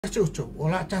tātou tau. O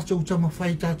la tātou tau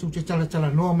mawhai tātou te tala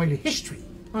noa mai le history.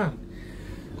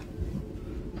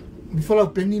 Mi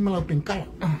whalau peni malau penkala.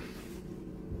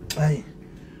 Ai.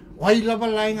 Wai lava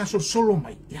laenga solo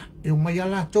mai. E o mai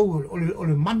ala tau o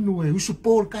le manu e usu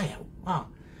pōr kai au.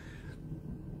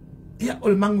 Ia, o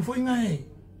le mangu fo inga e.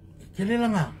 Kele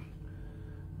langa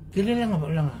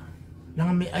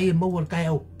langa me ai e maua kai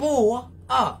au pōa.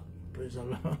 Praise the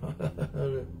Lord.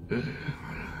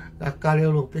 Takale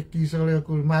o lo peki sa le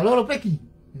ko malolo peki.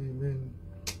 Amen.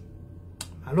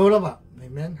 Alola ba.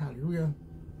 Amen. Hallelujah.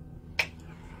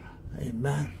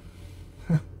 Amen.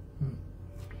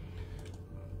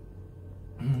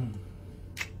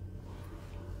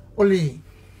 Oli.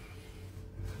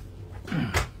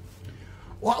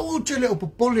 Wa u tele o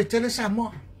popole tele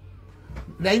Samoa.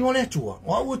 Dai ngole tua.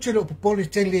 Wa u tele o popole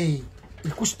tele I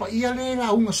kuspa ia le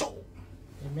la unga so.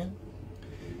 Amen.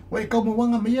 Wai kau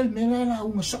mawanga mai me la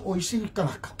unga so o isi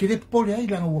kalaka. Kire popole ai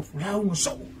la ngo la unga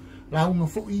so. La unga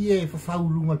fo ie fa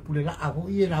faulunga pule la avo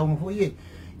ie la unga fo ie.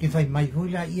 Ke fai mai fo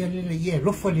la ia le ie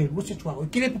lofa le wose tua.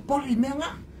 Kire popole me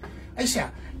nga. Ai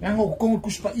sa la ngo ko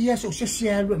kuspa ia so se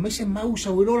sia lu me se mau sa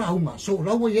o la unga. So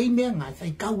la wo ie me nga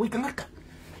fai kau i kalaka.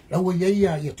 La wo ie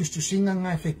ia tustu singa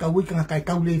nga fai kau i kalaka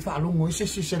kau le fa longo ise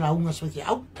se la unga so se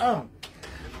au.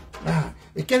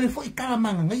 E kere fo I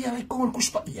kalamanga ngai ai kongo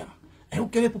kuspa ia. E o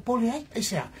kere popole ai, ai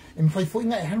sea. E mwhai fo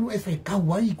inga e hanu e whai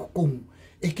kawai ko kongu.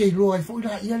 E kei loa e fo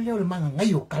ila ia leo le manga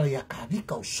ngai o kala ia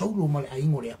kawika o sauro ma le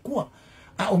aingo le akua.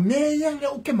 A o mea ia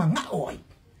leo ke manga o ai.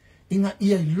 Inga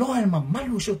ia I loa e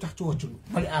mamalu se o tatu atunu.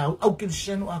 Ma le au kere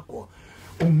seno akua.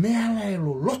 O mea la e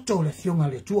lo loto le thionga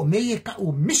le tu. O mea e ka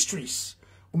o mysteries.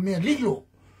 O mea lilo.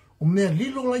 O mea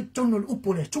lilo lai tono le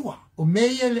upo le tua. O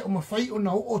mea le o mawhai o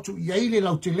na o otu I aile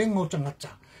lau te lenga o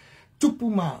tangata. Tupu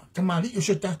ma tamari o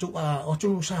se tatu o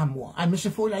tono Samoa. Ai mese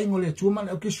fo la ingo le tua ma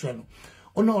le o kisweno.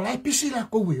 O no lai pisi la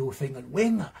kowe o whenga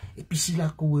luenga. E pisi la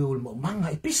kowe o le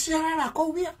manga. E pisi la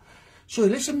kowe ia. So e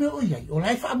lese me o iai. O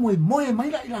lai wha moe moe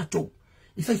mai la I la tō.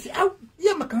 I whai au.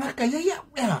 Ia makangaka ia ia.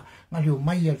 Ea. Nga leo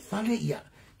mai al whale ia.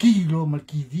 Kilo mal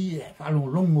ki vi e.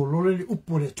 Whalong longo lole le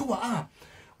upo le tua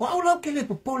Wa au lau ke le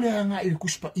popole anga I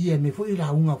kuspa ia me fo I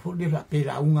la unga fo le la pe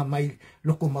la unga mai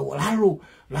loko mawalalo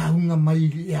la unga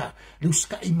mai ia le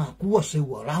uska I makua se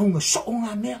ua la unga so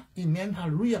nga mea amen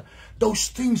hallelujah those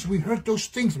things we heard those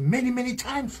things many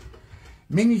times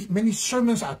many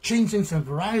sermons are changing and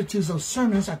varieties of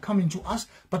sermons are coming to us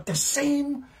but the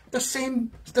same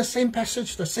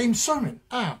passage the same sermon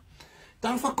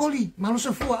tal fakoli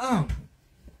malusa fua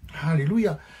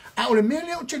hallelujah a ole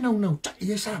mele o tena una ta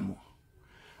ia Samoa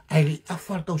ai li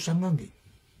afar tau sangangi.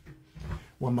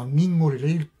 Wa mangingo le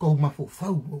leil kou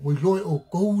mafofau. Wa loe o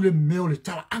kou le meo le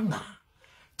talaanga.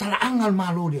 Talaanga al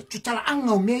malo le. Tu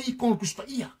talaanga o mea I kon kuspa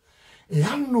ia. E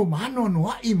ano mahano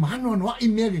anoa I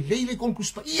mea le leile kon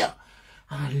kuspa ia.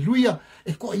 Hallelujah.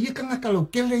 E ko ia kanga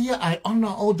kalau kele ia. I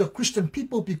honor all the Christian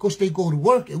people because they go to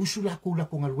work. E usu lako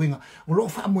ngaluenga. O loo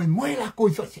wha moe lako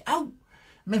I whaiti au.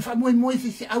 Men wha moe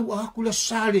whaiti au a haku la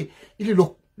sare. Ile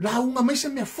loko. La unga mai se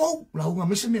me fou,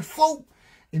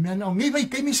 e mea nao ngai vai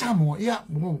keimi Samoa, ia,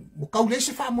 mo kau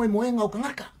lese wha moe ngau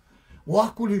kangaka. O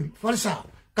aku li, wharesa,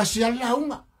 kasi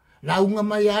ala la unga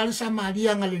mai ala sa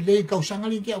Maria ngalilei, kau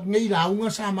sangali kia, ngai la unga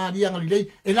sa Maria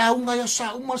ngalilei, e la unga ya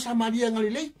sa uma sa Maria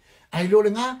ngalilei, ai lo le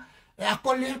ngā, e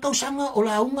ako le kau sanga o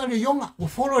la unga le yonga, o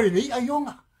folo le lei a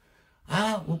yonga.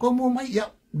 O komo mai, ia,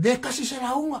 de kasi se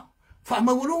la unga. Fa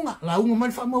maulunga, la unga mai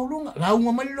fa maulunga, la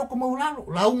unga mai loko maulalo,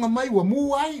 la unga mai wa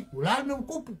muai, la no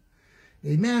kupu.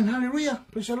 Amen, hallelujah,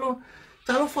 praise the Lord.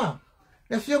 Talofa,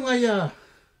 le fionga ia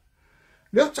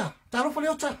leota, talofa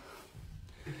leota.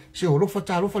 Se o lofa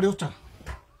talofa leota.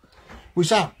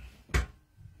 Puisa.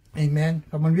 Amen,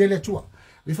 fa manuia le tua.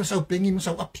 Le fa sau pengi ma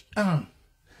sau api.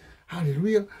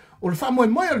 Hallelujah. O le fa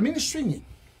moe al ministry ni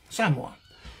Samoa.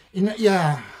 Ina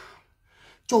ia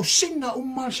to singa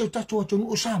umar se tatu atunu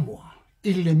o Samoa.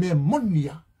 Il mea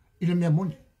monia, il mea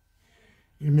moni.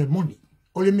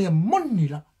 O le mea moni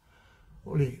la.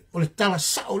 O le tala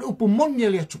sa, o le upu moni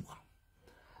le atua.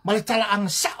 Ma le tala anga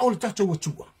sa o le tatu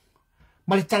atua.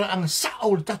 Ma le tala anga sa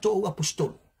o le tatu o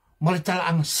apostolo. Ma le tala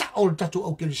anga sa o le tatu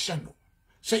o kelisano.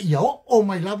 Se ia o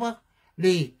mai lava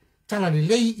le tala le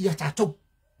lei ia tatu.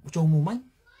 O tau mu mai.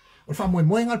 O le wha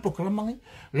moe ngal prokalamangi.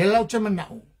 Le lau te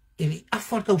manao. Ele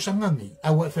afar kau sangangi.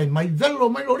 Awa fai mai velo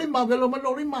mai lo rima.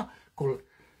 Ko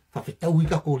whawhetau I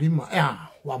kako rima.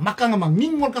 Wa makanga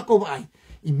mangingol kako ai.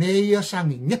 I mea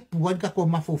sangi ngepu ai kako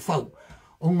mafofau.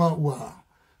 O ngā ua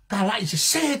kalai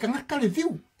se ka ngaka le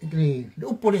viu. Le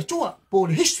upo le tua. Po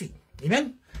le history.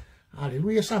 Amen.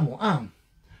 Hallelujah Samoa.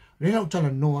 Le lau tala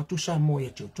noa tu Samoa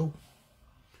ia tiotou.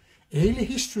 E le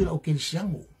history lau ke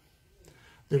lisiango.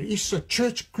 There is a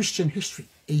church Christian history.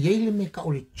 E yele me ka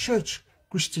ole church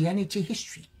Christianity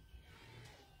history.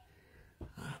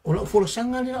 O la folo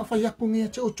sanga le la fa yaku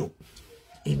ngia te oto.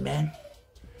 Amen.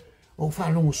 O fa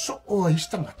longo so o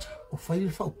istangata. O fa ile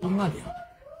fa upunga le.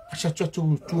 Asa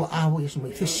tuatu tua awo yes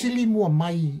mai. FESILI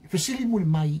MUAMAI. FESILI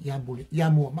MULIMAI ya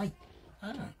MUAMAI.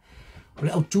 O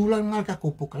le au tula ngal ka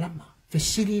ko pokalama.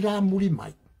 FESILI la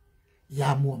MULIMAI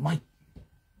ya MUAMAI.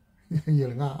 Ia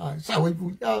nga sawe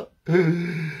pu ya.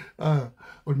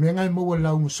 O me ngai mo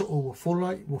la un so o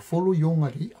follow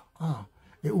yonga ri.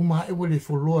 E uma e wole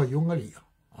follow yonga ri.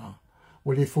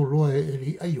 Wole follow e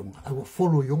ri ayonga. I will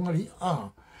follow yonga ri.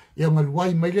 E ngal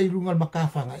wai mai le lunga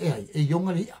makafanga e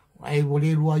yonga ri. Ai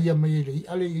wole lua ia mai le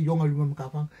ale yonga lunga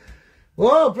makafanga.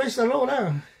 Oh, praise the Lord.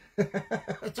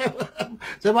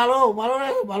 Se malo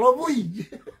bui.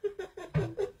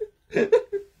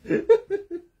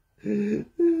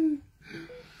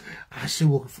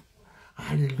 Asu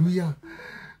hallelujah.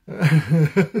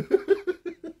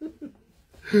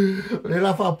 Le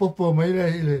la fa popo mai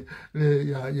le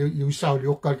ya you sao le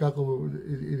okal ka ko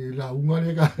la unga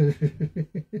le ka.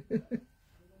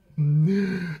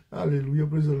 Hallelujah,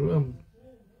 praise the Lord.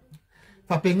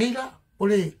 Fa pengila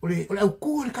ole au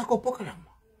ku le ka ko pokalama.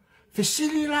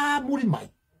 FESILI la MULIMAI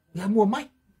ya MUAMAI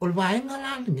ole vaenga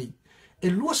la ni. E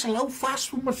lua salau fast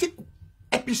from fiku.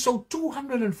 Episode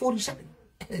 247.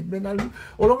 Amen.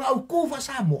 Olonga au ku fa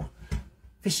Samoa.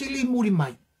 FESILI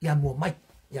MULIMAI ya MUAMAI.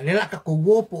 Ya lela ka ko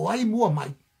wopo ai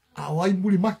MUAMAI. Ai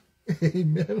MULIMAI.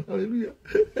 Amen. Hallelujah.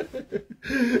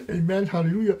 Amen.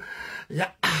 Hallelujah.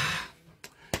 Ya.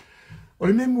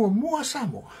 Ole me mua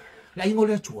Samoa. La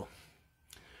ingole tua.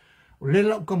 Ole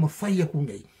la ka mafai ku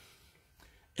nei.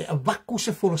 E avaku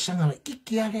se folo sanga la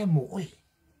iki ale mo oi.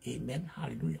 Amen.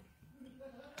 Hallelujah.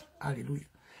 Hallelujah.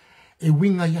 E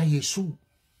winga ya Yesu.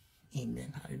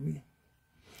 Amen. Hallelujah.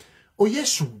 O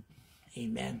Yesu.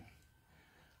 Amen.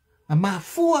 A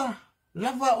mafua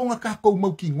lava o nga kako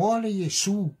mau ki ngoa le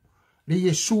Yesu. Le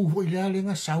Yesu hoi lea le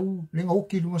nga sau. Le nga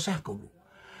oki lunga sakau.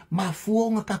 Mafua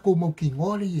o nga kako mau ki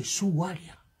ngoa le Yesu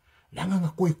walia. Langa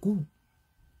nga koe ku.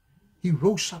 He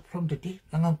rose up from the dead.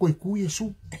 Langa koe ku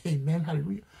Yesu. Amen.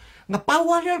 Hallelujah. Nga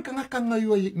pawalea ka nga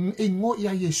kangayo e ngo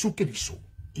ya Yesu Keriso.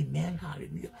 Amen.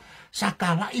 Hallelujah.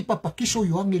 Sakala ipapakiso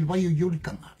yoang ilwayo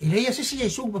yolikanga. Ilaya sisi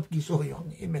Yesu papakiso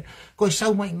yoang. Amen. Koe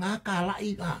sau mai nga kala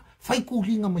fai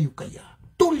kulinga mayukaya.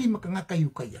 Tuli makanga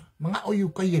kayukaya. Mga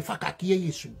oyukaya fakakia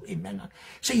Yesu. Amen.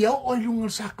 Sa yao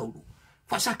oilungal sakaulo.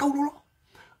 Fa sakaulo lo.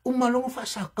 Umalong fa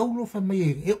sakaulo fa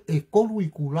may kolu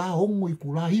ikula, ongo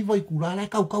ikula, hiva ikula, lai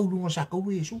kaulunga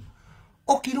sakaulo Yesu.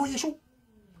 O kilo Yesu.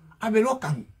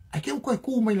 Abelokan. Ake ukoy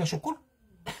kumay la sokol.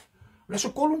 La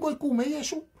sokol ukoy kumay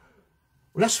Yesu.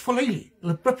 Las falili,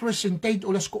 le representate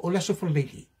o las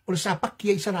falili, o las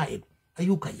apakia Israel,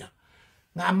 ayukaya.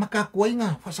 Nga makakuay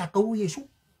nga, fasakaw Yesu.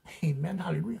 Amen,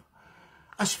 hallelujah.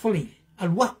 As falili,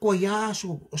 alwakwaya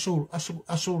aso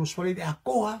los falili,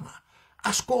 ako nga,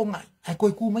 asko nga, ay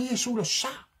koy kumay Yesu la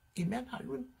sa. Amen,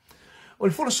 hallelujah. O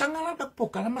el foro sanga lang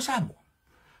po kalamasamo.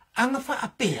 Ang fa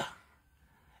apea,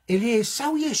 ele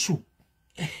saw Yesu.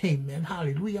 Amen,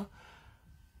 hallelujah.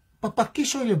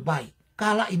 Papakiso ile bay.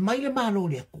 Kala imay le malo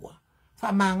le kuwa.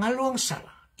 Fa mangalo ang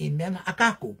sala. Amen.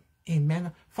 Akako.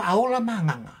 Amen. Fa aola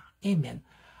manganga. Amen.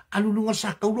 Alulunga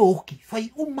sa kauloki. Fa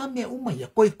umame umaya.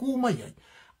 Koy kumaya.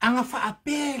 Anga fa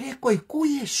apele koy ku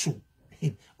Yesu.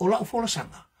 Ola ufola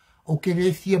sanga. O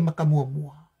kelethia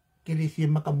makamuamua. Kelethia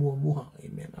makamuamua.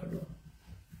 Amen.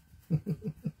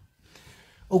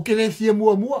 O kelethia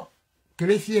muamua.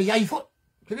 Kelethia yai fo.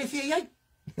 Kelethia yai.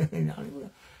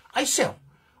 Ai sel.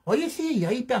 O ye si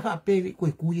ya ipa fa pe ko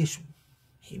ku Yesu.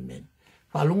 Amen.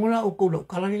 Fa longola o ko lo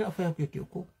kala la fa ke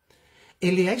ko.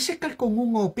 Ele ai se kal con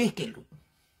un o pekelu.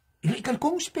 Ele kal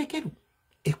con se pekelu.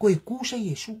 E ko ku sa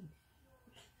Yesu.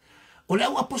 O la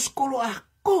apostolo a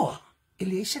ko.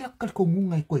 Ele se la kal con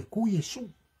un ai ko ku Yesu.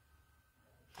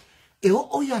 E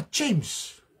o ya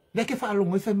James. Le ke fa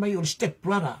longo fa mai o step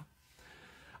brother.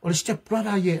 O step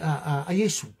brother ye a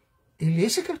Yesu. Ele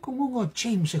se kal con un o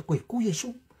James e ko ku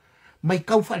Yesu. May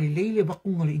kau fa lele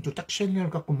bakung ali introduction niya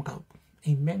ka kumakau.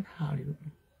 Amen.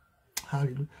 Hallelujah.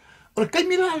 Hallelujah. O kay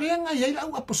mila nga yai la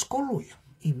apostolo ya.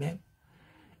 Amen.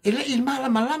 Ele ilmala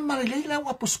malama le la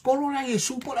apostolo la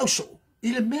Yesu por auso.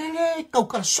 Ile mele kau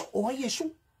kalso o Yesu.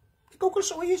 Kau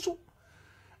kalso o Yesu.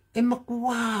 E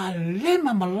makwa le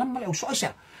malama le auso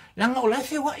asa. Langa ola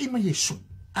se wa ima Yesu.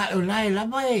 A ola la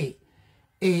vai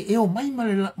e o mai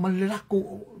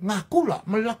malelako ngakula,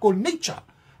 malelako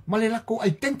nature. Malelako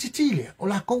identity le, o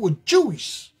lako o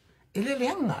Jewish. Ele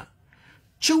leanga.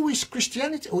 Jewish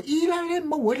Christianity, o ila le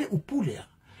mawele upulea.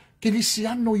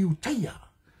 Kelisiano yutaya.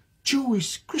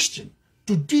 Jewish Christian,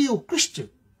 Judeo-Christian,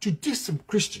 Judaism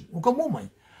Christian. O ka mo mai.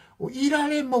 O ira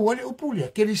le mawale upulia,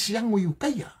 kere siango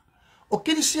yukaya. O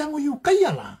kere siango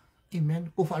yukaya la.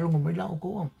 Amen. Ko whaalonga mai la o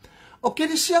ko. O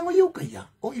kere siango yukaya.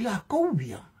 O ila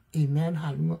koubia. Amen.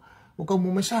 Halunga. O ka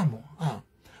mo mai samo.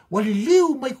 Wali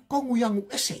liu mai kongu yang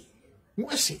uese.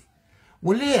 Uese.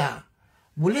 Walea.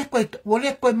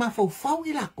 Wale koe mafau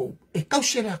ila kou. E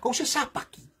kause la kause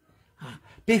sapaki.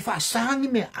 Pe whaasangi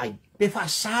me ai. Pe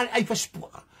whaasare ai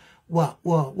whaspua.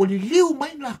 Wali liu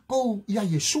mai la kou ia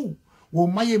Yesu. Wa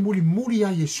mai e muri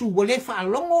a Yesu. Wale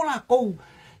whaalongo la kou.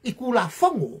 Iku la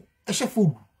fongo. E se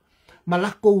fulu. Ma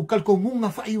la kou kalkongunga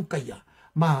whaiukaya.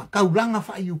 Ma kaulanga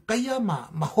whaiukaya.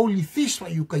 Ma holy feast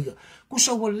whaiukaya.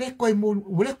 Kusa wale koe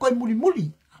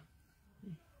muri.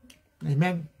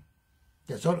 Amen.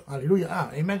 That's all.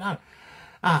 Hallelujah. Amen.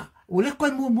 Wale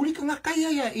koe muri ka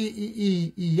ngakaya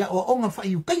ya o onga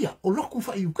whaiukaya. O loku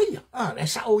whaiukaya. Le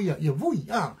sao ya vui.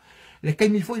 Le kai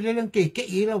mi foi le ke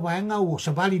ira wanga o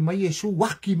savali mai Yesu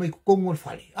waki mai kongo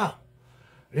fale.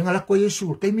 Le ngala ko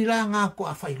Yesu kai mi la nga ko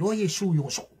a fai lo Yesu yo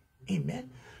so. Amen.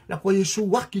 La ko Yesu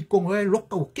waki kongo e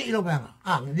loka o ke ira wanga.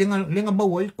 Le nga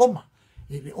mau e koma.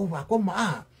 E le ova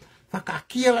koma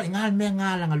whakakia la ngā mea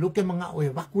ngā langa luke mga o e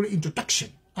wakule introduction.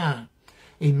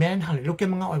 Amen. Hale luke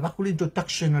mga o e wakule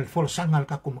introduction al fola sanga al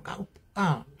kako makau.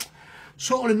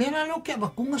 So ole mea luke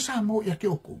wakunga sa mo ia ke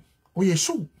oku. O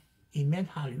Yesu. Amen.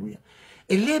 Hallelujah.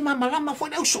 E le mamalama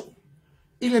foi au so.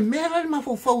 Ile mera ma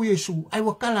fo fo Yesu. Ai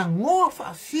wakala ngo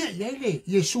fa fia ia le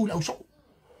Yesu au so.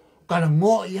 Kala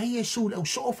ngo ia Yesu au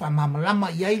so fa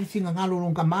mamalama ia ile finga ngalo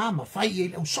longa mama fai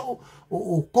ile au so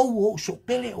o ko o so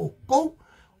pele o ko.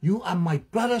 You are my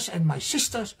brothers and my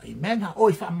sisters. Amen. Ha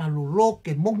oi fa malolo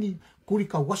ke mongi kuri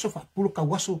ka waso fa pulu ka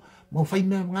waso mo fai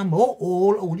me nga mo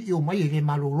o li o mai le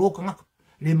malolo ka ngaka.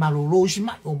 Le malolo si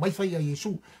mai o mai fai a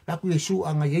Yesu. Taku Yesu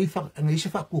anga yeifa anga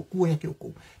isefa ku ya ke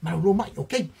ko. Malolo mai,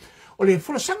 okay. O le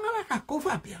fola sanga la ka ko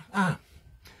fa pia.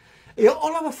 E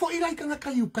ola wa fo ila ka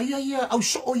kayu kaya ia au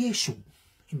so o Yesu.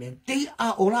 Amen. Te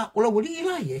ola wali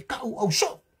ila ye ka au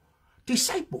so.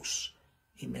 Disciples.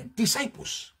 Amen.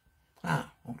 Disciples.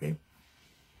 Okay.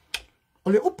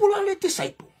 O le upula le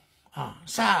disciple.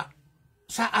 Sa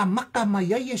amaka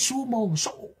mai a Yesu mo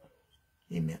so.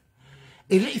 Amen.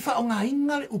 E le ifa o ngā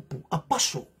inga le upu,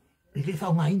 apaso. E le ifa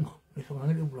o ngā inga. Le ifa o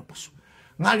ngā le upu, apaso.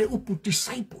 Ngā le upu,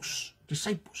 disciples.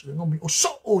 Disciples. Le ngomi, o so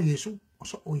o Yesu. O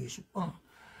so o Yesu.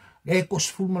 Le kos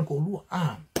fulman ko lua.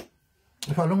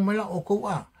 Le fa longa mela o kou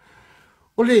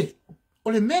O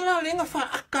le mela le nga fa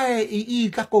aka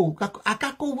i kako. A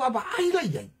kako waba aila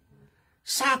iai.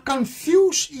 Sa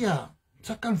confuse ia.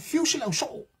 Sa confuse le au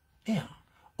so.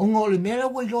 O ngā le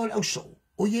mela wailo le au so.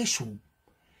 O Yesu.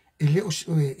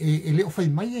 Ele o fai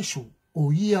mai Yesu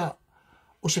o ia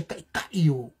o se kai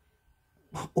o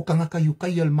kangaka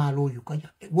yukai al malo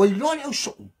yukaya. Wailole au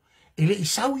so. Ele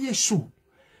isau Yesu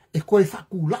e koe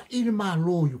whakula i le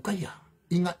malo yukaya.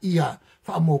 Inga ia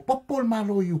wha mo popol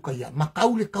malo yukaya.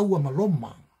 Makau le kaua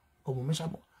maloma. Komo mesa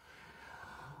mo.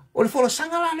 O le fola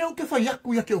sangala leo ke whai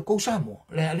aku ia ke o kousa mo.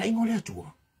 Le ingo le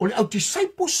atua. O le au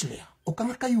disciples lea o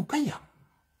kangaka yukaya.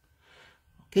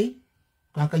 Okay?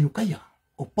 Kangaka yukaya.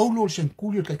 O Paulo sen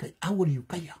kulio kai awari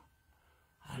yukaya.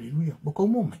 Hallelujah. Boko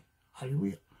mo mai.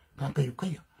 Hallelujah. Kanga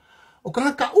yukaya. O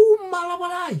kanga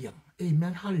umalabalaya.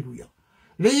 Amen. Hallelujah.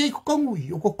 Le ko kongu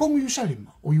o ko kongu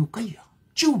Yerusalema o yukaya.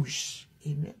 Jewish.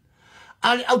 Amen.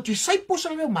 Ale au disciples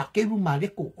ale makelu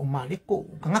maleko o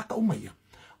kanga ka umaya.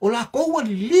 O la ko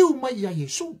wali liu mai ya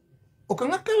Yesu. O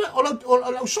kanga o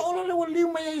la so le wali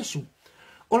liu mai ya Yesu.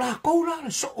 O la ko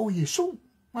la so o Yesu.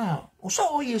 O so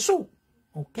o Yesu.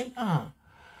 Okay.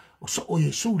 O so o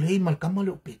Yesu le mal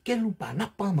kamale o pekelu pa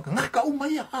napa makanga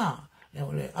umaya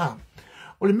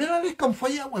o le mera le kam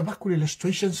faya o vakule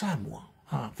illustration sa mo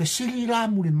FESILI la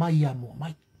MULIMAI ya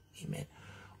MUAMAI. Amen.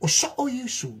 O so o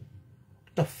Yesu,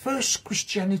 the first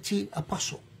Christianity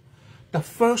apostle, the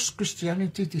first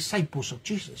Christianity disciples of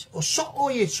Jesus. O so o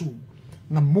Yesu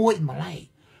nga mo I malai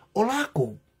o la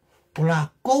ko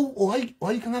o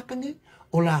ai kanga kangi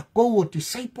o la ko o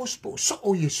disciples po so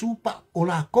o Yesu pa o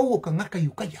la ko o kanga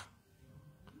kayukaya.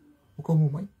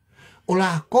 Komo mai. O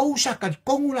la kou sa ka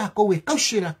kongu la kou e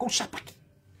kausi la kou sa paki.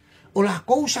 O la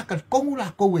kou sa ka kongu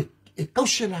la kou e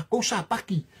kausi la kou sa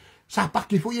paki. Sa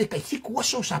paki foi e kai hiku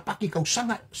aso sa paki kau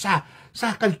sanga sa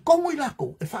ka kongu la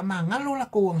kou e fa mangalo la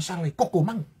kou ang sanga i koko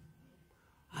mang.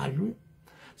 Hallelujah.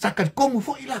 Sa ka kongu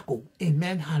foi la kou.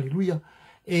 Amen. Hallelujah.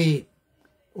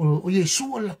 O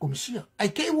Yesu la komisia. Ai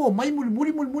ke wo mai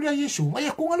muri a Yesu. Mai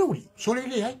a konga lori. So le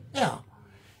ai.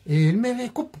 E me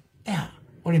le kupu.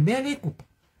 O le mea le kupu.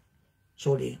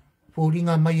 So le,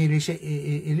 Fōringa mai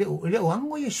ele o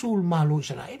ango Yesu malo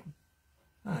Israel.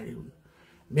 Haleluia.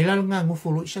 Melalo ngā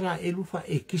ngofolo Israel fa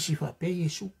kisi fa pe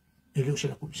Yesu. Ele o se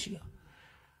la kunisia.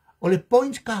 O le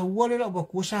point ka hua le lau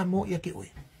wakua sa mo ia ke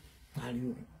oe.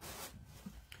 Haleluia.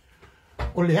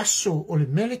 O le aso, o le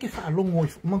mele ke whaalongo,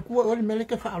 mankua o le mele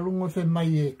ke whaalongo fe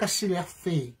mai kasi le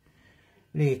afe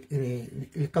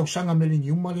le kausanga mele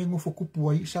ni uma le ngofo kupu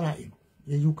ai Israel.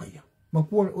 Ia yukaya.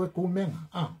 Mankua o e kou menga.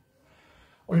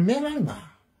 O le mele nga.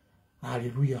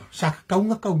 Haleluia. Sa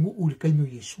kaunga kaungu u le kaino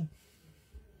Yesu.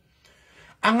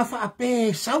 Anga wha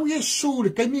ape sau Yesu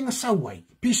le kaiminga sau ai.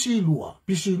 Pisi lua.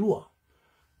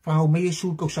 Whangau mai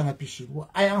Yesu kausanga pisi lua.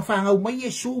 Ai anga whangau mai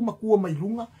Yesu makua mai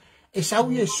lunga. E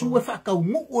sau Yesu e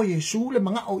whakaungu o Yesu le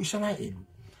mga o Israel.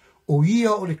 O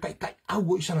ia o le kai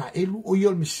au o Israel. O ia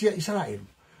o le Mesia Israel.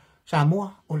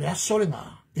 Samoa o le aso le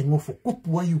ngā. E ngofo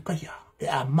kupu ai ukaya. E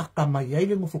a maka mai ai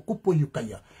le ngofo kupu ai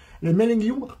ukaya. Le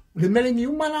melengi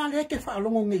uma la le ke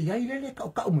whaalongo ngai ai le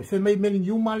kau me. Fe mai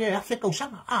melengi uma le afe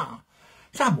kausanga.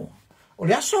 Samoa. O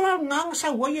le aso la nganga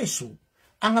sa wa Yesu.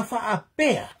 Anga wha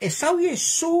apea. E sau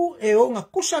Yesu e o ngā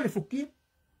kusa le fuki.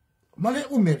 Ma le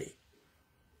umere.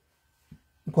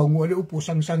 Kau ngua le upo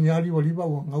sang yari waliwa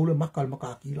wa ngaule makal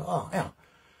makakila.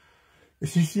 E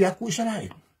sisi aku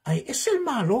Israel. Ai esel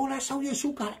malo la sau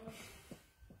Yesu kala.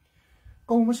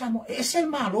 Kau masamo. Esel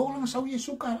malo la sau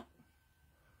Yesu kala.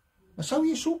 Sau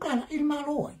Yesu kala il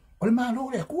malo ai. O le malo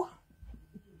le akua.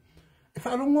 E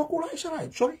whaalongo aku la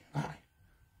Israel. Sorry.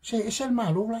 Se esel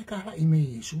malo la kala i me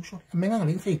Yesu. Sorry. Menga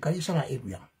le fei kai Israel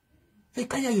ya. Fei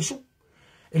kai a Yesu.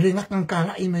 E le ngakan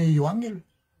kala i me Yoangel.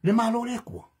 Le malo le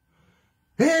akua.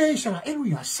 Hei, Israel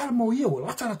ia, salmo ia, o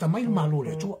latarata mai malo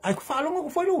le tu. Ai whaalonga ko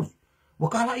whai lori.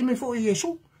 Wakala i me fo i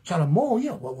Yesu. Salamo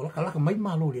ia, wakalaka mai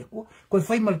malo le akua. Koe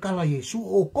whai malkala Yesu.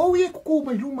 O kou ia kuku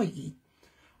mai lumai i.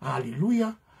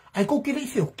 Hallelujah. Ai kou ke rei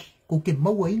whioki. Kou ke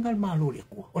maua ingal malo le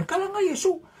akua. O le kala nga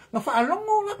Yesu. Nga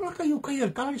whaalonga nga kai ukai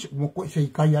al kala Yesu. Mo koe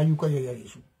sei kai ai ukai ai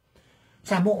Yesu.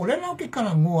 Samo o le lau ke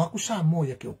kala ngoa aku samo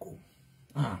ia ke o kou.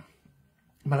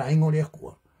 Mala ingo le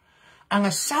akua.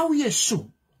 Anga sau Yesu.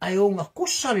 Ai o ngā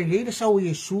kusa le sau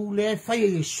Yesu, le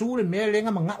whai Yesu, le mea lenga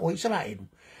mga o Israel.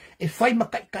 E whai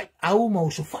makai au ma o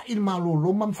so whai malo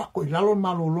loma, mwhako i lalo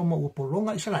malo loma o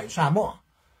polonga Israel. Samoa.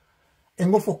 E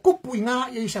ngofo kupu i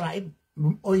ngā i Israel.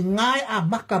 O i ngā a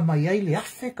maka mai ai le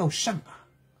afe kausanga.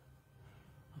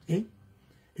 Okay?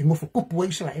 E ngofo kupu i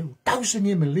Israel. 1,000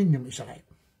 year millennium Israel.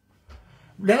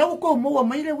 Le lau ko moa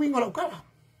mai le winga lau kala.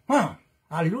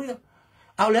 Hallelujah.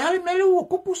 Au le hale mele ua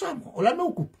kupu Samoa. O le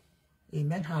me kupu.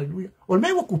 Amen, hallelujah. O le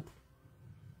mewa kupu.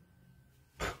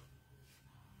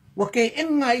 Wake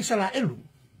enga Israelu.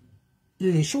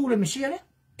 I Yesu le Mesia le.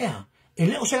 Ea. E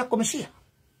le o se la komesia.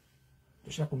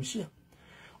 O se la komesia.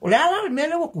 O le ala le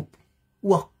mele wa kupu.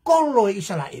 Ua kolo e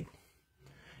Israelu.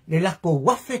 Le lako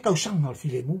wafe kausanga al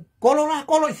filemu. Kolo la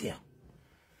kolo i fia.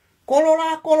 Kolo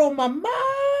la kolo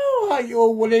mamau. Ai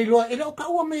o wale iloa. E le o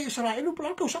kaua me Israelu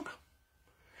pula kausanga.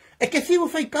 E ke fiu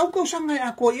fai kausanga e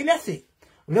ako i le ase.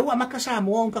 Lewa makasa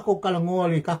mo on kako kalango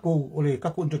le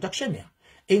kako introduction ya.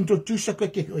 Introduce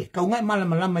ke ka nga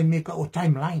malama me ka o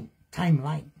timeline.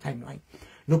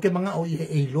 Lo ke mga o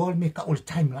e lo me ka o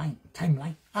timeline.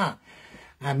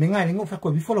 Me nga ringo fa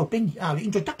ko before pengi. Le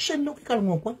introduction lo ke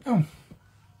kalango ko.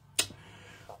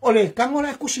 Ole kango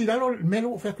la kusila lo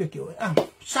melo fa ke o.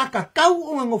 Saka kau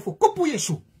o ngofo kopu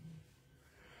Yesu.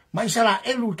 Mai sala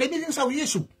elu ke ni sa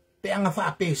Yesu. Pe anga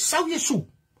fa pe sa Yesu.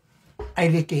 Ai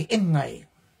le ke engai.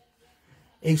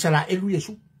 E sala elu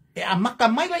Yesu. E amaka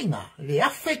mai la inga. Le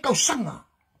afe kausanga.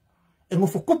 E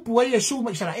ngofo kupu ai Yesu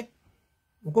mai sala e.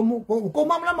 Ko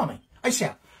mamla mamai. Ai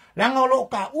sea. Langa lo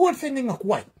ka ua whenga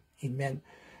kuai. Amen.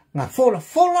 Nga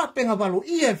fola penga valo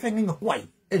ia whenga kuai.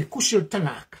 E kusil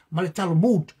tanaka. Ma le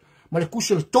Talmud. Ma le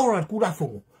kusil Torah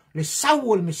kurafongo. Le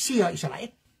sau le Mesia i sala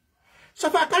e. Sa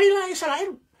whakalila i sala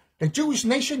elu. The Jewish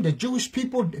nation, the Jewish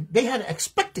people, they were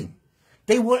expecting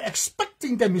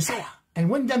the Messiah. And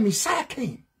when the Messiah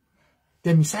came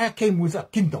with a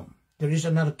kingdom. There is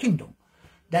another kingdom.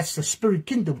 That's the spirit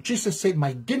kingdom. Jesus said,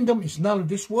 my kingdom is not of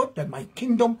this world, that my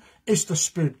kingdom is the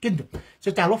spirit kingdom.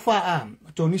 So talofa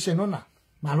Tony senona.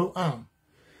 Malo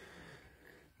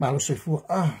sefu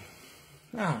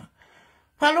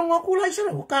Falong aku lai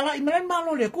sala kala imran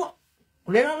malo le ko.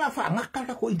 Le la fa ngaka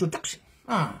ko introduction.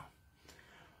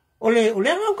 Ole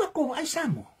la ko ai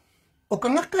samo. O ka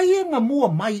ngaka ia nga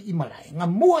MUAMAI i malai. Nga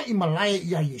mua i malai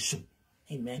ia Yesu.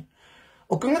 Amen.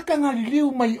 O ka ngaka nga liu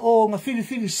mai o nga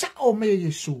fili sa o me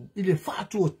Yesu. I le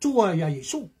whaatu o tua ia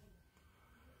Yesu.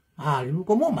 Liu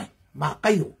ko MUAMAI. Ma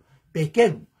kayo.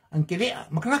 Pekeru. Ang kilea.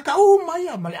 Ma ka ngaka o mai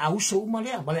a male auso o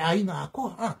malea. Male aina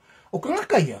ako. O ka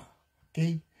ngaka ia.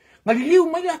 Okay. Ngaliliw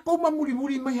mai ako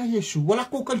mamuli-muli mai a Yesu.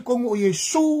 Wala ko kalikongo o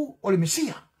Yesu o le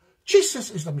Mesia.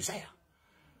 Jesus is the Messiah.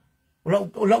 Wala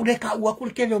ule ka ua ko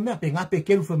le kele o mea pe ngā pe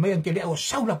kelu fa mai ang kele o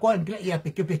saula ko ang kele ia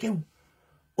pe kelu.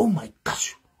 Oh my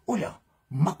gosh. Ola,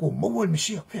 mako mo le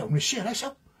Mesia. Fea o Mesia lai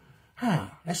sau.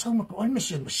 Lai sau mako o le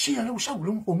Mesia. Mesia lau sau.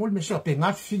 Lau mako mo le Mesia. Pe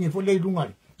ngā fingi fo le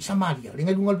lungali. Samaria. Le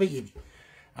ngai lungal bei ebi.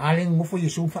 Ale ngofo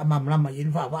Yesu fa mamlama i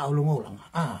fa wa o longo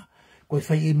langa. Ko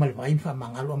fai e malvain fa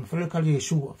mangalo am fele kali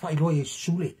Yesu fa ilo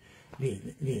Yesu le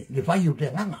vai o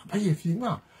le nganga vai e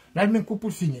finga la men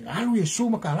kupu finga alu Yesu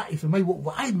makala i fa mai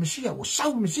wa ai Mesia o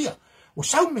sau Mesia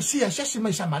se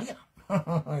mai Samaria.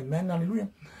 Amen, hallelujah.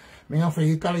 Me nga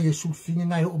fai kala Yesu finga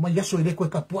ngai o mai yaso ile ko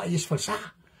kapua yes falsa.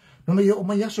 No me o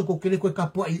mai yaso ko kele ko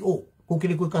kapua i o. Ko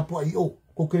kele ko kapua i o.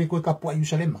 Ko kele ko kapua i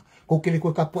Jerusalem. Ko kele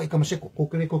ko kapua i Kamaseko. Ko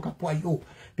kele ko kapua i o.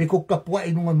 Pe ko kapua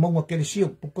i lungal monga kele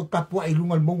sio. Ko kapua i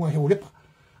lungal monga heulepa.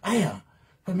 Aya.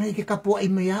 Pa mai ke kapua i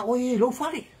mea o e lo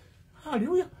fale.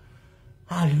 Hallelujah.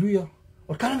 Hallelujah.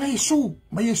 O kala nga Yesu.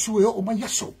 Ma Yesu e o ma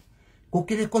yaso. Ko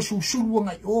kele ko susulu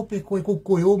ngai o pe ko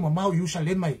o mamau i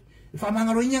Jerusalem ai. Fa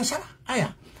mangalo inyang sala.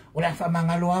 Aya. Ola fa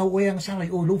mangalo au e ang sala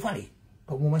o lo fale.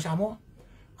 Ko mo masamo.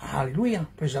 Hallelujah.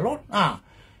 Praise the Lord.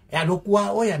 Ya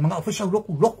lokua oya mga official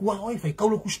lokua oya fai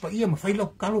kaulo kuspa ia ma fai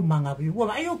lo kalo manga vi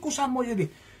wala ayo kusamo ia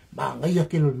de ba ngai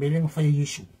akelo meleng fai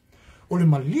Yesu ole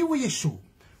maliwa Yesu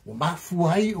o ma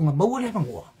fuai o nga mawale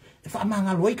ngwa e fa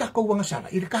manga loi ka ko wanga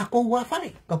sala il ka ko wa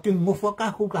fale ka ke ngofo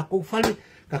ka ko fale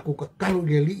ka ko kalo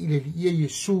le ia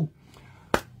Yesu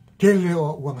kele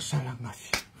o wanga sala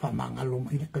ngafi fa manga lo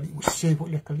mai le kali o sevo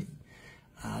le kali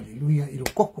haleluya ilo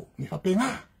koko ni fa pena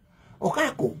o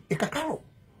ka ko e ka kalo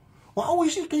wa au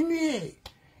isi kini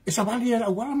e sabali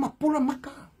ala wala mapula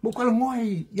maka bukal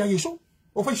ngoi ya Yesu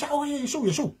o fa sa o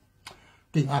Yesu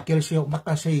tinga kel se o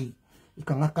maka se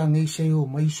ikangaka ngai se o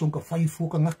mai son ka faifu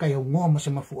ka ngaka ya ngoma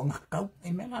se mafu ngaka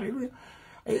amen haleluya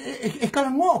e kala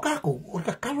ngo ka ko o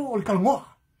ka kalo o kala ngo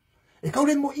e ka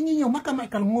le mo ingi o maka mai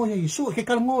kala ngo ya Yesu e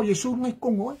kala ngo Yesu ngai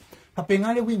ko ngo pa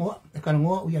pengale wingo e kala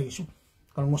ngo ya Yesu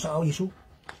kala ngo sa o Yesu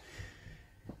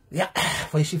ya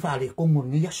fa isi fa le ko ngo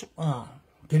ni Yesu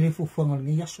telefu fangal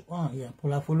ni Yesu ya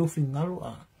pola folo fingalo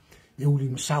ya uli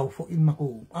masau fo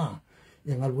imako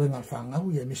ya ngalwe ngal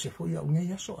fangau ya mise fo ya unge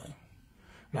Yesu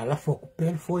la la fo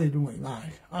pel fo e dunga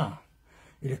ngai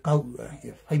ile kau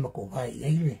ai mako vai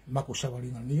ile mako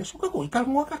sawalinga ni Yesu kako ikal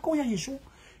ngo kako ya Yesu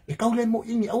e kau le mo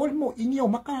ingi awal mo ingi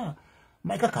o maka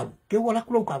mai ka kau ke wala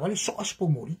kulo ka vale so as po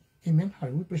mori amen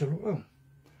hallelujah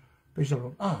praise the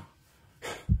Lord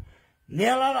le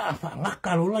la fa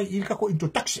ngakalo lai il kako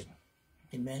introduction.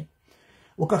 Amen.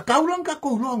 O ka kaulang ka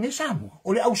koulong e samo.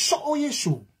 O le au so o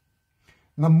Yesu.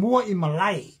 Nga mua i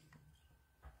malai.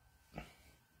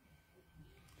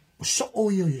 O so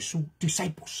o Yesu.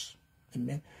 Disciples.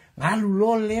 Amen. Nga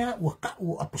lulo lea ua ka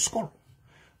ua aposkol.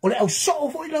 O le au so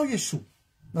o fo ilau Yesu.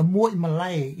 Nga mua i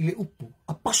malai i le upu.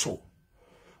 Apostle.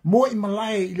 Mua i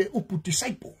malai i le upu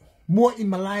disciple. Mua i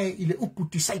malai i le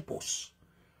upu disciples.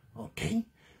 Okay.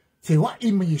 Te wa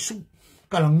i ma Yesu.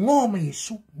 Kala ngō ma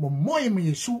Yesu, mo moe ma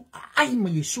Yesu, ai ma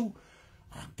Yesu,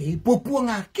 ke popua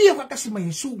ngā kia whakasi ma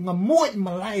Yesu, ngā moe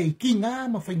malai ki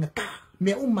ngā mawhainga kā,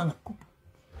 mea umanga kupa.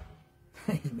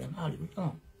 Mea nāri,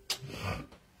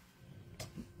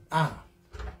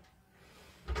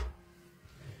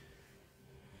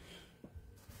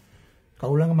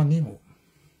 kaulanga mangingo.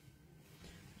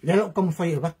 Lelo ka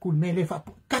mawhai e wakul me le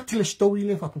whapu, katila story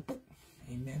le whapupu.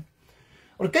 Amen.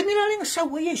 O le kaimina le ngā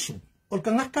sawa Yesu, o ka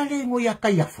ngakale ngo ya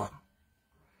Kayafa.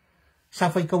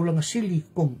 Sa fai kaulanga sili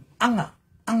kong anga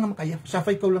makayafa. Sa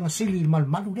fai kaulanga sili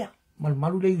malmalu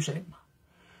le Jerusalem.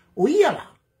 O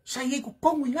iala, sa iei ko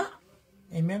kongu nga.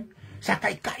 Amen. Sa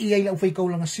kai ai lau fai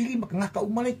kaulanga sili maka ngaka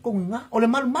umalai kongu nga. O le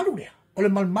malmalu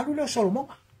le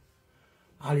Solomonga.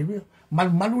 Hallelujah.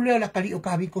 Malmalu le la kali o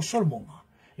kabi ko Solomonga.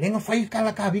 Lenga fai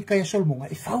kala kabi kaya Solomonga.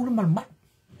 E fau le malmalu.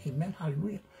 Amen.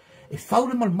 Hallelujah. E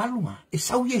fau le malmalu nga. E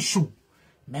sau Yesu.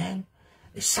 Man.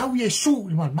 E sau Yesu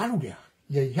i malmalu lea.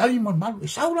 Ia i malmalu. E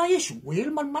sau la Yesu. O e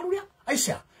malmalu lea.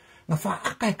 Aisea. Nga wha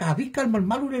aka e ka vika i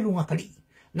malmalu lea lunga kali.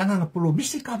 Langa nga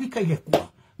polomisi ka vika i lea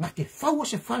kua. Nga te whaua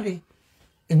se whale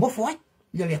e ngofo ai.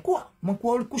 Ia lea kua.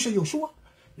 Mankua o le kusa Yosua.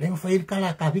 Lenga whairi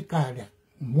kala ka vika lea.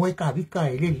 Moe ka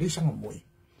vika e le lesanga moe.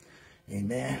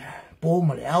 Amen. Po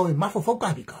ma le au e mafo fau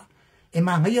ka vika. E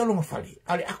maa ngai alonga whale.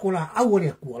 Ale ako la au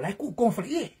lea kua. Lai ku kong whale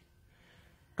ie.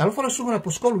 Kalo whala sunga la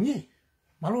poskolu nye.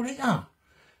 Malo le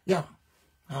ya,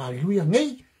 haleluya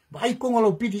ngai, vai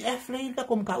kongolo PDF le ka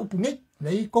kom ka upu ngai,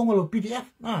 le kongolo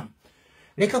PDF,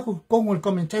 le ka kongolo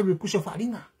commentary kuso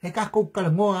faringa, le ka ko kala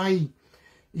ngo ai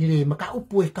ile maka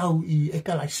upu e kau i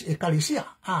ekalesia,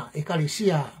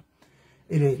 ekalesia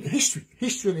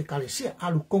history le kalesia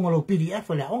alu kongolo PDF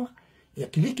le onga ia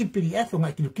kiliki PDF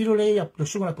nga kilo le ia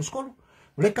prosunga la poskolo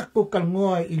le kakko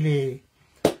kalngoa ile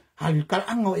hal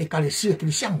kalango e kalesia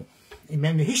krisiamo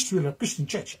amen the history of the Christian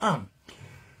church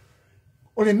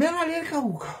o le mera le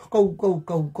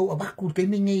kau abaku ke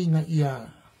mingi nga ia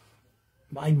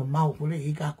mai mamau pole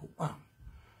i kaku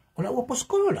o la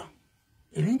poskolo la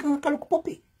e linka kalu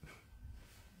popi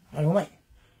alo mai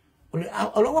o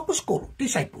la poskolo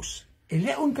disciples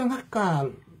ele un kangaka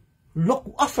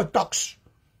loku Orthodox,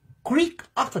 Greek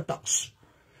Orthodox,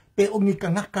 pe ongi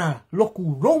kangaka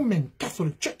loku Roman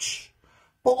Catholic Church,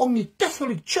 po ongi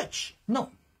Catholic Church,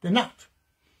 no, they're not.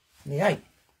 Ni ai.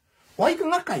 Oi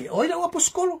kangaka oi la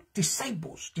apostolo,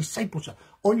 disciples,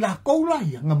 o la koula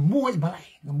nga muai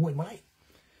malai.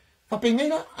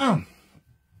 Fapengaina,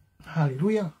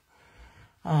 hallelujah,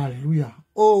 hallelujah.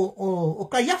 O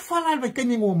kayafala le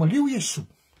keningo maliu Yesu,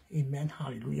 amen,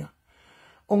 hallelujah.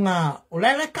 O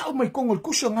la ka o mai kongo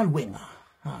kuso nga luenga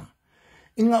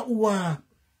inga ua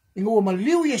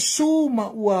maliu Yesu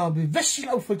ma ua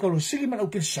vesila u fekalo silima o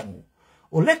kristiano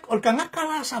o kangaka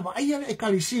la sa va ia e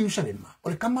kalisi Jerusalem o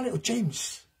le kamale o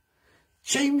James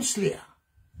Lea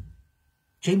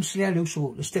le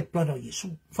uso le step brother Yesu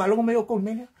falongo me o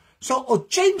kolmenia so o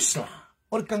James la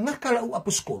o kangaka la u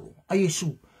apostolo a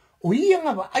Yesu o ia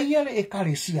nga va ia le e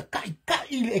kalisi kai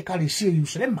le e kalisi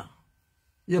Jerusalem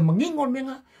ia mangingon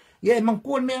menga, ia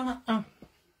mangkuan menga,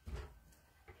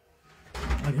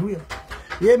 haleluya,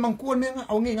 ia mangkuan menga,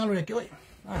 au ngi ngalo ke oi,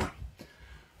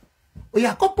 o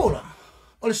ia kopola,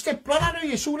 o le step brother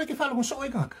Yesu le ke falo con so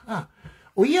kanga,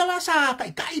 o ia la sa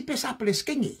kai pesa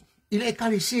peleskengi, ile e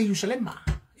kalisi Jerusalem,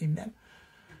 amen,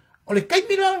 o le kai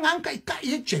mila ngang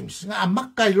kai James, nga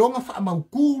amakai longa fa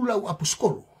maukula u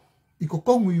apostolo, iko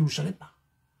kongu Jerusalem,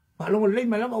 falo le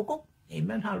malama o ko,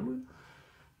 amen, haleluya.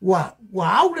 Wa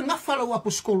au le ngafala wa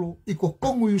apostolo iko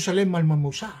kongu Jerusalem al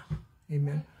mamusa.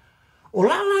 Amen. O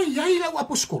lala iai la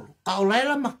apostolo. A o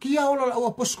la makia o la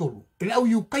apostolo. Ele au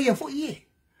yukaya fo ie.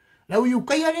 La au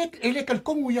yukaya ele kal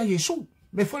kongu ya Yesu.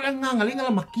 Me fo la ngalinga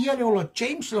la makia le o la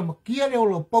James, la makia le o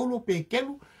la Paulo pe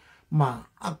kelu. Ma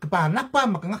akpa napa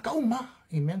makangaka uma.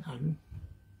 Amen. Hallelujah.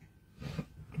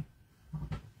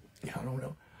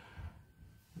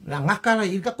 La ngakala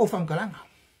ika ko fangkalanga.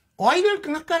 O aile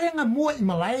kangaka nga mua I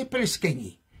malai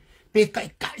peleskengi. Pe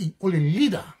kai o le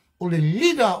leader o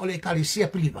le kalisia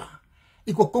piliba.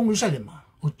 Iko kongu Jerusalema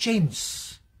o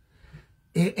James.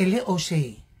 Ele o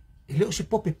se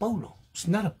pope Paulo. It's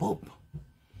not a pope.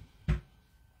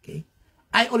 Okay.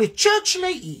 Ai o le church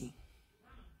lei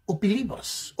o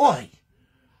believers. Oi.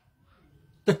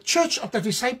 The church of the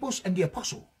disciples and the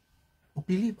apostle. O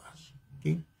believers.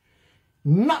 Okay.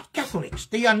 Not Catholics.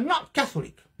 They are not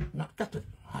Catholic. Not Catholic.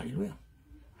 Hallelujah.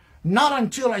 Not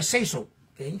until I say so.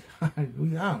 Okay.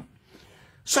 Hallelujah.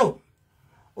 So,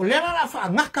 o lena la fa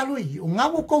ngaka loi, o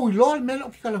ngawo ko I lol melo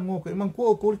ki kala ngoko, e man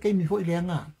ko kei mi fo I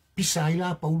leanga, pisai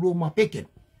la Paulo ma peken.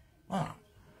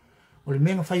 O le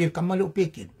menga fa I kamale o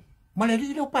peken. Ma le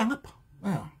ri o pangapa.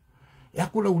 E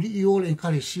aku la uli I ole I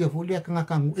kalesia fo le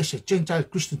ngaka ngu ese Gentile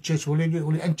Christian Church o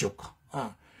le Antioch.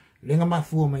 Lenga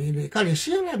mafua mai le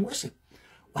kalesia le ngu ese.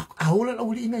 Aula la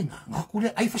uli inga ngaku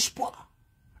le ai fa spoa.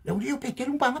 Le uli o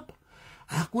peken pangapa.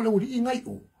 Aku la uli ingai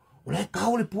o le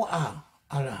kau le pua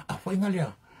ala a foi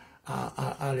ngalia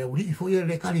a le uli foi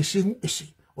le kali sing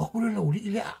ese wa ku le uli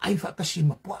le ai fa kasi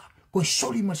mapua ko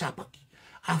soli masapaki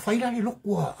a faila le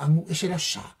lokua angu ese la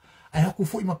sa ai ku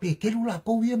foi ma pe kelula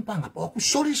ko bien panga ko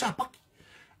soli sapaki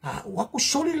wa ku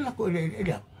soli la ko le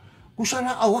ku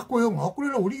sala a wa ko yo ku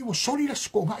le uli wo soli la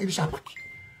sko nga ile sapaki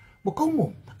mo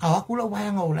komo a ku la wa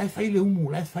nga o lai faile umu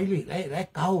lai faile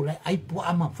lai kau lai ai pua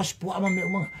ama fas pua ama me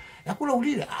uma ya ku la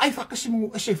uli ai fa kasi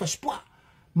mo ese fas pua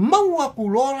mau aku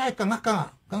lola e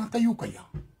kangaka yukaya.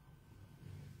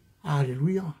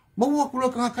 Haleluya. Mau aku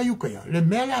lola kangaka yukaya. Le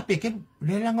mela peken,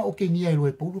 le langa o kengia lo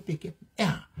e Paulo peken.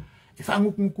 E fa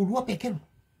ngu kulua peken.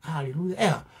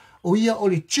 Haleluya. O ia o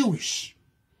le Jewish.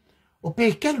 O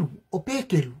pekelu,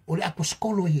 o le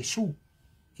apostolo Yesu.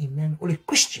 Amen. O le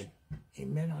Christian.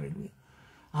 Amen. Haleluya.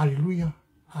 Haleluya.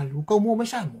 Haleluya. Kau mo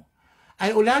masamo.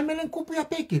 Ai o le almelen kupu ya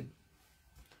peken.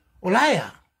 O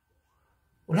laia.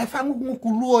 O lai whangu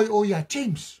kulua o ia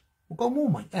James. O kau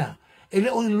mōmai. Ele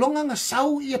o longa nga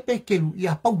sau ia pekelu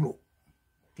ia Paulo.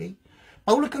 Okay?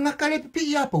 Paulo ka ngaka le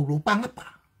pipi ia Paulo pangapa.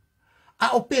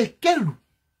 A o pekelu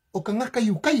o ka ngaka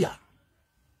yukaya.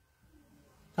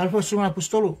 Alfa sunga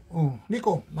apostolo.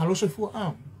 Niko, maloso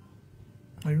fua.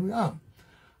 Haleluya.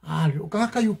 O ka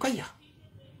ngaka yukaya.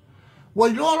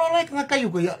 Wai loa lai ka ngaka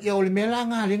yukaya. Ia o le mela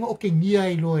nga lenga o ke ngia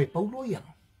i loe Paulo ia.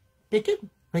 Pekelu.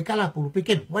 Pai kala Paulo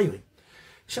pekelu. Wai oi.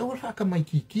 Sa ua whaka mai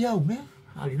kia o mea.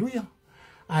 Hallelujah.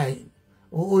 Ai,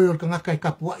 o oi ka ngaka e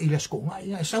kapua i las ko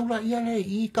ngai. E saula ia le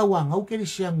i kawanga o ke le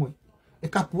siangoi.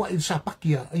 E kapua i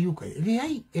sapakia ayuka. Ele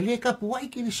ai, ele kapua i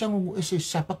ke le siango e se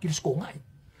sapaki las ko ngai.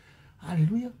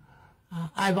 Hallelujah.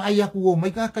 Ai vai aku o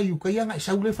mai ka yuka ia ngai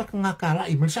saule whaka ngaka la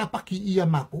i mal sapaki ia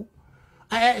mako.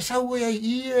 Ai sau e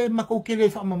i mako ke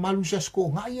le wha mamalu sa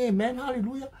sko ngai. Amen.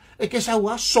 Hallelujah. E ke sau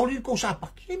a solid ko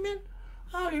sapaki. Amen.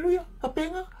 Hallelujah.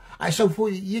 Kapenga. Ai sau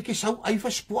foi i ke sau ai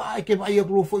faspua e ke vai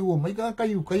aglo foi o mai ka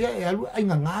yuka ia e alu ai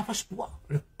nga faspua.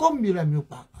 Le komi la miu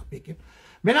pa peke.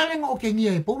 Mena lenga o ke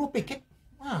ngia e polo peke.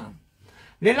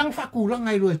 Le lang fakulang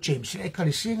ai lo James e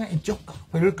kalesinga en joka.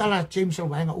 Pero kala James o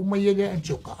vai nga umai ele en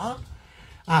joka.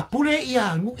 Pule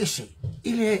ia ngu ese.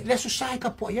 Ile le susai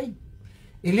ka po ia.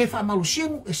 Ile fa malusia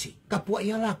ngu ese. Ka po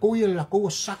ia la ko ia la ko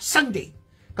sa Sunday.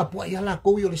 Ka po ia la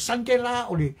ko ia le Sunday la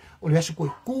o le aso ko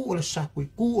ku o le sa ko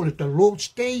ku o le the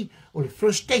Lord's Day o le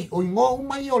first day o ngo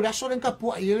umai o le aso len ka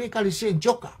po ia le kalesinga en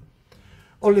joka.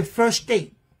 O le first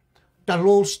day, the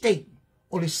Lord's Day,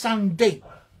 o le Sunday.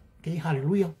 Okay,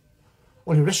 hallelujah.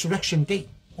 O le resurrection day.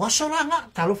 O aso la nga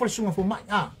talo fa sunga fo mai.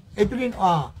 Ebelin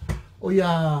o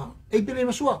ya Ebele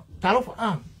masua,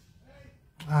 talofa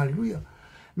hallelujah.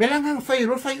 Melangang fai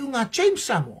rofai unga James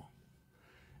Samoa.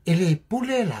 Ele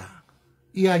pulela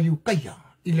ia yukaya,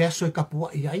 ile aso e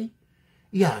kapua iai,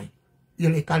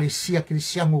 ile kalesia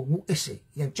krisiango ngu ese,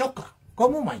 yang joka,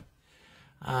 komo mai.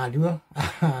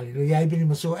 Hallelujah, ebele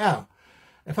masua,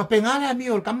 e fa pengala mi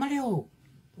ol kamaleo,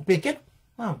 pekelu,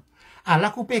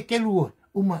 alaku pekelu,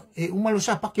 uma lo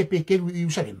sapa ke pekelu i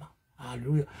Usalema.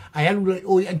 Hallelujah, ayalu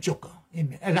o yang joka. E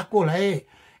lako la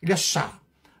ila sa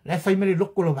la fai me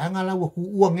loko lo vanga la ku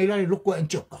uang ila le loko en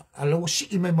choka ala o si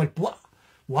me mal pua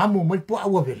wa mo mal pua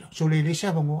wa vela so le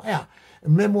sa mo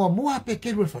me mo pe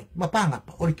ke lo fai ma panga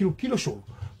pa o kilo so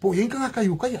po yin ka ka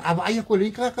yu ka ava ai ko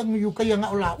le ka ka yu ka nga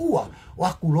ola ua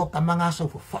wa ku lo ka manga so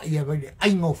fa ia vele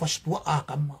ai ngo fa pua a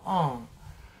ka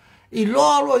i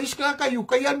lo iska ka yu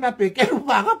ka na pe ke lo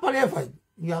panga pa le fai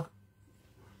ya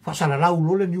fa sala la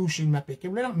ulo le news na pe ke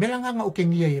melanga nga o ke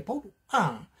ngia e po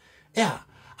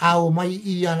o mai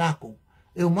ia lako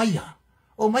e o mai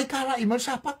o mai kala i mal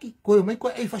sapaki ko o mai ko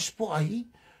e fa spo ai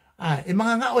e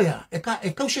manga nga oya e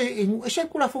kause e se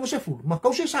kula fongo se fu ma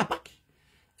kause sapaki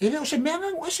e le o se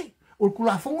menga ngo ese o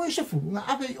kula fongo se fu nga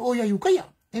ave o ya yukaya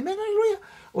e menga loya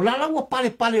o la o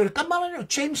pale o kamala no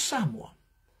James Samoa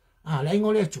la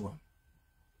ingole tua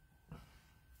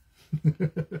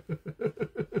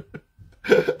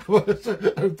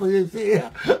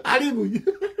Aleluia.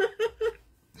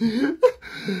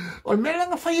 O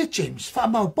melanga fai James, fa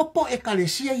mau popo e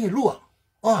kalesia ye lua.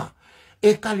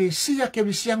 E kalesia ke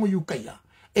visiango yukaya.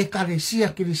 E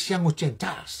kalesia ke visiango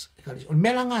Gentiles. O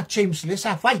melanga James le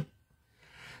sa fai.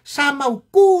 Sa mau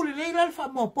ku le fa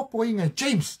mau popo inga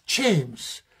James.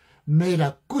 James made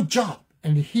a good job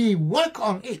and he worked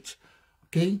on it.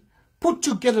 Okay? Put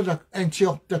together the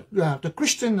Antioch, the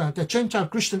Christian, the Gentile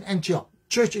Christian Antioch,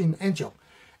 church in Antioch,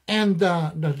 and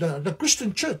the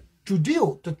Christian church,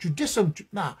 the Judaism,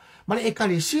 mala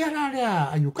ekalesia la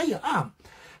ayukaya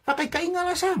whakaikainga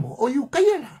la samo, o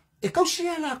yukaya la, e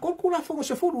kausia la, kolkula fongo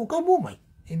se furu, kau mumai,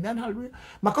 amen, hallelujah,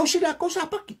 ma kausia la kausa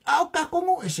paki, au ka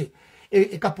kongo ese,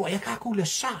 e kapo aya kako le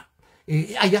sa,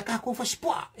 e aya kako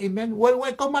faspua, amen,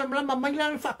 wai kau malama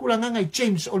maila whakulanga ngai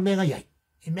James o menga yai,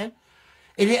 amen,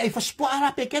 ele ai faspua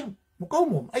la peken, mo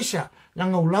mo aisa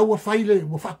langa ulawa faile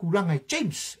wo fakulanga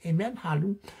James amen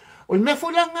halu o me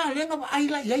folanga lenga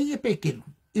aila yai e pekelu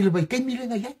ile bai kemi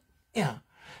lenga yai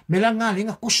melanga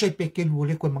lenga kusai pekelu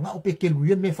le ko manga o pekelu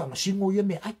ye me fa masingo ye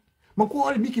me ai manko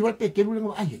ole miki wal pekelu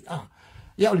lenga ai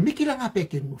ya ole miki langa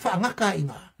pekelu fa ngaka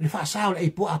inga le fa sa ole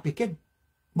po a pekelu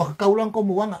maka kaulang ko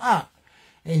muanga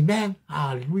amen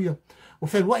hallelujah o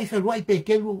felwai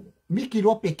pekelu miki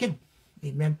lo pekelu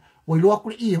amen o lo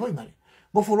akule i hoi male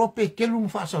mo folo pekelu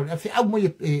fa sa fe au mo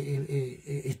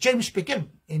James pekelu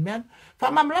amen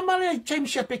fa mamlama le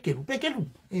James ya pekelu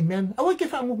amen awe ke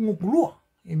fa ngupulua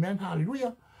amen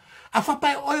hallelujah afa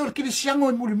pa oil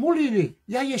krisiango muli le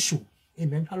ya Yesu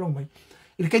amen halong mai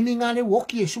il ke mi ngale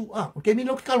woki Yesu ke mi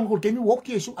lo kalong ko ke mi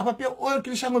woki Yesu afa pa oil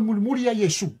krisiango muli ya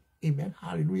Yesu amen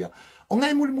hallelujah o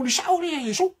ngai muli sa o ya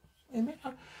Yesu amen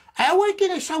awe ke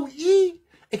le sa i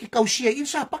e ke kausia i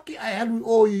sa paki ai alu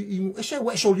o i ese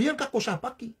wa solier ka ko sa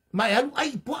paki ma alu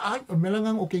ai po ai o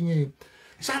melangang o kenge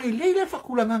sa le le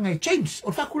fakulanga ngai James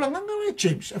o fakulanga ngai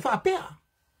James fa apea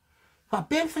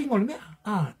fa ingol me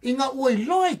inga o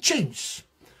loi James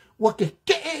wa ke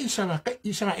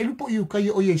isara elu po iu kai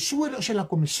o Yesu e se la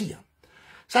komesia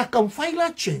sa kan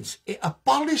faila James e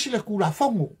apale si la kula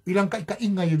fongo ilang ka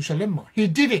inga Jerusalem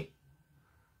he did it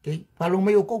Okay, palong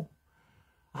may uko.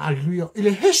 Hallelujah.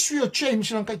 Ile history of James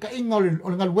lang kay kainga o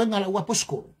ngaluenga la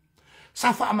apostol.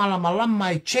 Sa fa malamalam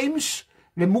mai James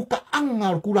le muka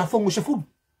anga kula fongo se fun.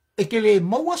 E ke le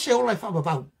maua se ola fa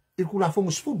bavau. Il kula fongo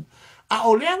se fun. A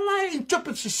o le la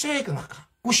interpret se se ngaka.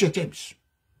 Kusia James.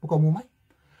 Buka mo mai.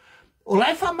 O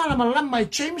la fa malamalam mai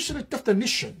James le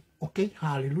definition. Okay,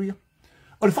 hallelujah.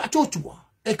 O le fa totua.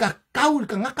 E ka kau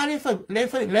ka ngaka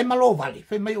le malo vale.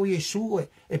 Fe mai o Yesu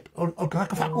o ka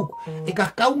ngaka fa ku. E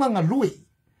ka kau nga lui.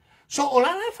 So o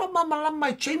la fa mamalam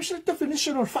mai James le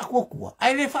definition o fa ku.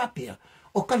 Ai le fa pia.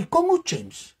 O ka kongu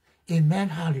James. Amen,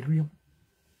 hallelujah.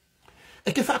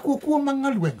 E ke fa ku manga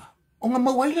luenga. O nga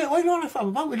mawaile o le fa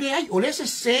ba le ai o le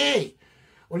se.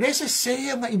 O le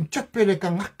se nga interpret ka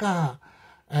ngaka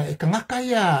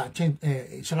ya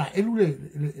sala elu le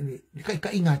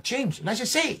ka inga James. La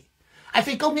se. I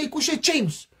think only kushe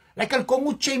James. Like al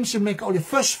kongu James make all the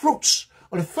first fruits.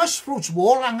 All the first fruits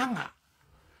wola nganga.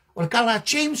 O le kala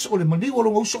James o le mani o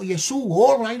longo uso Yesu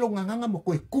o la ilo nganga mo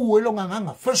koe ku ilo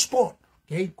nganga firstborn.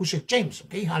 Okay, kushe James.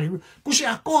 Okay, hallelujah. Kushe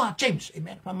akoa James.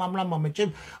 Amen. Famamlama me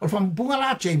James. O fam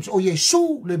bungala James o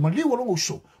Yesu le mani o longo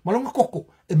uso. Malonga koko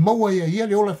e maua ia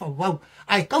le ola favau.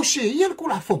 Ai kause ia le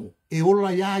kula fongo. E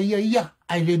ola ia.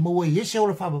 Ai le maua ia se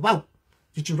ola favau.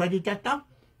 Did you write that down?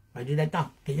 Write that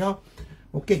down. Okay, yo.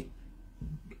 Okay.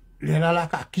 Le la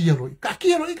ka kiero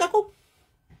i kako.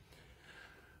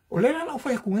 O le la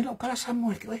fa ku ngela o kala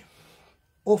Samuel ke.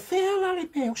 O fea la le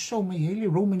me o so me le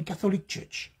Roman Catholic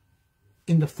Church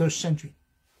in the 1st century.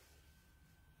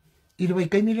 I le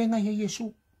kai mi lenga ye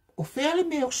Yesu. O fea le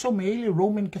me o so me le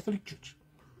Roman Catholic Church.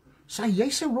 Sa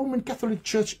yes Roman Catholic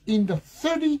Church in the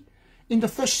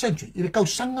 1st century. I le kau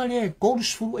sanga le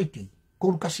kolus fulu eti,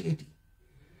 kolukasi eti.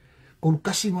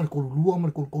 Kolukasi mal kolulua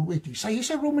mal kolu eti. Sa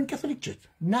yes Roman Catholic Church.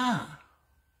 Na.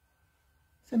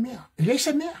 Se mea. Le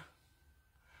se mea.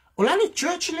 O la le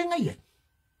church lenga ye.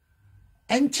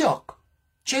 Antioch,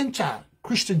 Gentile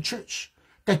Christian Church.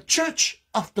 The Church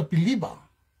of the Believer.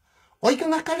 Oi ka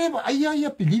ngakaleva ai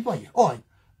believer ye. Oi,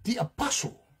 the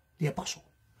apostle.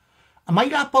 A mai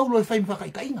la Paulo e fai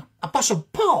whakaikainga. Apostle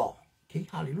Paul. Okay,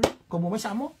 hallelujah. Como me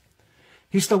samo.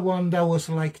 He's the one that was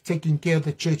like taking care of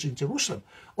the church in Jerusalem.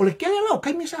 O le kele lau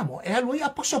kai me samo. E aloi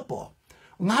Apostle Paul.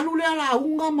 Ngalu le ala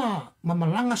unga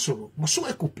malanga solo. Masu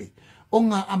e kupe. O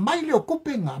nga amai leo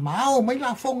kupe nga maao mai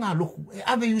la fonga luku. E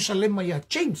ave Jerusalem ya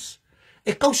James.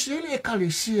 E kausele e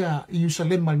kalesia i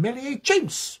Jerusalem mele e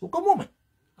James. O como me.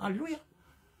 Hallelujah.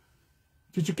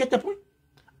 Did you get the point?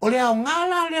 O leo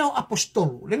ngala leo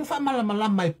apostolo. Lenga wha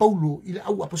malama e Paulo i le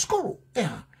au apostolo.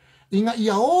 Ea. Inga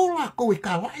ia ola ko e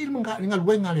kala ilma nga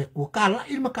luenga le ko. Kala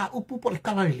ilma ka upu po le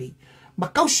kala le. Ma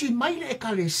kausi mai le e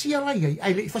kalesia la iai.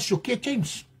 Ai le i fasioki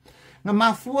James. Nga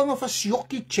mafua nga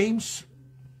fasioki James.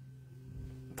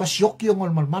 Fasioki o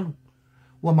ngol malmalu.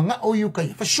 Wa mga o yu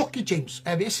kai. Fasioki James.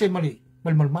 E ese mali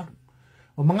malmalu.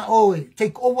 Wa mga o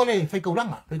take over le fai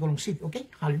kauranga. Fai kaurang city. Okay?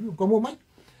 Hallelujah. Komo mai.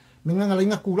 Minga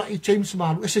ngalinga kula i James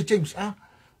malu. Ese James.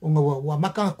 O nga wa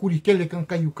maka kuri kele kang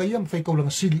kayu kayam. Fai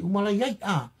kaurang sili. Umalay ay.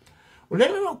 O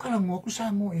lela lau kalango ako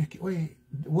sa mo.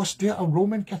 Was there a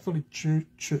Roman Catholic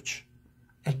church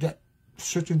at that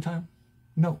certain time?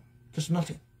 No. There's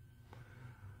nothing.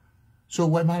 So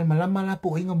what malamala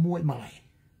po ay nga mo ay malay.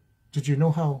 Did you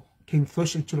know how came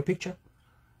first into the picture?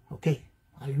 Okay.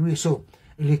 Hallelujah. So,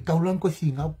 ilikaw lang ko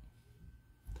thingaw.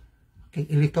 Okay.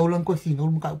 Ilikaw lang ko thingaw.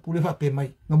 Makapuli pa pe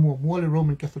may nga mua le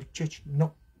Roman Catholic Church.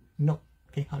 No.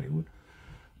 Okay. Hallelujah.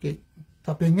 Okay.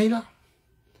 Tapi ngay la.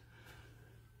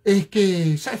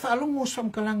 Que sa ifaalong mo sa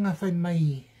kalang nga fay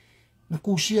may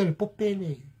nakusiya le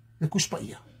popele. Nakuspa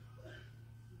iya.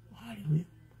 Hallelujah.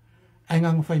 Ay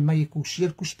nga fay may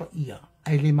kusir kuspa iya.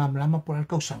 Ay le mamlama por al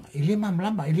kausanga. Ile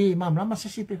mamlama sa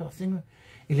sipi ka thing.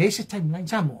 Ile sa timeline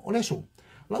samo. Ole so.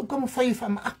 Lau ka mo fay fa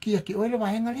maaki aki o ile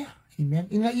wahenga lea. Amen.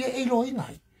 Inga ia elo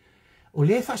ingai.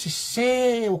 Ole fa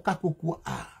se o kakuku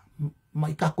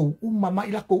mai kako mai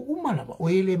lako la o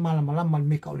ile malama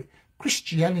meka ole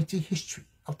Christianity history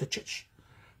of the church.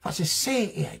 Fa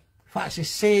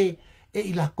se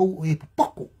ilako e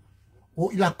poko.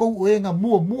 O ilako e nga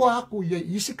mua aku ia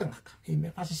isikangaka.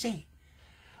 Amen. Fa se.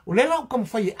 O le lau kam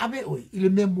fai ave oi, i le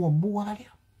mea mua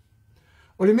lea.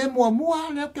 O le mea mua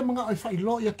lea ke mga oi fai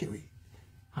lo ia ke oi.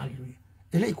 Hallelujah.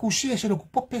 E le ikusia se no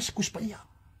kupopes kuspa ia.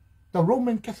 The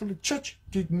Roman Catholic Church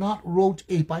did not wrote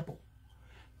a Bible.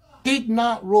 Did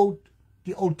not wrote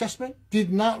the Old Testament.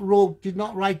 Did not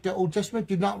write the Old Testament.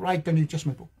 Did not write the New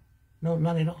Testament book. No,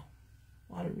 none at all.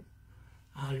 Hallelujah.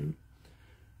 Hallelujah.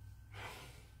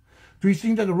 Do you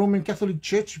think that the Roman Catholic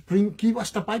Church give us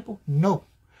the Bible? No.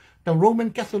 The Roman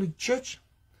Catholic Church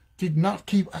did not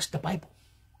give us the Bible.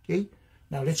 Okay?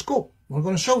 Now let's go. We're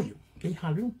going to show you. Okay,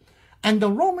 hallelujah. And the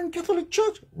Roman Catholic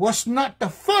Church was not the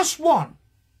first one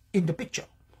in the picture.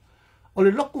 O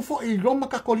le loku fo I Roma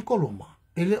Katoliko Roma.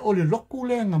 Ele o le loku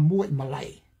le nga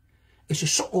MUAMAI. E se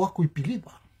so o aku I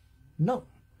piliva. No.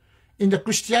 In the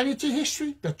Christianity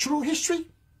history, the true history,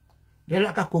 le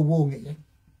la ka ko wonge.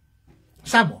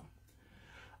 Samo.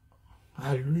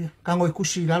 Hallelujah. Kango I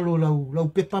kusi lalo lau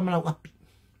pepa malau api.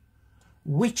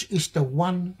 Which is the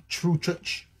one true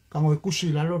church? Kango I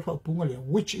kusi lalo fa punga le.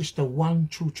 Which is the one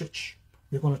true church?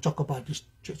 We're going to talk about this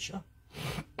church.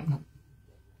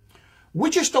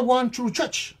 Which is the one true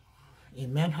church?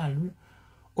 Amen. Hallelujah.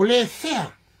 Ole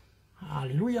fea.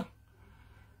 Hallelujah.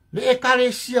 Le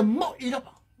ekalesia mo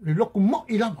ilama. Le loku mo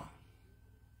ilama.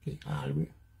 Okay.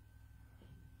 Hallelujah.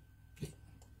 Okay.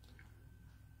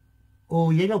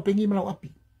 O ye lau pengi malau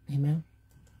api. Amen.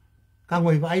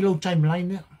 Kango I vai lau timeline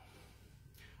nea.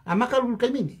 A makaru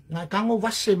kaimini. Nga kango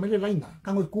vase mele laina.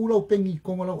 Kango I kulau pengi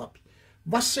kongo lau api.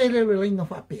 Vase le lainga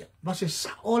whapea. Vase sa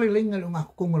ole lainga le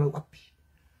ngā kongo lau api.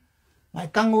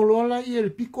 Ngai kangolola I ele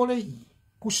pikole I.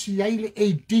 Kusi ai le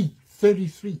AD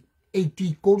 33.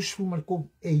 AD korsfu markon.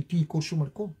 AD korsfu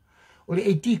markon. O le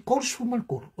AD korsfu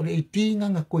markon. O le AD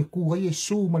nganga koe kua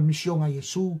Yesu mal misionga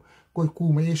Yesu. Koe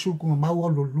kua Yesu kunga maua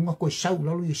lo lunga koe sau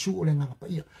lalo Yesu o le nganga pa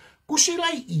ia. Kusi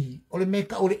lai I. O le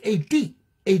meka o le AD.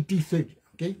 AD 30.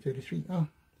 Okay, 33.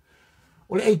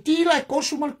 O le AD lai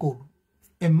korsfu markon.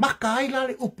 E maka ai la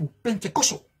le upu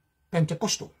Pentecosto.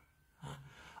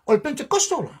 O le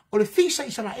Pentecosto la, o le fisa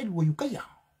Israel wa yukaia.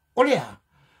 O lea,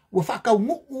 wa whakau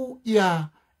nguu ia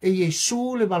e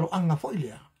Yesu le walo anga fo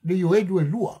ilea. Le yo edu e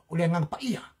lua, o le nganga pa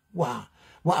ia. Wa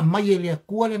amai e lea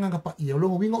kua le nganga pa ia. O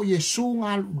longo winga o Yesu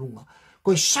ngā lunga.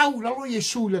 Koe sau lalo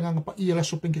Yesu le nganga pa ia la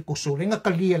so Pentecosto. Le ngaka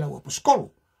lia la wa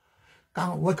paskolo.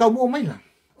 Wa kau mua maila.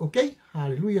 Okay?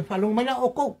 Hallelujah. Whalonga maila o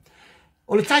kou.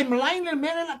 O le timeline le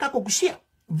mele la kako kusia.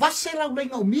 Vase lau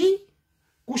lenga o mi,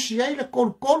 kusi ai le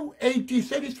kolu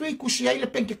 1833, kusi ai le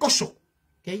Pentecosto.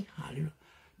 Okay, hallelujah.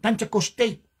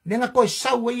 Pentecoste, lenga koe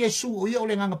sau e Yesu o ia o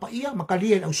le nganga pa ia,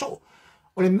 makalia lau so.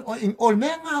 O le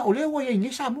mea ngā o le wa ia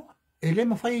inisa mo, e le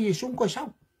mawhai Yesu koe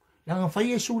sau. Langa whai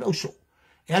Yesu lau so.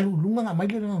 E alu lunga ngā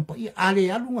maile nganga pa ia,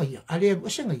 ale alu nga ia, ale alu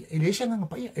ese nga ia, ele ese nganga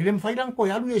pa ia, ele mawhai langa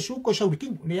koe alu Yesu koe sau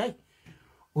rikingo, le ai.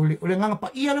 O le nganga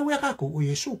pa ia lau ea kako o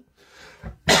Yesu.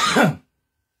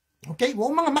 Okay, wo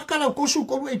mga makala kosu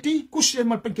ko eti kusi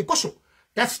mal Pentecosto.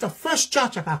 That's the first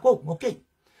church ako. Okay.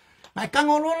 Mai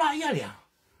kangolola ia lea.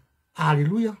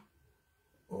 Hallelujah.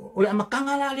 Ole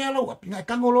makangala lea lo api ngai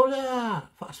kangolola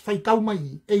fai kau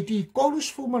mai 80 kolus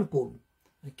fu mal kol.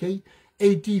 Okay.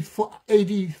 80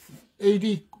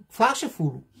 fase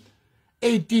fu.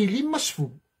 80 limas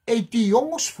fu. 80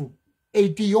 ongos fu.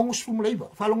 80 ongos fu mleiva.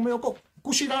 Falong me ko.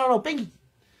 Kusi la lo pengi.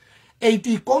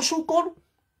 80 kosu kol.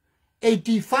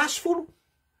 80 fastful,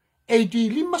 80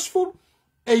 limasful,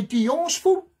 80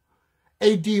 jongensful,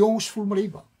 80 jongensful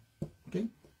mariva. Okay?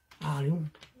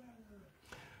 Hallelujah.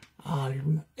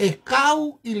 Hallelujah. E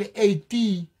kau ile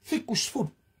 80 ficusful.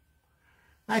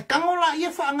 Ai kangola ia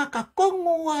whaanga ka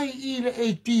kongo ai ile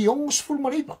 80 jongensful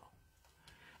mariva.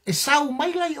 E sau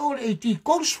mai lai o le 80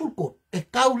 korsful kot. E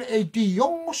kau le 80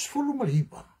 jongensful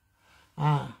mariva.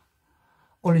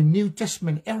 O le New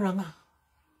Testament era nga.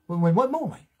 Mai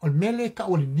mai. O le mele ka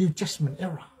o le New Testament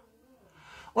era.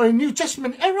 O le New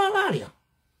Testament era laria.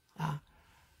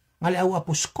 Ngale au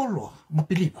aposkolo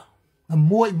mapiliva. Nga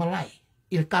MUAMAI.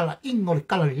 Il kala ingo le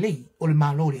kala lei o le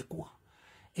malo le kua.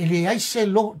 E le aise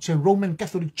lo te Roman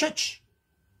Catholic Church.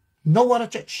 No other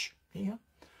church. Nga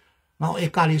o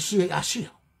e kale si e asia.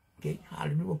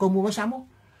 Hallelujah. Komu wasamo.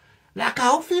 La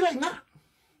ka ofi la nga.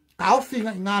 Ka ofi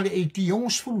nga le 80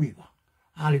 ons fuluiva.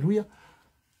 Hallelujah.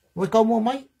 We come on,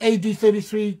 my AD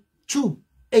 33 to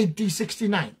AD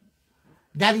 69.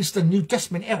 That is the New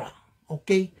Testament era.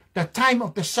 Okay, the time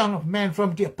of the Son of Man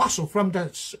from the apostle, from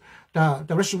the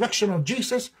resurrection of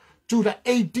Jesus to the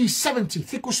AD 70.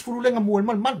 Ficus furulenga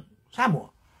man Samoa.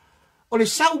 O le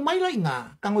sau mai lai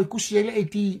nga kango ikusi ele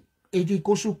AD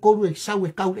kosu koru e sau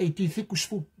e kau AD ficus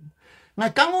fu. Nga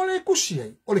kango le ikusi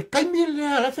o le kaimi le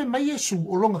alafe mai Yesu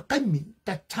o longa kaimi,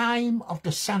 the time of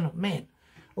the Son of Man.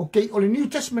 Okay, or the New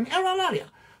Testament era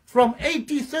from AD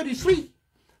 33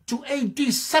 to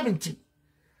AD 70.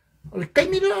 Or the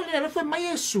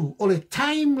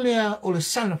time or the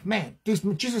Son of Man.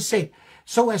 Jesus said,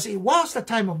 so as it was the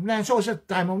time of man, so is the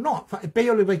time of Noah. Fa pe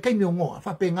o le vai kaimi o ngoa,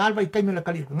 fa pe ngal vai kaimi le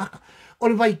kali ngaka. O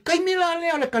le vai kaimi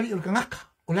le o le kali ngaka.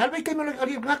 O le vai kaimi le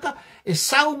kali ngaka e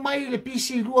sau mai le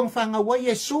pisi luang fanga wa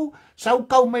Yesu, sau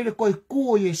kau mai le koi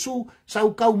ku o Yesu,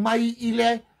 sau kau mai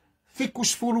ile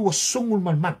ficus fulu o sungul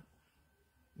man.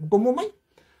 Komo mai?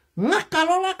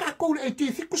 ngakalola ka ko le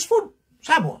ti thikus fu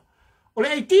sabo o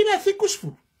le ti le thikus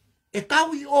fu e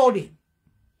kau I ore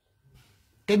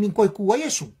ke min koi ku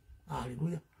Yesu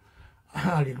haleluya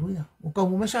haleluya o ka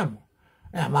mo mesamo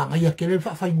e manga ia ke le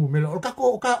fa fa ngu mela o ka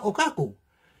ko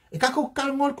e ka ko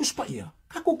kalngol kuspa ia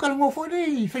ka ko kalngol fo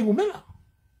le fa ngu mela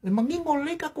e mangingo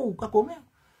le ka ko me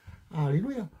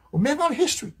haleluya o me ngal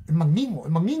history e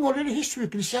mangingo le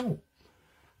history cristiano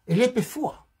e le pe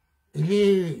fua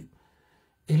e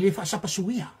le fa sapa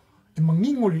suia e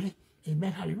mangingo le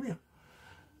amen haleluya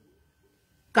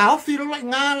ka ofiro la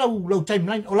nga lau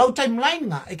timeline o lau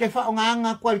timeline nga e ke fa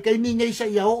nga kwal ke ni ngai sa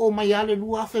ia o mai ale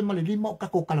lua fe male lima o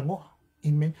ka ko kalango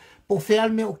amen po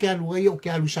feal me o ke alu o ke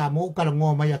alu sa mo o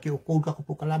kalango mai ke o ko ka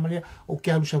ko kalama le o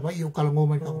ke alu sa vai o kalango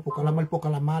mai ka ko kalama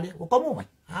le o ka mo mai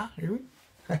haleluya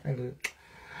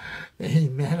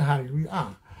amen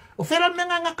haleluya o feal me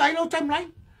nga kai lau timeline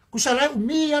kusala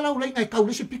umi ala ulai ngai kau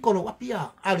lisi pikolo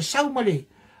apia al sau male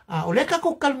o le ka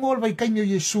ko kalango vai kai ni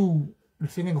Yesu le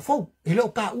whenga fau. E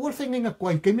leo ka ua whenga kua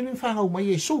I keimini whangau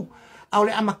mai Yesu. Au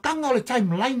le amakanga o le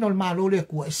timeline o le malo le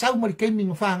kua. E sau mari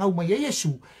keimini whangau mai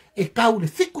Yesu. E kau le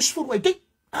thikus furu ai te.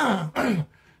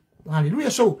 Hallelujah.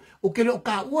 So, o ke leo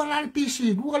ka ua la le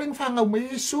pisi lua le whangau mai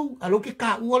Yesu. Alo ke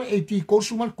ka ua le e ti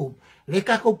kosu malkom. Le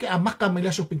ka ko ke amaka mai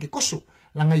laso pinke kosu.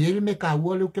 Langa yele me ka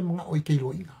ua leo ke mga oi keilo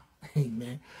inga.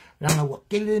 Amen. Langa ua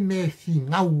kele me fi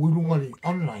ngau urunga le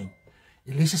online.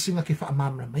 E lesa singa ke wha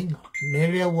amamna mainga.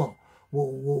 Melea ua.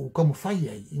 Wo kamu fai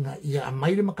ai inga ia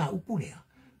amai le maka upu lea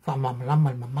fa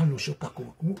mamlama mamalu so ka ko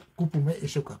kupu me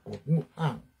so ka ko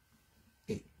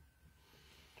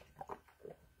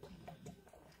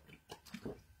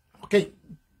okay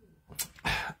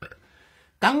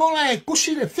kangola e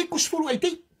kusi le fikus furu ai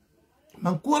ti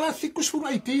mankuala fikus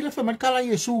furu ai ti le fa markala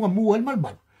Yesu nga mual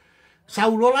malmal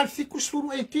saulola fikus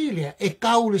furu ai ti le e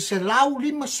kau le se lau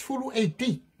limas furu ai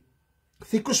ti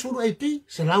fikus furu ai ti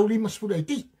se lau limas furu ai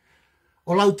ti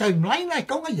o lau timeline ai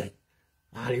kau ngai ai.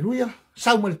 Haleluya.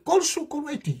 Sau mali kolsu kuru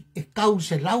eti. E kau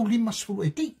se lau limas furu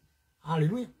eti.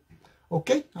 Haleluya. Ok?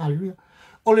 Haleluya.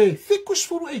 O le fikus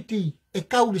furu eti. E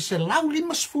kau se lau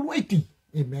limas furu eti.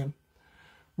 Amen.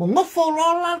 Mo ngofo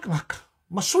lola ngaka.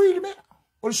 Masui le mea.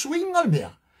 O le suinga le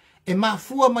mea. E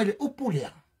mafua mai le upu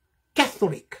lea.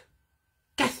 Catholic.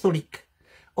 Catholic.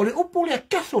 O le upu lea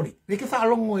Catholic. Le ke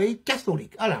whaalongo e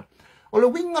Catholic. Ala. O le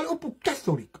winga le upu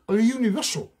Catholic. O le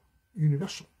universal.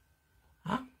 Universal.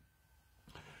 Ha?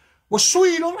 Was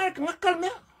sui lo like ngakal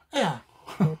mea. Yeah.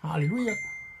 Hallelujah.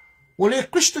 Ole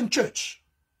Christian church.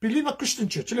 Believer Christian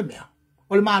church le mea.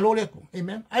 Ole malo le ko.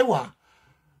 Amen. Aiwa.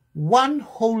 One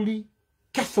holy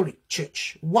Catholic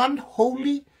church. One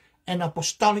holy and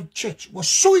apostolic church. Was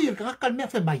sui ngakal mea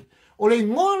fe mai. Ole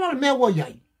ngola mea wa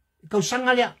yai. Kau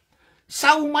sanga lea.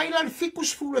 Sau mai la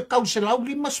fikus fulu kau se lau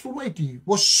limas fulu eti.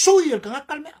 Was sui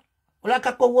ngakal mea. Ola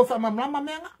ka ko wa fa mamlama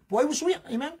menga poi usui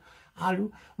amen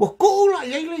alu wa ko la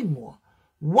yele mo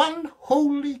one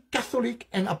holy Catholic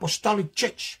and apostolic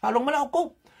church halong mala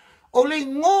ko ole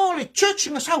ngole church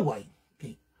nga sawai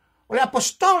okay ole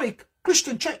apostolic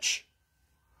Christian church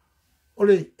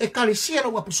ole ecclesia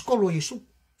wa apostolo Yesu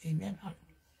amen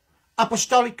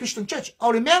apostolic Christian church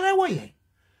ole mele wa ye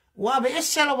wa be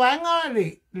esela wa nga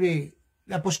le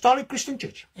apostolic Christian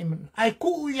church amen ai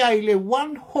ku ya ile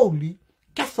one holy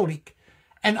Catholic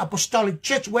and Apostolic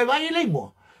Church. Where are you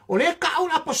limo? Ole ka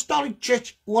un Apostolic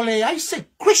Church. Ole I say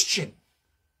Christian.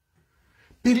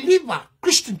 Believer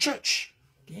Christian Church.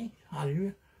 Okay.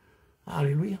 Hallelujah.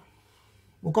 Hallelujah.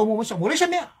 Buka mo sa ole sa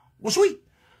mea. Wasui.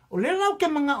 Ole lau ke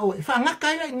mga o. Fa nga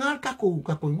kaya ngal kako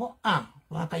ngo.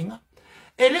 Wa kaya nga.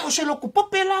 Ele o se lo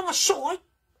kupapela nga so.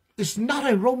 It's not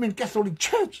a Roman Catholic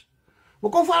Church.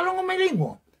 Buka fa long may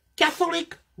limo.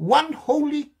 Catholic, one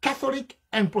holy Catholic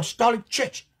and Apostolic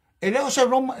Church.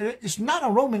 It's not a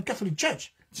Roman Catholic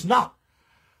Church. It's not.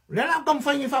 You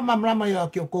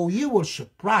will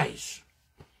surprise.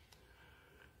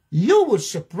 You will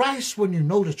surprise when you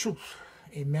know the truth.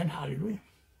 Amen. Hallelujah.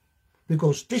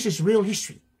 Because this is real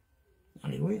history.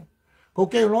 Hallelujah.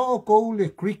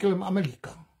 The curriculum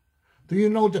America. Do you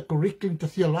know the curriculum, the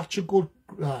theological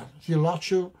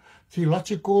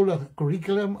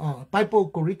curriculum,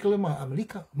 Bible curriculum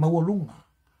America? Mawalunga.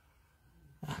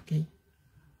 Okay.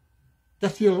 The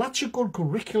theological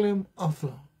curriculum of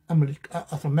America,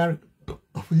 of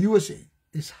the USA,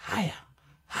 is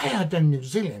higher than New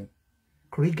Zealand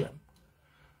curriculum.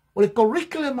 O le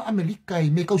curriculum America I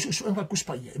me kaususuan ka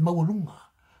kuspaya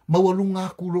mawalunga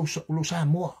kulo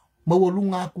Samoa,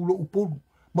 mawalunga kulo Upolu,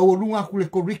 mawalunga kulo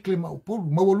curriculum Upolu,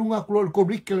 mawalunga kulo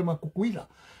curriculum Kukuila,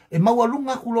 e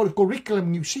mawalunga kulo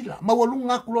curriculum New Zealand,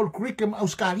 mawalunga kulo curriculum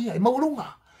Australia, e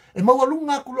mawalunga E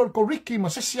maualunga ku lo curriculum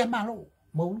se sia malo.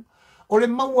 Mau. Ole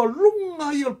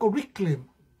maualunga i o curriculum.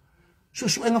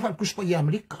 Susu enga fa kuspa i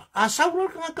Amerika. A saula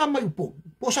ka ka mai upo.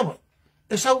 Po sa mai.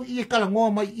 E sau i kala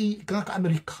ngoa mai i ka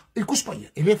Amerika. I kuspa i.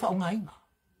 E le fa nga inga.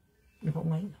 Le fa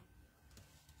nga inga.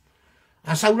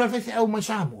 A saula fe au mai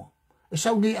Samoa. E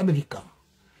sau ngi Amerika.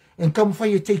 En kam fa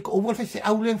i take over fe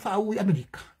au len fa au i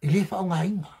Amerika. E le fa nga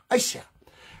inga. Aisia.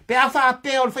 Pe a fa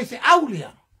pe o fe au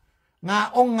lia.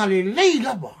 Nga onga le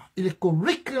leila ba. I le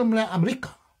curriculum le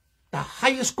Amerika. The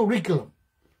highest curriculum.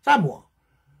 Samoa.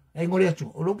 E ngore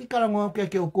atu. O loki kala ngoa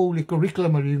ke o kou le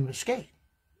curriculum of the university.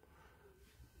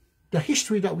 The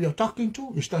history that we are talking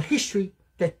to is the history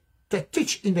that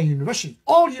teach in the university.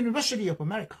 All University of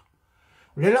America.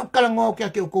 Le lau kala ngoa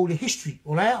ke o kou le history.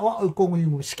 O lea o kou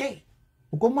university.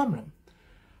 O kou mamlam.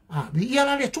 Vi ia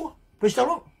la le tua. Praise the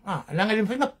Lord. Langa le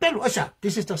mwhinga pelu. Asa,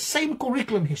 this is the same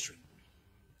curriculum history.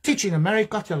 Teach in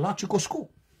America Theological School.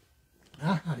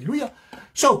 Hallelujah.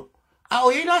 So, a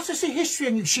o ila se history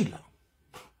in New Zealand.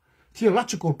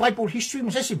 Theological Bible history mo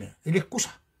sesi me. Ele kusa.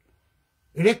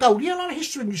 Ele kauria la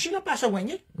history in New Zealand pasa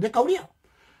wenye. Ele kauria.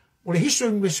 O le history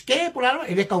in Westgate por la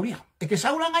ele kauria. E ke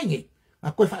saula ngai.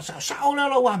 A koe fa saula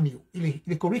la wamiu.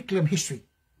 Ele curriculum history.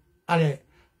 Ale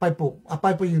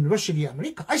Bible University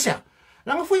America. Aisa.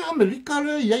 Langa foi America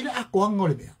le ia ile akoanga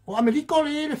le mea. O America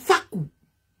le faku.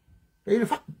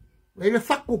 Le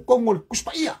faku kongo le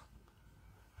kuspa ia.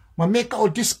 Ma make all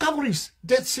discoveries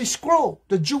that se scroll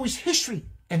the Jewish history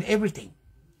and everything.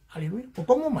 Hallelujah. O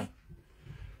kongo mai.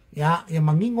 Ya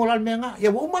mangingo la mea nga.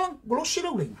 Ya wa umalang golosi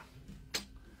la ulenga.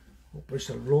 Oh, praise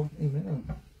the Lord. Amen.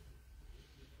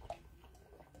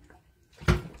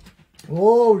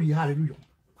 Oh, hallelujah.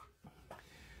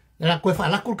 Ya koe fa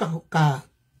lakul ka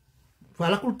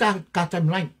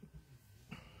timeline.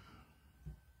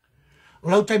 O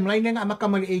lau timeline nga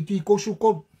makamali 80 kosu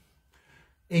ko.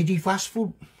 80 fast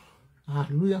food.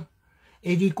 Hallelujah.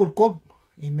 80 kol.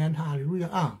 Amen.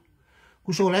 Hallelujah.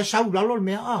 Kuso le sau lalo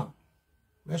mea.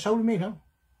 Le sau me lalo.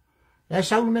 Le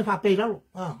sau me fa pe lalo.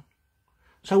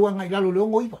 Sau nga lalo le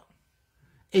ngo ipa.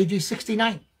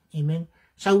 8069. Amen.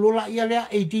 Sau lola ia le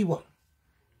 81.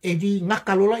 80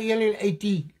 ngaka lola ia le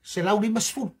 80. Se lau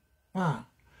limas food.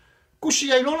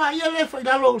 Kusi ai lola ia le fa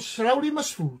lalo se lau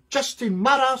limas food. Justin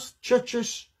Maras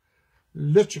Churches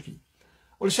Liturgy.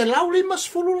 O le se lau limas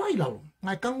fulu lai lalo.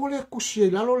 Ngai kango le kusi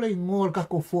ai lalo le ngol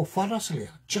kako forefathers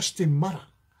lea. Justin Mara.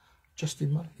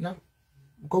 Lalo.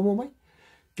 Komo mai?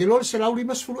 Ke lo le se lau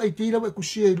limas fulu ai tira e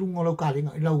kusi ai lungo lau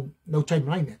kalinga. Lau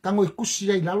timeline. Kango e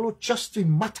kusi ai lalo Justin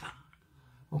Mata.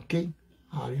 Okay?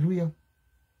 Hallelujah.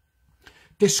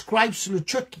 Describes the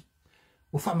Turkey.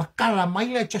 O fa makala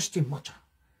mai le Justin Mata.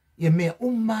 Ia mea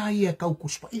umai e kau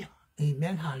kuspa ia.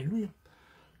 Amen. Hallelujah.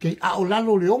 Kei ao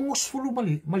lalo le ongos fulu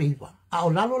maliva. Ao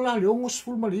lalo la le ongos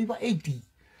fulu maliva 80.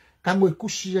 Kango e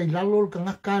kusi ai lalo ka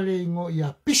ngaka le ingo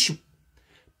ia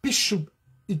Bishop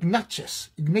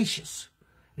Ignatius.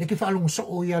 Le ke whaalongo so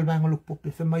o ia alvanga lupo pe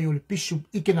whamai o le Bishop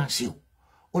Ignatius.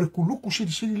 O le kuluku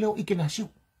siri leo Ignatius.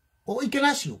 O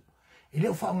Ignatius. E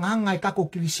leo whaanganga e kako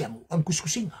kilisiamu. Am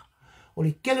kuskusinga. O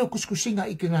le kele o kuskusinga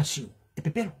Ignatius. E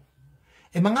pepero.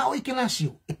 E manga o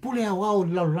Ignatius. E pule au au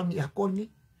lalo langi a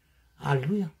koni.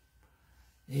 Hallelujah.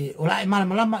 O la e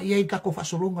malamalama ia i kako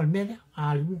whasoronga le mele.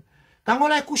 Hallelujah. Kango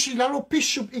la e kusi lalo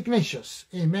Bishop Ignatius.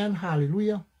 Amen.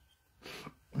 Hallelujah.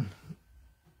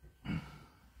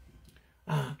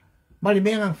 Mali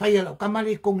mea ngang whaia lau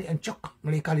kamali kongi Antioch.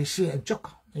 Mali kalisia Antioch.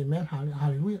 Amen.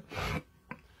 Hallelujah.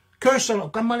 Curse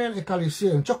lau kamali e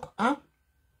kalisia Antioch.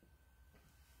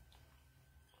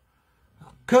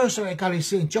 Curse e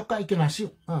kalisia Antioch i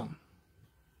kinasio.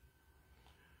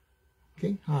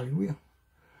 Okay. Hallelujah.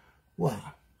 Wow.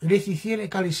 Resi fiere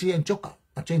kalisia Antioch.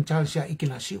 A chen chalsia i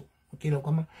kinasio. Okay lau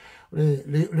kamali.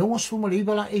 Le ongos fuma le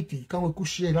iba la 80. Kango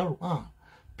kusi e lalo.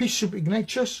 Bishop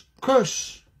Ignatius.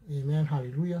 Curse. Amen.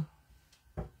 Hallelujah.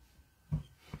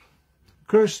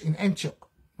 Curse in Antioch.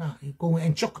 Go in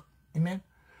Antioch. Amen.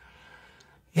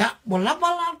 Ya, mo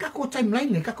lava la kako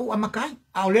timeline le kako amakai.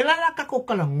 Au le la kako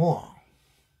kalangoa.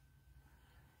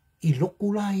 I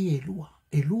loku la i e lua.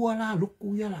 E lua la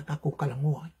loku ia la kako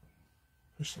kalangoa.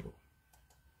 Praise the Lord.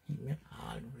 Amen.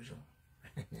 Hallelujah.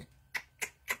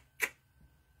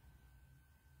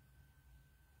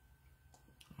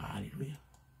 Hallelujah.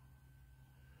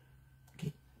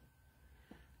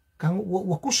 Kang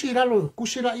wa kusira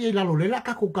ia lalo lela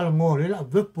kako kalango lela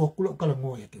vepo kulo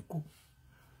kalango ya ku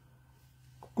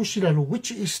kusira lo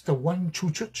which is the one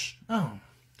true church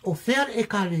o fair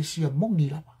ekalesia mongi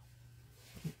lava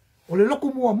o le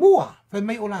loko mua fa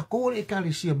mai o la ko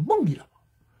ekalesia mongi lava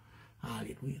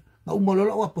hallelujah na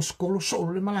umololo apostolo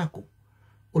so le malako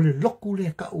o le loku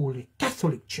le ka o le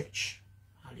Catholic Church.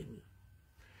 Hallelujah.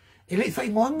 E le whai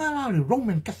ngoanga la le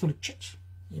Roman Catholic Church.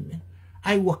 Amen.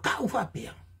 Ai wa ka u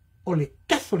whapea o le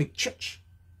Catholic Church.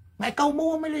 Ngai kau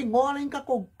mua me le ngoa le inka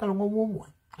ko kalongo mua.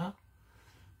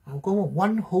 Au ko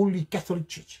one holy Catholic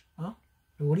Church.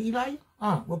 Le wari ilai.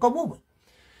 Wa kau mua.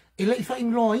 E le whai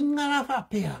ngoa inga la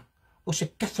whapea o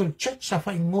se Catholic Church sa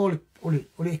whai ngoa o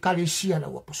le ekalesia la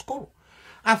apostolo.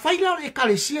 A whai la o le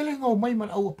ekalesia le ngau mai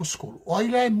mana au apostolo. O ai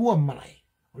la e MUAMAI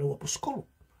o le apostolo.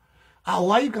 A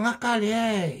o ai ka ngaka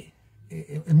le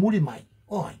e MULIMAI.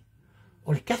 O ai.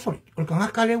 O le Catholic. O le ka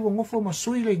ngaka le ua ngofo ma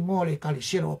sui le ngoa le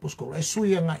ekalesia la apostolo. E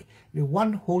sui ngai le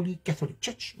one holy Catholic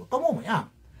Church. Ka mo mai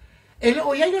e le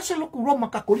o iai la se loku Roma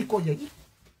Katoliko iai.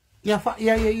 Ia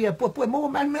po mo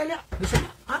mai mele.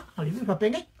 Hallelujah pa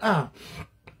pengai.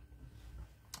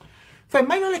 Fai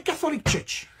mai le Catholic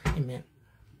Church. Amen.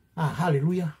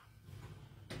 Hallelujah.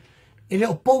 Ele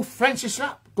o Pope Francis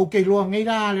la, kau kei loa ngai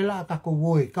la le la kako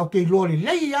woe, kau kei loa le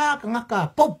lei ka ngaka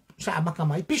Pope sa maka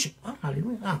mai Bishop.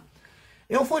 Hallelujah.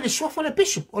 E o foi le sofa le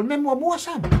Bishop, o le memua mua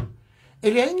sama.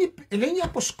 Ele ingi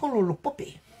apostolo lo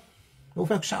pope. O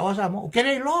fai sa wa sama, o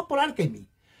kere loa polar kei mi.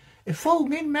 E fau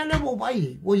ngen mele wo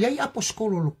vai, wo iai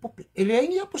apostolo lo pope. Ele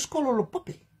ingi apostolo lo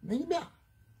pope. Nei mea.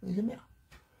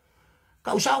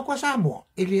 Ka usao kwa samo,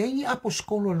 ele ingi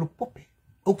apostolo lo pope.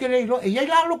 O kere lo e iai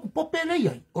la lo pope le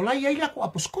iai. O la iai la ko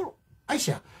apostolo.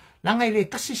 Aisa, langa le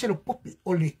kasi se lo pope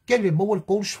o le kele mo le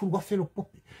goals fu wa lo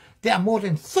pope. There are more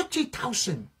than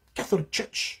 30,000 Catholic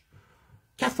Church,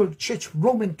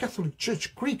 Roman Catholic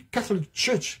Church, Greek Catholic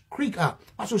Church,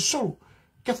 also so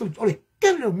Catholic, o le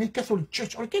kele me Catholic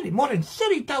Church, o le kele more than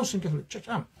 30,000 Catholic Church.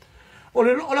 O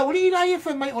la uri la e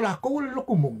fa mai o la ko le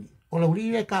loko mongi. O la uri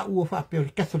le ka ua fa pe o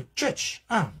le Catholic Church.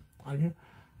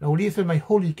 La uri fe mai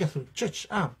Holy Catholic Church.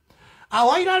 A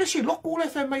wai la le si loku le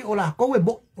fe mai o la ko e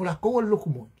mo, o la ko le loko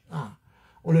mongi.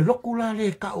 O le loku la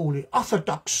le ka o le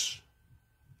Orthodox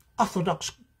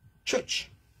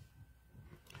Church.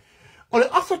 O le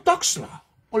Orthodox la,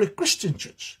 o le Christian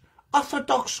Church.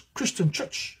 Orthodox Christian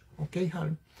Church. Okay,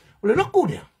 hali. O le loku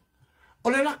lea. O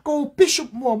le lako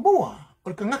Bishop mua. O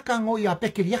le kangaka ngo ia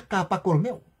pekeriaka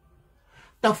pakolmeo.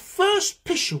 The first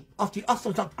bishop of the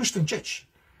Orthodox Christian Church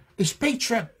is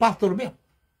Patriarch Bartholomew.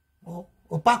 O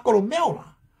Bartholomew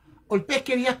la. O le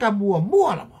pekeriaka mua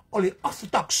la. O le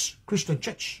Orthodox Christian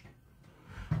Church.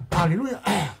 Hallelujah.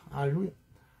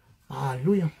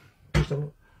 Hallelujah.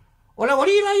 O la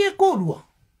orira ia korua.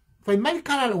 Fai mai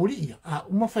kara la orira.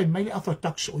 Uma fai mai le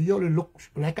Orthodox o ia le lok.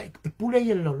 Laika i pule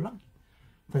ia le laulangi.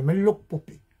 Fai mai lok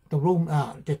popi.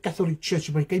 The Catholic Church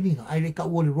mai kaiminga. Ai le ka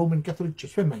ua le Roman Catholic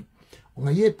Church. Fai mai. O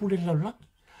nga ia pule le laulangi.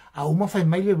 Uma fai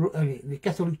mai le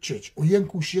Catholic Church. O ia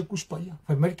nkusia kuspaia.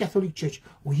 Fai mai le Catholic Church.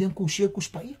 O ia nkusia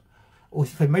kuspaia. O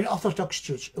fai mai le Orthodox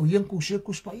Church. O ia nkusia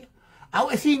kuspaia.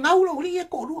 Au e fi ngau la orira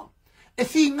korua. E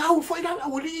fi ngau fai la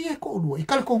orira korua. I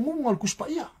kala kongunga le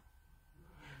kuspaia.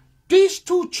 These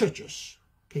two churches,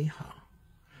 okay,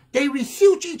 they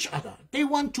refute each other. They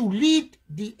want to lead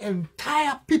the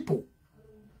entire people,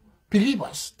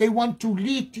 believers. They want to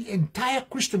lead the entire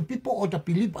Christian people or the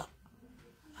believer.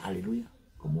 Hallelujah.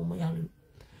 Hallelujah.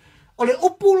 Ole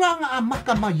upulanga a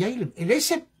makama yailem. Ele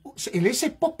se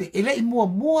pope. Ele mua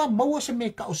maua se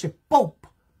meka o se Pope.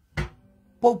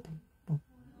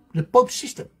 The Pope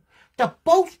system. The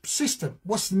Pope system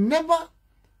was never,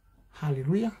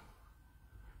 hallelujah,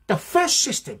 the first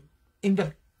system in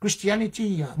the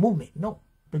Christianity movement. No.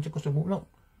 Pentecostal movement. No.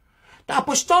 The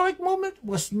apostolic movement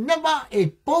was never a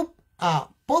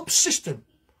Pope system.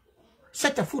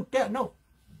 Set a foot there. No.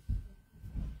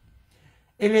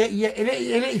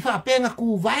 Ele ifa penga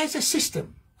ku vai ese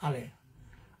system. Ale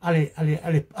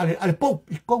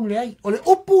Pope i kong le ai. Ole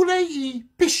upu le i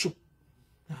bishop.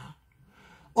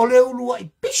 Ole ulua i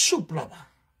bishop lava.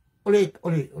 Ole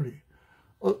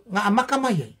nga amaka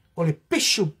mai ai. Ole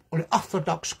bishop, ole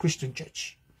Orthodox Christian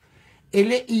Church.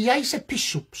 Ele iai se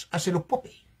bishops as lo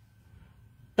pope.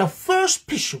 The first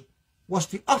bishop was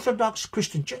the Orthodox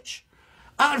Christian Church.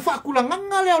 Al fa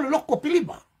kulanganga le ole loko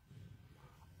piliba.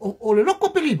 Ole loko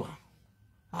piliba.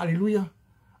 Hallelujah.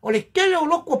 Ole kele o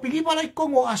loko piliba lai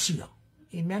kongo Asia.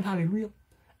 Amen. Hallelujah.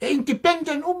 E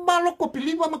independent umma loko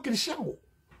piliba ma kristiano.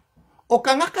 O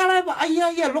kangaka lai ba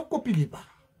ia loko piliba.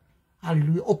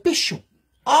 Hallelujah. O bishop.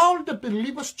 All the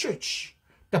believers' church,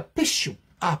 the bishop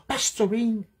are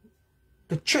pastoring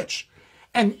the church.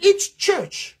 And each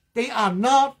church, they are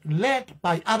not led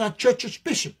by other churches'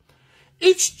 bishop.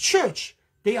 Each church,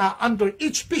 they are under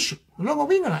each bishop. Longo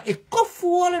wingana, e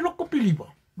kofu ale loko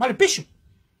piliba. Male bishop.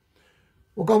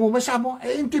 O kamo mesamo,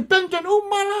 e independent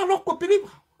umala loko piliba.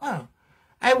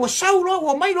 Ai wa saulo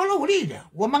wa mai lo lilia,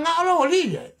 wa manga lo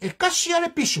lilia, e kasi ale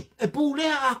bishop, e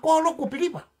pulea a ko lo ko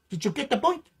pilipa. Did you get the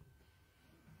point?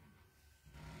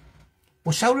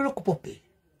 Wa saulo lo ko pope.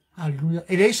 Hallelujah.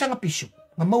 E le isanga bishop.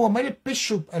 Nga maua mai le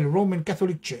bishop al Roman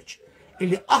Catholic Church. E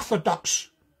le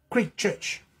Orthodox Greek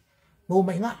Church. Maua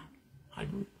mai nga.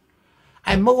 Hallelujah.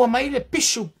 Ai maua mai le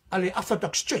bishop al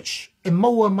Orthodox Church. E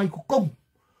maua mai kukom.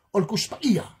 O le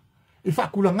kuspaia. E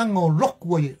whakulanganga o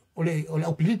loku o le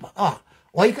au pilipa.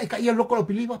 O ika ia loko o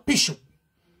pilipa. Bishop.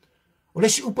 O le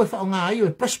si upo e whao ngā ai o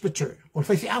e presbyter. O le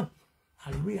whaithi au.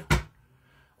 Hallelujah.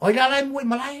 O i lalai mua i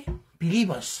malai.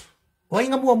 Believers. O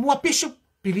inga mua bishop.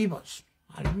 Believers.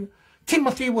 Hallelujah.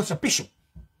 Timothy was a bishop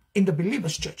in the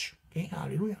believers church. Okay,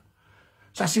 hallelujah.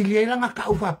 Sa sili nga ka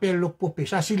ufa pe lo pope.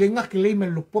 Sa sili nga ke le me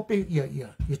lo pope ia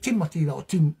Timothy o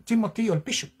Timothy o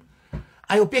bishop.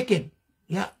 Ai o peken.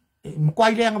 Ya, mo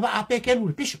kwai le nga ba peken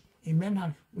o bishop. Amen.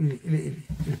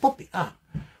 Il pope.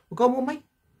 O ka mo mai.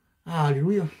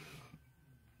 Hallelujah.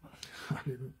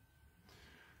 Hallelujah.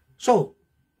 So,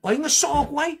 o inga so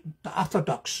kwai the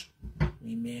Orthodox.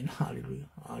 Amen. Hallelujah.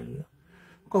 Hallelujah.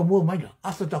 Ko mo mai la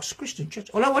Orthodox Christian Church.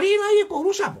 Ola wari na ia ko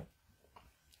rusa mo.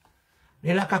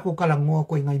 Nela ka ko kalango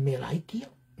ko ngai me laiki.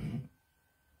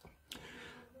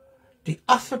 The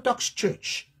Orthodox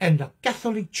Church and the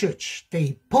Catholic Church,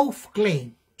 they both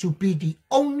claim to be the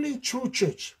only true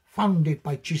church founded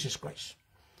by Jesus Christ.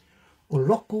 O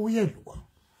loko ia lua.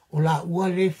 O la ua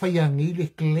le whaiangi le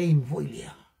claim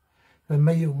voilia. Pe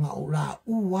mai o nga o la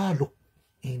ua lo.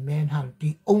 Amen.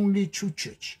 The only true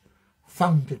church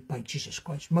founded by Jesus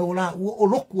Christ. Mai o la o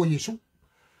loko o Yesu.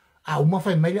 A uma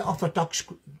fai mai le Orthodox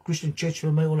Christian Church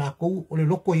mai o la kou o le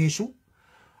loko o Yesu.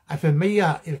 A fai mai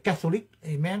il Catholic,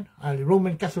 amen, a le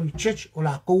Roman Catholic Church o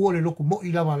la kou o le loko mo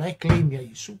i lava la claim ya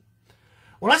Yesu.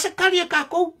 O la se kari e ka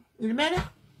kou, il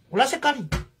mena. O la se kari.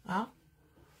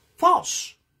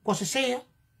 False. Ko se sea.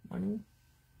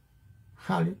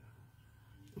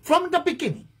 From the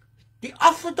beginning, the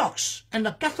Orthodox and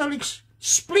the Catholics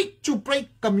split to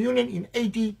break communion in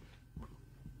AD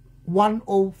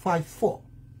 1054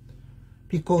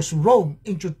 because Rome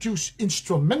introduced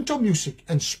instrumental music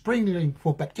and sprinkling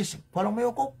for baptism. Parang may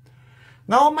ako.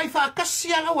 Nga may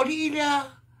whaakasia na wali ilia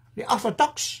the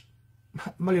Orthodox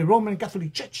mali Roman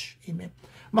Catholic Church. Amen.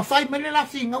 Mafay malila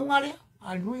nga nga lia.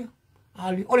 Hallelujah.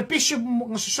 O le bishop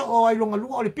nga suso ay longa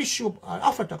lua o le bishop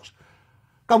Orthodox.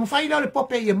 Kamu fai le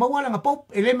pope ia maua nga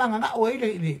pope ele manga o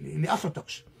le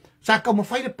Orthodox. Sa kamu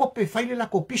fai le pope fai le la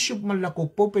ko bishop mal la ko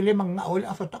pope le manga o le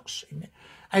Orthodox.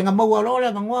 Ai nga maua lo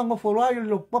le nga ngo fora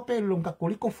le pope lo nga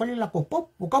koliko fai la ko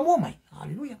pope o kamu mai.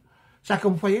 Hallelujah. Sa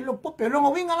kamu fai le pope lo nga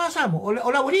winga la samo o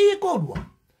la wori ko lua.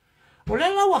 O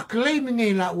le la wa claiming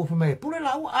e la u fa mai pule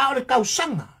la u a le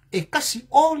kausanga e kasi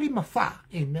oli mafa.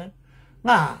 Amen.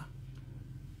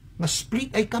 Nga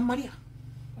split ay kamaria.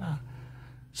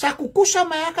 Sa kukusa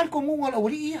may akal kumungal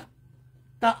awali iya.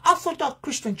 The Orthodox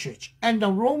Christian Church and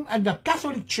the Rome and the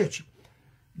Catholic Church,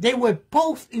 they were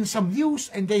both in some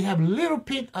views and they have little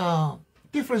bit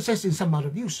differences in some other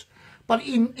views. But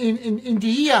in the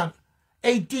year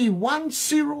AD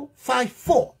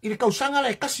 1054, ili kausanga la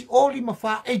kasi oli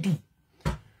mafa AD.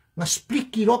 Nga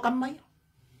spliki ro kamay.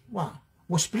 Wa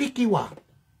spliki wa.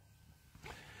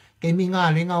 Kay mi nga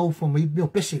le nga ufo may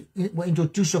pese wa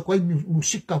introduce ko ay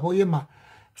musika ho yema.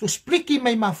 So spliki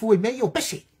may mafu may o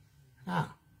pese.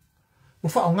 Mo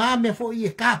fa nga me fo i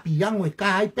kapi yang o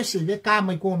ka ai pese le ka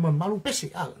mai ko malu pese.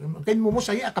 Kay mo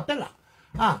sa ia kapela.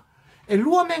 E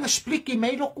lua me nga spliki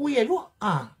may lo ku e lua.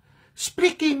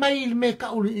 Spliki may me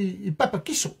ka i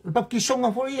papakiso. Il papakiso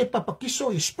nga fo i papakiso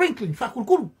i sprinkling fa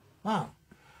kulkulu.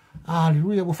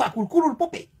 Hallelujah, wo fa kulkulu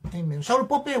pope. Amen. Sa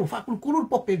pope wo fa kulkulu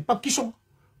pope papakiso.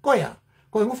 Koya,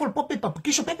 ko ngo fol pope pa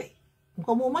kiso pepe.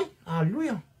 Ko mo mai.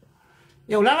 Hallelujah.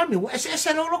 Ya ulala mi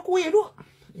ese lo ku yelo.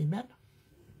 Amen.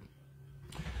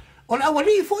 Ola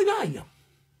wali fo ilaya.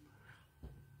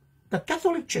 The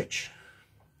Catholic Church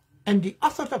and the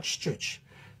Orthodox Church,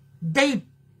 they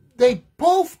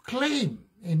both claim,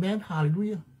 amen,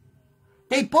 hallelujah.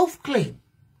 They both claim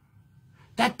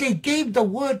that they gave the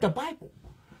word the Bible.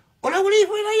 Ola wali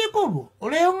fo ilaya ko.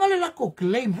 Ola ngale la ko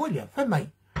claim fo ya, fa mai.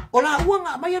 Ola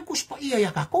uanga mai ang kuspaia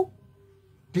ya kako.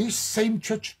 These same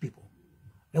church people.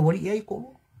 Na wali ia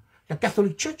ko. The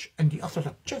Catholic Church and the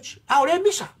Orthodox Church. Ore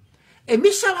misa. E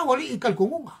misa la wali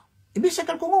ikalkungunga. E misa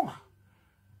kalkungunga.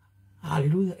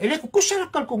 Hallelujah. Ele kukusara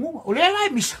kalkungunga. Ole la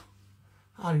misa.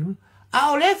 Hallelujah.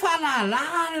 Ole fa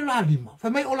la lima. Fa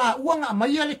mai ola uanga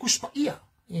mai ale kuspaia.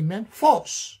 Amen.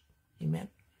 False. Amen.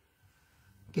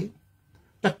 Okay.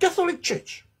 The Catholic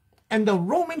Church and the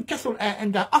Roman Catholic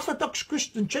and the Orthodox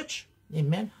Christian Church.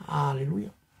 Amen.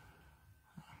 Hallelujah.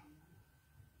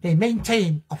 They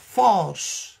maintain a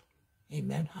false,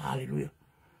 amen, hallelujah,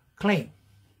 claim.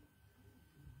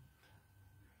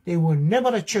 They were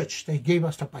never the church that gave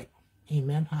us the Bible.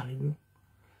 Amen, hallelujah.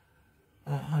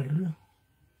 Hallelujah.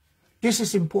 This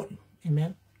is important,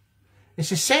 amen.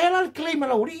 It's a sale claim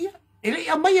la oria. Ele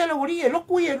amaya la oria,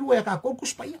 loku ia lua ka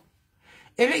kokus paia.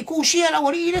 Ele kusia la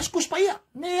oria es kuspaya.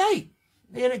 Ne ai.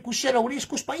 Ele kusia la oria es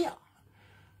kuspaya.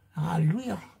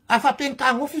 Hallelujah. Afa pen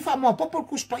ka ngofi fa mo popol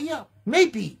kuspaya.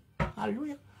 Maybe.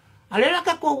 Hallelujah. Alela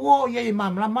ka ko wo ye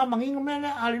mam la mangingo mele.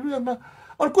 Hallelujah.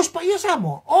 Or kuspaya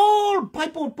samo. All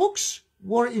Bible books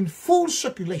were in full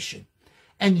circulation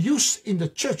and used in the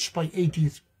church by AD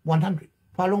 100.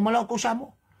 Follow mala ko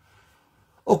samo.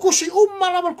 O kusi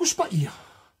malawal kuspaya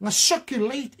nga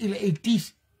circulate in AD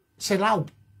selau.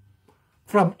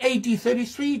 From AD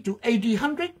 33 to AD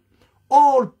 100,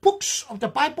 all books of the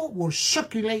Bible will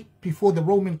circulate before the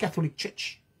Roman Catholic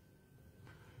Church.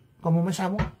 Como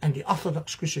mesamo, and the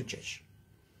Orthodox Christian Church.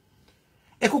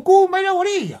 E kuku may na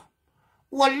wariya.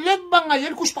 Waleb ba nga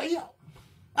yan kuspaya?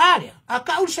 Aria,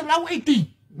 akaul sa lau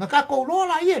 80.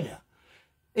 Nakakaulola yan.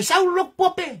 E saulok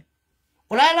pope.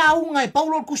 Wala la ngay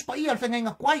Paulo kuspaya, alfengay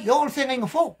nga kway, yo alfengay nga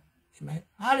fo. Amen.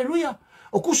 Hallelujah.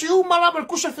 O kusi malabal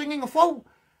kusafengay nga fo.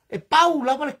 E pau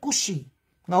lava le kusi.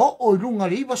 Nga o ilunga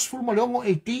le ibas ful malongo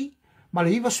e ti. Ma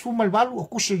le ibas ful malvalu o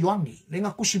kusi yoangi. Le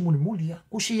nga kusi muli ya.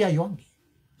 Kusi ya yoangi.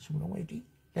 Sumunongo e ti.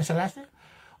 Lesa lasa.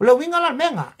 O le winga la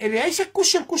menga. E le aise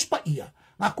kusi al kuspa ia.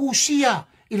 Nga kusi ya.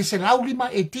 Ile se lau lima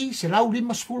e ti. Se lau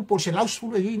lima ful por se lau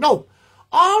ful e ti. No.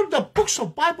 All the books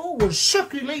of Bible were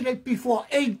circulated before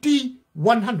AD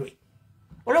 100.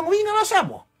 O le winga la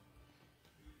samo.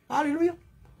 Hallelujah.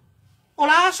 O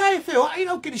la asa e feo ai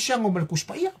nau kiri siango mal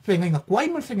kuspaia. Whenga inga kuai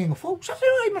mal whenga inga fau. Sa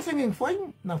feo ai mal whenga inga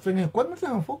fau. Na whenga inga kuai mal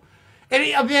whenga inga fau.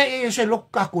 Ere avea e se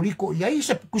loka koriko iai.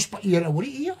 Se kuspaia la wari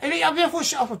ia. Ere avea fo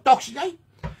se orthodox iai.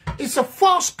 It's a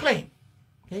false claim.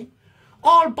 Okay?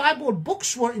 All Bible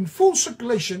books were in full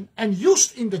circulation and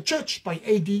used in the church by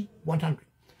AD 100.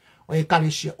 O e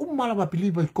kalesia umalawa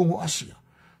piliba i Kongo Asia.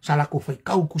 Sa lako fai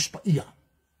kau kuspaia.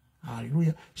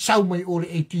 Hallelujah. Sau mai ole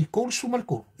AD kol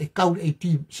sumalko. E kau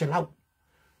AD se lau.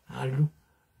 Hallelujah.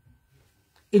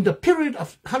 In the period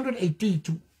of 180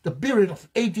 to the period of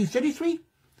AD 33,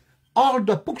 all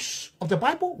the books of the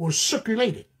Bible were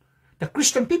circulated. The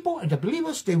Christian people and the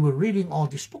believers, they were reading all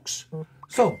these books.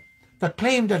 So, the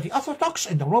claim that the Orthodox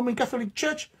and the Roman Catholic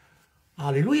Church,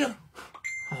 hallelujah,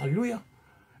 hallelujah,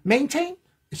 maintain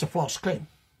is a false claim.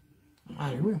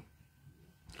 Hallelujah.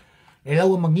 Ela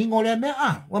wa mangingo le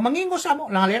mea, wa mangingo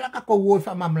samo, langalela kako wo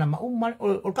fa mamla maumal,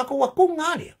 o kako wa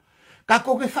kungalia.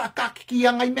 Kako ke fa kakiki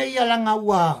ang ay may alanga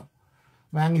wa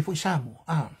mangi fo samo.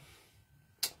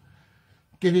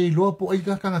 Kiri lo po ay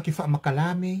ka nga kifa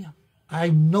makalami. I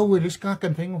know it is ka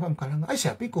kan fengo fam kalanga. Ay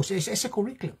sabi ko sa sa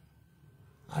curriculum.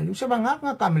 Alu sa mga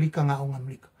nga kamalika nga ong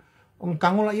Amerika. Ong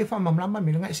kangola iya fa mamlama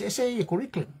mi nga sa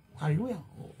curriculum. Hallelujah.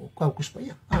 O kaukus pa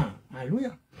iya.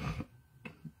 Hallelujah.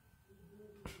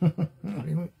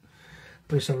 Hallelujah.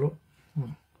 Praise the Lord.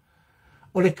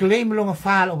 O le claim lo nga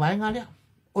falo ba nga dia.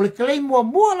 O le claim mo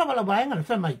la nga le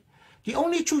famay. The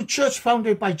only true church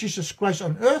founded by Jesus Christ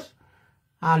on earth,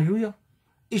 hallelujah,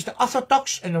 is the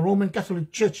Orthodox and the Roman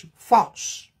Catholic Church.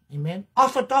 False. Amen.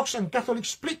 Orthodox and Catholic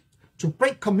split to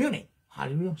break communion.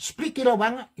 Hallelujah. Split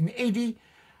kilawanga in AD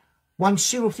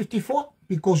 1054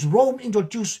 because Rome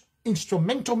introduced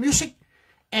instrumental music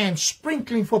and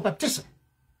sprinkling for baptism.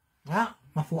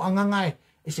 Mafuanga nga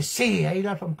is a say ay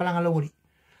la from kalangalawari.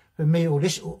 May o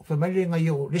leso, family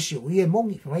ngayo leso ye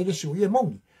mongi, family leso ye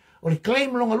mongi. Or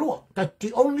claim long alua that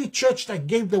the only church that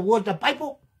gave the word the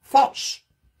Bible, false.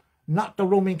 Not the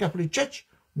Roman Catholic Church,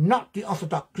 not the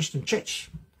Orthodox Christian Church.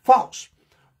 False.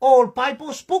 All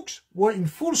Bible's books were in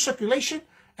full circulation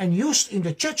and used in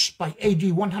the church by AD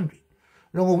 100.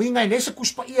 Longo winga lesa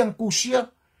kuspa iyang kusia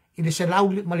in the selau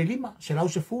malilima, selau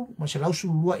sefulu, selau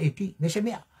sulua AD. Nese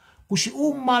mea. Kusi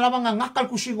malawang ngakal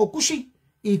kusi go kusi.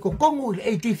 Iko kongo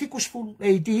AD ficus full,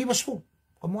 AD he was full.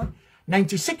 Come on.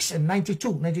 96 and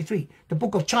 92, 93. The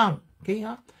book of John. Okay,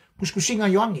 ha? Kuskusinga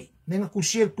yoangi. Nenga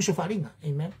kusir kusufaringa.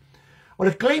 Amen. Or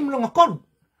the claim long akon.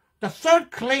 The third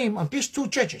claim of these two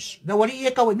churches. Na wali iya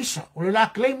kawe misa. Or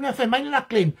la claim na femay la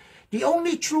claim. The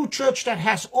only true church that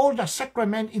has all the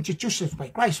sacrament instituted by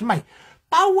Christ. May.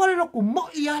 Power lo kumo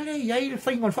iyale yail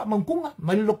fay ngol fa mangkunga.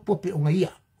 Malilok po pi unga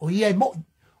iya. O iya mo.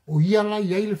 O iya la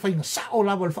yail fay nga sao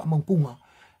lawal fa mangkunga.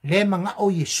 Le mga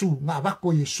o Yesu, nga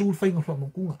abako Yesu fay nga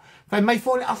mangkunga. Fay may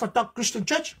for the Orthodox Christian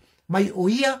Church, may o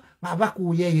iya, nga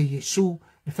abako Yesu,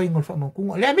 fay nga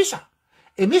mangkunga. Le misa.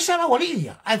 E misa na wali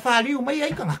iya, ay faliw may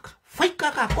ay kangaka. Fay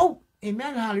kakako.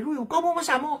 Amen, hallelujah. Kamo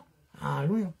masamo.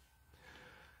 Hallelujah.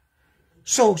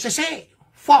 So, say,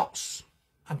 false.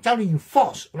 I'm telling you,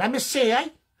 false. Let me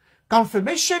say,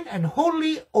 confirmation and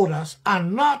holy orders are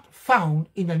not found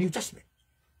in the New Testament.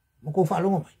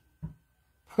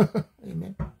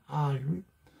 Amen. Hallelujah.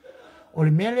 O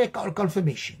le mele ka o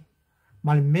confirmation.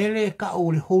 Ma le mele ka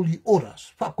o le holy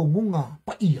orders. Whakongunga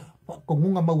pa ia.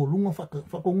 Whakongunga maulunga.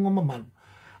 Whakongunga mamalu.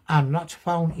 Are not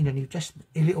found in the New Testament.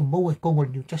 Ele o maua kongo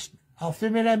New Testament. Au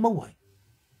whemele e maua.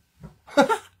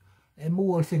 E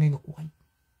maua o whenenga kuai.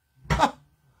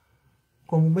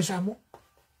 Kongo mesa mo.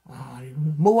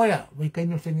 Maua ya. Vai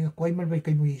kaino whenenga kuai man vai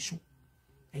kaino Yesu.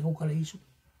 E kukala Yesu.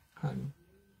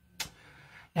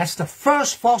 That's the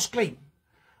first false claim.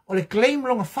 O le claim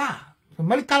longa wha.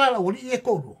 Malikala la wali e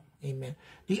koro. Amen.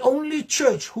 The only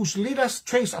church whose leaders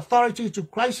trace authority to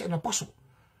Christ and apostle.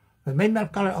 The main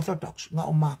Malikala Orthodox. Nga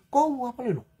o mako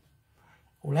apalelo.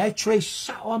 O lai trace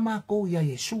sa o mako ya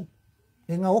Yesu.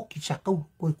 E nga oki sa kau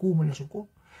koe kuma na soko.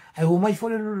 Ai o mai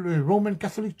fole le Roman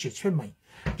Catholic Church.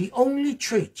 The only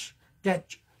church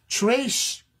that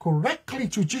trace correctly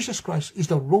to Jesus Christ is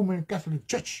the Roman Catholic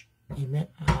Church. Amen.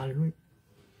 Hallelujah.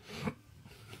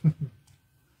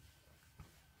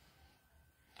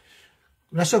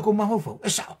 Nasa ko mahofo.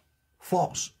 Esa.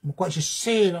 False. Mo se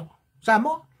sera.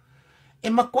 Samo. E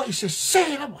ma se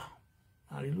sera.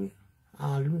 Hallelujah.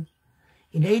 Hallelujah.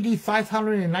 In AD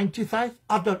 595,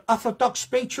 the Orthodox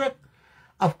Patriarch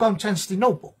of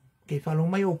Constantinople,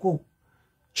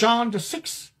 John VI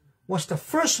was the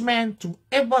first man to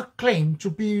ever claim to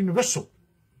be universal.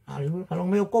 Hallelujah.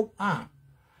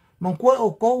 Mangkua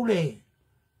o ko le.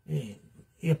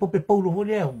 E pope Paulo ho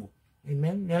le o.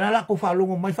 Amen. Nela la ko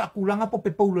falongo mai fa kulanga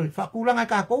pope Paulo, fa kulanga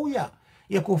ka ko ya.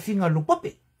 Ia ko finga lo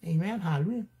pope. Amen.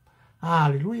 Hallelujah.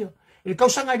 Hallelujah. E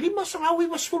kausanga lima sanga wi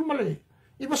was fulmale.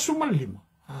 I was fulmale lima.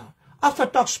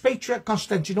 Orthodox Patriarch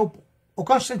Constantinople. O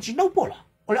Constantinople.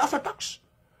 O le Orthodox.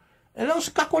 E lo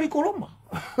se katoliko Roma.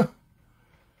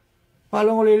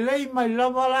 Falongo le lei mai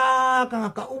lava la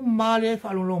kanga ka umale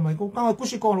falongo mai ko kanga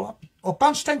kusi ko lo api. O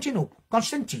Constantinople.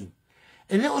 Constantine.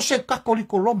 And let us say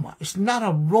Catholic Roma. It's not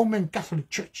a Roman Catholic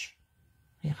Church.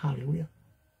 Yeah, hallelujah.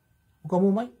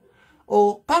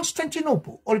 O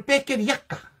Constantinople. O le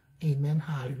Pekeriaka. Amen.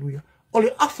 Hallelujah. O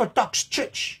le Orthodox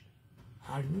Church.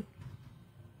 Hallelujah.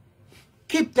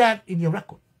 Keep that in your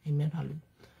record. Amen. Hallelujah.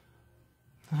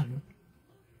 Hallelujah.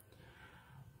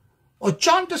 O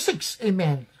John VI,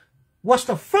 amen, was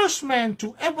the first man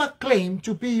to ever claim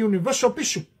to be universal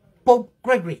bishop, Pope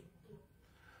Gregory.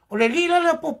 O le lila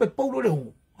le pope Paulo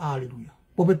Leongo. Hallelujah.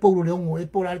 Pope Paulo Leongo e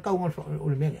pola le kaunga o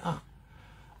le mene.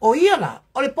 O ia la,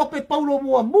 o le pope Paulo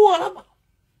mua lama.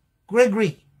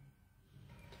 Gregory.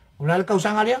 O le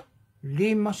kausanga lea.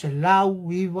 Lima se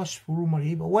lau ivas furuma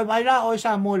liba. Oe vai la o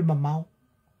esa mo el mamao.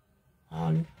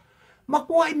 Hallelujah.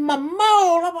 Makua i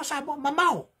mamao lama sa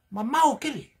mamao. Mamao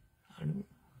kili. Hallelujah.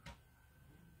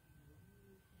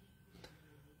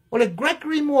 O le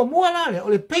Gregory mua la le. O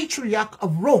le Patriarch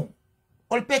of Rome.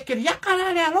 O le pekeriaka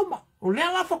la le aloma. O le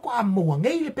ala foko a mua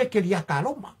ngei le pekeriaka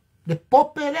aloma. Le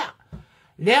pope lea.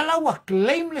 Le ala wa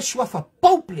claim le suafa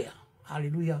pope lea.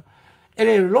 Hallelujah. E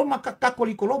le loma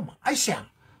katoliko loma. Aisea.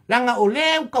 Langa o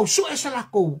le u kausu esa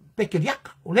lako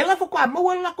pekeriaka. O le ala foko a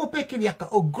mua lako pekeriaka.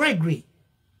 O Gregory.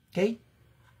 Okay.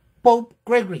 Pope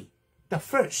Gregory. The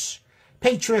first.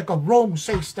 Patriarch of Rome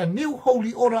says the new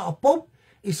holy order of Pope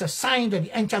is a sign that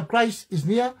the Antichrist is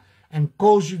near and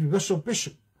calls universal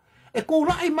bishop. E ko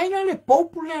rai mai na le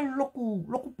pope le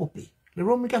loku pope. Le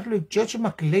Roman Catholic Church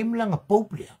ma claim langa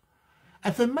pope le.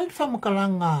 A fe mai fa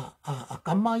makalanga a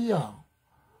kamaya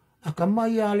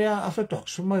le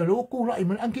Orthodox mai loku rai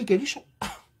mai anki ke liso.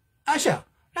 Asa,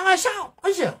 langa sao,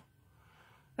 asa.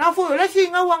 Now for le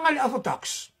thing awanga le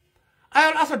Orthodox.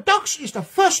 Our Orthodox is the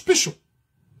first bishop,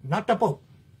 not the pope.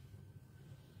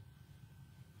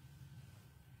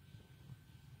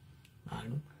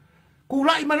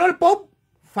 Kulai mai le pope.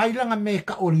 Failanga me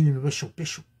ka ori universal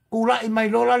bishop. Kula i mai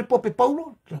lola le pope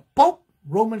Paulo, the Pope,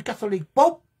 Roman Catholic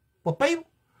Pope, Pope,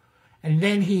 and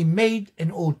then he made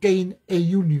and ordained a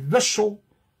universal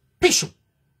bishop.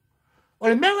 O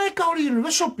le mea ka ori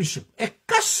universal bishop, e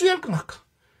kasi al kangaka,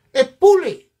 e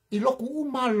pule i loku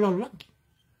umalolangi.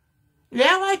 Le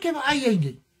awa ke va ai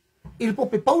aingi, il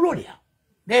pope Paulo lea,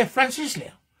 le Francis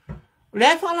lea,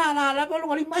 le fala la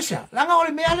balonga maisa, langa o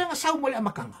le mea le nga sau mo le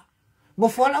amakanga. Mo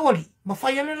fala oli, ma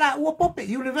fayale la ua pope,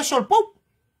 universal pope.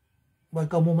 Wai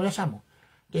ka mo malasamo.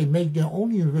 They made their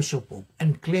own universal pope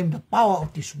and claimed the power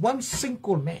of this one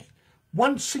single man.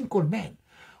 One single man.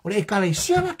 O le ka le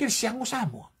siana ke siango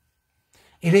Samoa.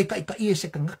 E le ka ia se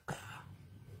kangaka.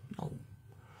 No.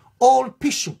 All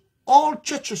bishop, all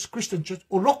churches, Christian church,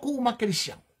 o loku uma ke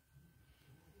siango.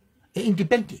 E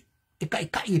independent. e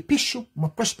kai bishop ma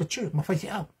presbyter ma fai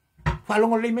au fa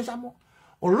longo le me samo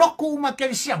o loko uma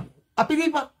kelisiam a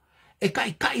pilipa e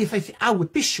kai fai au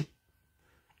bishop.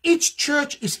 Each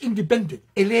church is independent.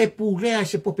 Ele purea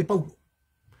se pope Paulo.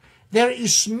 There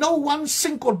is no one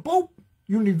single pope,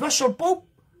 universal pope,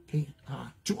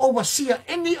 to oversee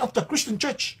any of the Christian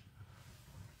church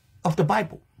of the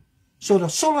Bible. So the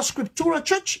sola scriptura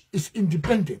church is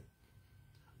independent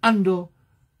under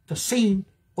the scene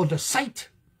or the sight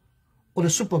or the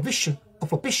supervision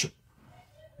of a bishop.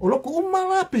 O loko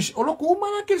umala bishop, o loko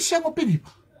umala kelisiam o pilipa.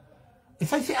 E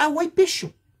fai se awai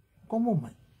bishop, como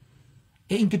mai.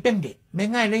 E independent. Me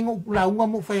ngai lengo la unga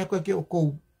mo fai ko ke o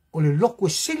ko o le loko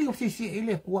sili ofisi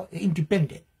ele ko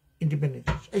independent. Independent.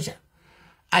 Esa.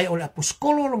 Ai o la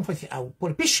apostolo long fai au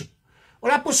por bishop. O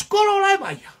la apostolo la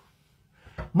vai.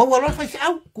 Ma wa lo fai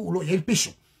au ku lo el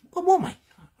bishop. Como mai.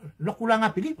 Loko la nga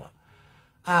pilipa.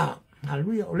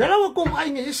 Hallelujah. O le la ko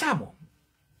ai nge samo.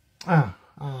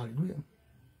 Hallelujah.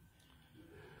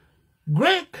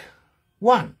 Greg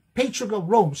 1, Patriarch of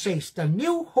Rome says the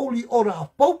new holy order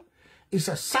of Pope is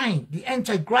a sign the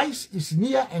Antichrist is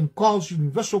near and calls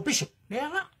universal bishop.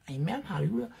 Yeah, amen,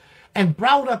 hallelujah. And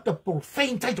proud of the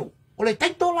profane title. O le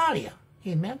title lalia.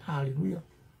 Amen, hallelujah.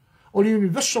 O le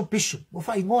universal bishop. O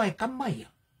fa ingoa e kamaya.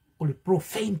 O le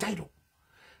profane title.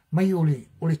 Mai o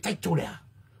le title lea.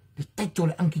 The title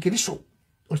le anki keriso.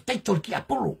 O le title ki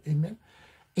Apollo. Amen.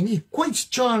 And he equates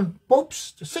John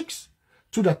Popes the 6th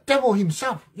to the devil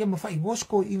himself. Ia ma fa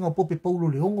ingosko ingo pope Paulo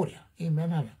le ongorea. Amen,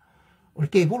 hallelujah. O le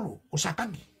ke bolo, o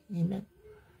sakangi. Amen.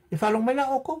 E whalong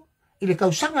mena oko, i le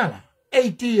kausanga la,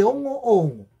 e ti ongo o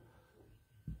ongo.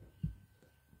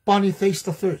 Boniface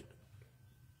III,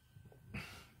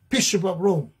 Bishop of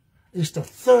Rome, is the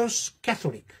first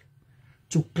Catholic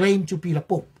to claim to be the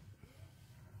Pope.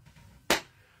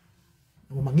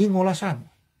 O mangingo la samo.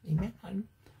 Amen.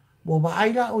 Mo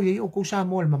maaila o yei o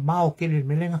kusamo el mamao ke le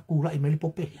melenga kura i meli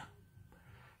popelia.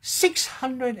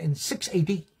 606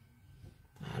 AD.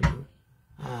 Hallelujah.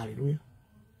 Hallelujah.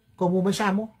 Como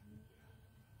mesamo?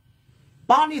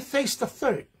 Boniface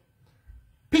III,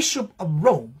 Bishop of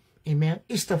Rome, amen,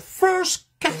 is the first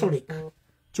Catholic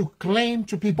to claim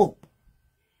to be Pope.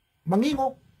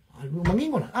 Mangingo.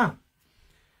 Mangingo na.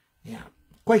 Yeah.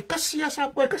 Koe kasi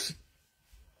asa koe kasi.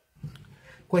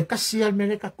 Koe kasi al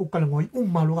mereka ko kalangoi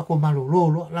umalu ako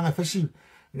malololo langa FESILI.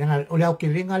 Langa ole au ke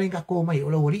lenga ko mai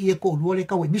ole wali e ko luole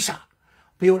ka we misa.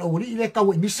 Pero o wali le ka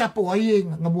we misa po ai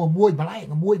nga mua malai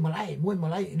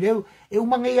le e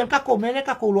umangai al ka ko mele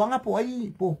ka ko luanga po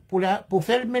ai po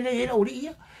fel mele era ori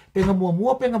ia pe nga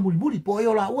mua pe nga mulibuli po ai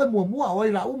ola u mua o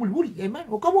la u mulibuli amen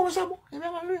o como masamo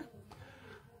amen hallelujah.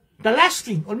 The last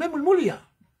thing o me mulmulia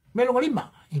me lo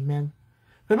lima amen.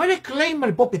 But when they claim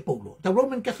the Pope Paulo, the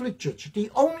Roman Catholic Church,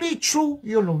 the only true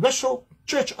universal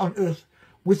church on earth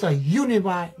with a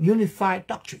unified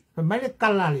doctrine. But when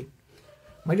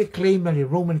they claim that the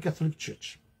Roman Catholic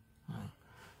Church,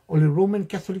 or the Roman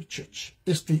Catholic Church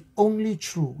is the only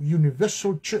true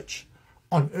universal church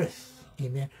on earth,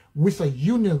 amen, with a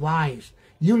unified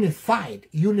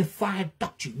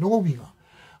doctrine. No winga.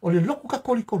 O le loku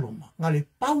kakoli koloma, nga le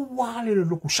paua le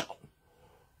loku sao.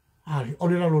 O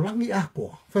le lalolangi a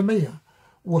koa, whamea,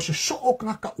 ua se soo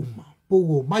ngaka uma, po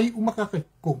o mai umaka kai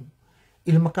kong,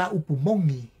 i le maka upu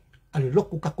mongi, a le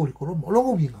loku kakoli koloma. O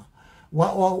longo winga,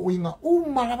 wa winga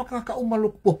uma la maka uma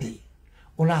loku pope,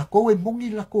 o la koe mongi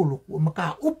la kolo, o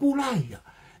maka upu laia,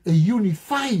 e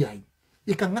unify ai,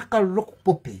 i ka ngaka loku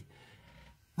pope,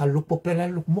 a loku pope la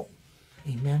loku mo,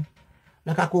 amen.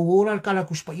 La kako ora al kala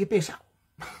kuspai e pesa,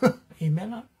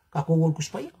 amen, kako ora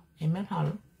kuspai, amen,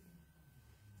 halo.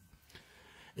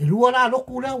 E lua la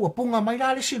loku lea, ua punga mai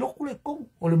la le si loku le kong,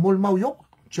 o le mol mau yoka,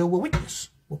 Jehovah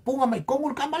Witness, ua punga mai kong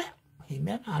ul kamalea,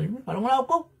 amen, hallelujah, palonga la o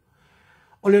kong.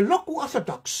 O le loku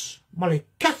Orthodox, ma le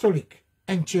Catholic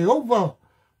and Jehovah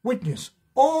Witness,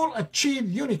 all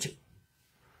achieve unity.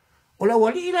 O le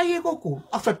wali ila i e goku,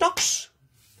 Orthodox,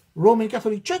 Roman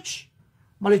Catholic Church,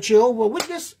 ma le Jehovah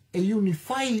Witness, e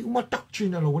unify uma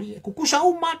doctrine la wali, e kukusa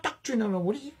uma doctrine la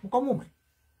wali, mukamu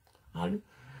mai,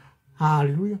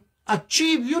 hallelujah.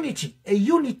 Achieve unity, a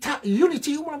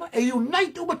unity uma a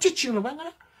unite uma teaching la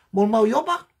bangala mon mau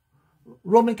yoba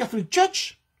Roman Catholic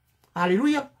Church,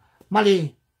 hallelujah,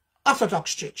 male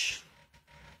Orthodox Church,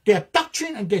 their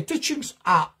doctrine and their teachings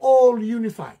are all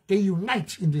unified, they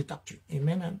unite in the doctrine,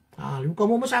 amen, hallelujah.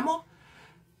 Como masamo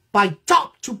by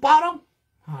top to bottom,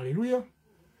 hallelujah,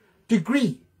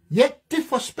 degree yet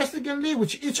differ specifically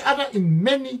with each other in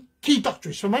many key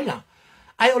doctrines. So mala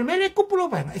ai ol mele kupulo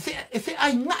vainga efe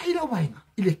ai ngai lo vainga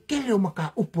ile kele o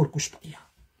maka upor kuspaia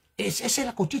es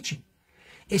la ko teaching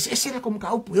es la ko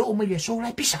maka upu o mele so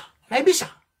la pisa Lai misa.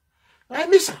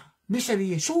 Misa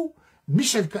li Yesu,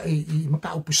 misa i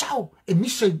makaupusao, e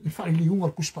misa i whailiunga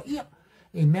o kuspa ia.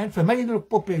 Amen. Family no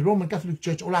pope Roman Catholic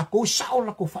Church, o la ko sao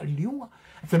la ko whailiunga.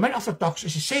 Family Orthodox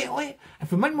is say oe.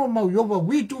 Family mo Yova,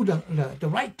 we do the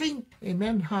right thing.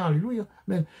 Amen. Hallelujah.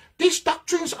 Amen. These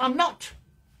doctrines are not.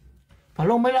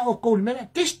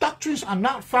 These doctrines are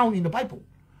not found in the Bible.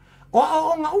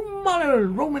 O nga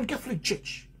umma Roman Catholic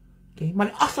Church. Okay,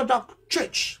 mal Orthodox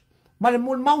Church. Mal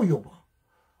mo Yova.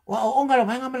 O nga la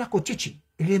vanga mala ko chichi.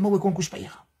 Ile mo kong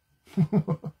kuspaya.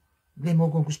 Ile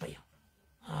mo kong kuspaya.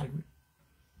 Hallelujah.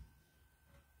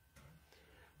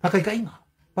 Pakikainga.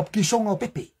 Baptisonga o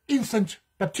pepe. Infant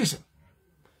baptism.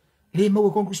 Ile mo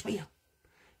kong kuspaya.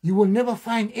 You will never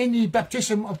find any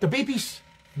baptism of the babies.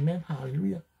 Amen.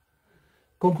 Hallelujah.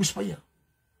 Kong kuspaya.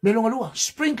 Melong alua.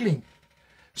 Sprinkling.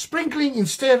 Sprinkling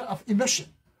instead of immersion.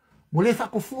 Mule fa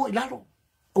kufu ilaro.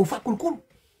 O fa kulkul.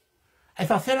 Ay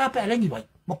fa fera pa alengi bai.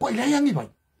 Mako ilayangi bai.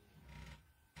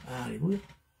 Hallelujah.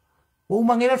 O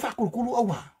umangera fa kulkulu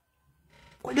awa.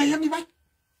 Ko ilayangi bai.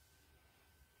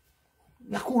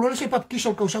 Nakulo sa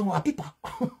ipapkisol ka usang apipa.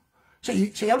 Sa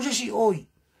yalo sa si oi.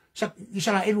 Sa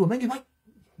isala elu mengi bai.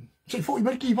 Sa ifo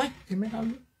imalki bai. Amen.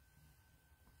 Hallelujah.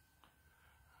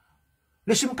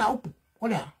 Lesim ka upu.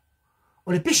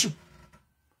 Ole bishop.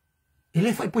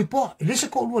 Ele fa ipoipoa. Ele sa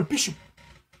ko ulu al bishop.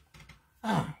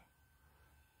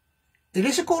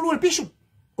 Ele sa ko ulu al bishop.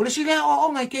 Ole sila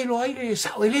o ngai ke lo ai le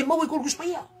sa ele mo ko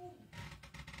kuspaya.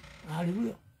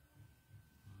 Hallelujah.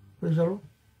 Praise the Lord.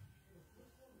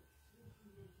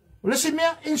 Ole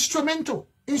sila instrumental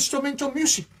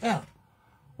music.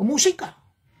 O musika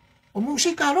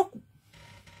roku.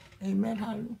 Amen.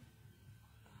 Hallelujah.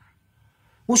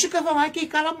 Musika fa mai ki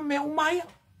kala me umaya.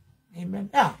 Amen.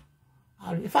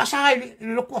 Fa sa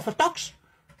lo ko orthodox.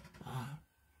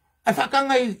 Ai fa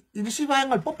kangai idisi va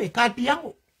ngal pope ka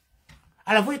piango.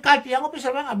 Ala foi ka piango pe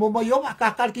salanga mo yo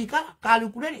ka ki ka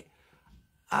kalu kulele.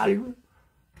 Al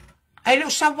ai lo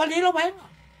savalero va.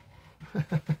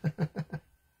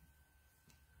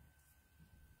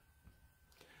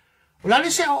 Ola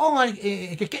le se o ngal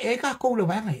ke ka ko lo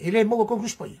va ngai. Ele mo ko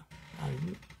kuspoia.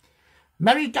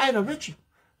 Mary died of virgin.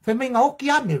 Femenga o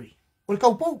kia Mary. O ka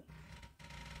upo.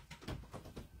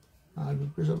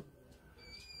 Hallelujah.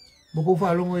 Boko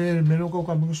fa longo e melo ko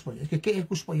ka kuspa. Ke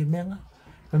kuspa e menga.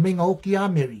 Femenga o kia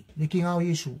Mary. Le kinga o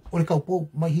Yesu. O ka upo.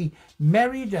 He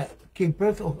married gave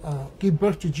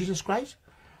birth to Jesus Christ.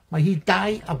 But he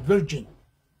died a virgin.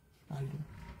 Hallelujah.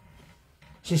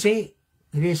 Se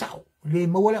le sao. Le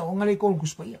mawala o ngale ko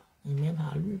kuspa ia. Amen.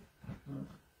 Hallelujah.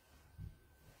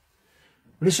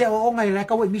 Le se o ngai la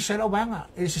ka we misa lo banga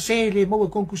e se le mo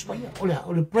ko kuspaya o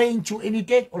le praying to any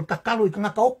dead o kakalo i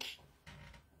kanga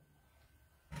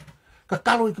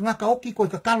kaoki ko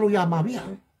kakalo ya mavia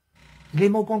le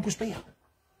mo ko kuspaya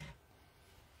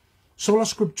sola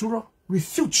scriptura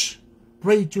refutes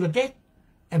pray to the dead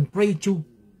and pray to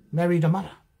Mary the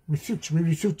mother we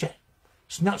refute that.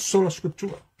 It's not sola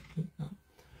scriptura.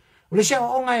 Le se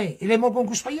o ngai le mo ko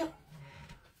kuspaya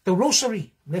the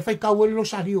rosary le fai ka we lo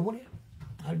sario bole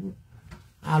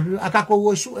akako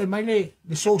wosu e mai le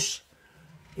sos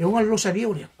e unga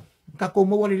rosario le kako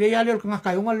mo wale le ale ka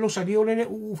ka unga rosario le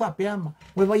u fa peama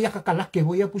we vai ka kala ke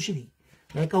voia pusiri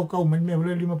le ka ka men me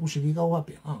le lima pusiri ka wa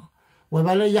pe we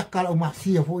vale ya ka o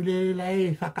mafia foi le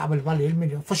le fa ka vale el me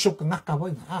fa sok nga ka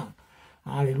voi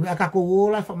ale lu akako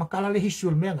wola fa makala le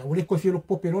hisul me nga we ko filo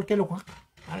popero ke lo ka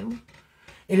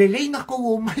ele le nga ko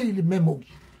o mai le memo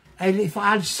ai le fa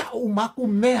al sa o maku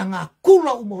me nga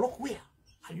kula o moro kuia.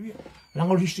 Hallelujah.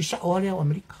 Lango history sa o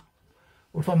Amerika.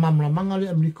 O fa mamla mangale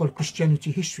America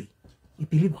Christianity history.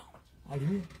 Ipiliba.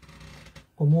 Hallelujah.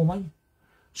 Como mai.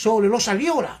 So le lo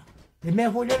salió la. Le me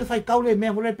voy le fai caule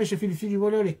me voy pese fili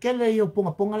voy le que le yo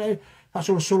ponga le fa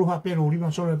solo fa pero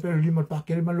lima solo pero lima pa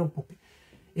que le malo pope.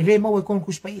 E le mo con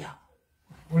cuspaia.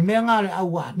 O me nga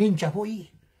agua ninja foi.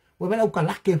 O vela o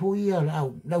kalake foi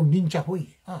la ninja foi.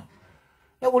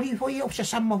 La wali foi o se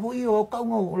sama foi o ka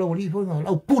ngo la wali foi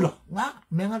la pula nga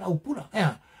menga la pula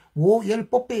wo yel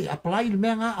pope apply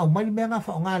menga au mai menga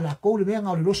fa nga la ko le menga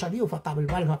o lo sadio fa tabel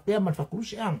val fa pe mal fa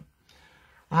cruce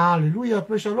hallelujah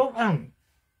praise the Lord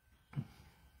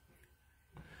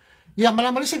ya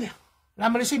mala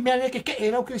malisi me que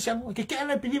era o cristiano que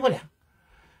era pedido la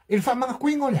el fa manga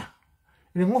kuingo la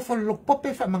le ngofo lo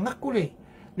pope fa manga kule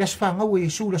las fa nga we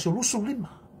su la solusu lima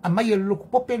amai lo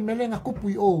pope melenga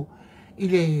kupui o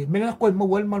ile mena ko mo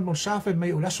wel mal mo safe me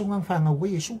la sungang fa nga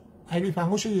we Yesu ai le fa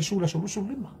ngo se Yesu la solusu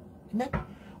lima amen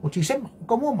o tisema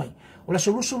como mai o la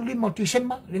solusu lima o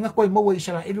tisema le nga ko mo we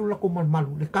Israel la ko mal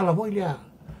malu le kala voi le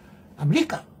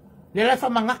Amerika le la fa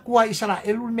manga ko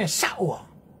Israel me saoa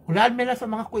o O le almela fa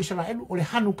mga ko Israel o le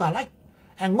hanu kalai.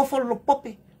 E ngofo lo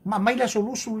pope ma mai la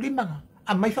solusu limanga.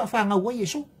 A mai fa nga wa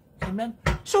Yesu. Amen.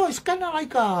 So it's kind of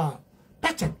like a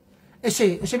pattern.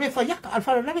 Ese me fayaka al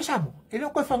fala lave samo. E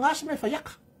lo ko fa ngas me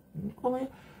fayaka.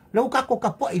 Lo ka ko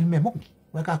kapo il me mongi.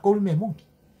 Wa ka ko me mongi.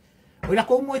 O la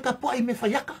ko mo ka po il me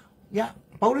fayaka. Ya,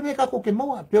 Paulo me ka ko ke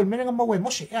mo, pero me nga mo e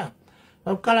mose ya.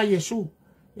 Al kala Yesu.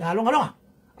 Ya longa.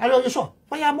 Alo Yesu.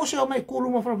 Fa ya mose o mai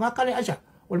kulu mo fa nga kale aja.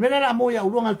 O me la mo ya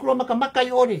ulunga kulo maka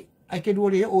ore. Ai ke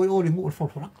duole o mu ul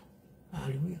folfola.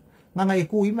 Haleluya. Nga e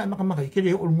ku ima maka ke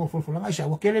le o mu folfola aja.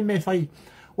 Wa kele me fai.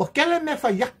 Wa kele me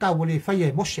fai yakka wole fai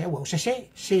e mose wa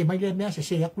se mai le me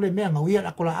se yakule me nga uia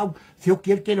la kola au. Fio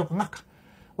kiel ke lo ngaka.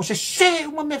 O se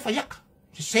uma me fai yakka.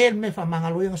 Se me fa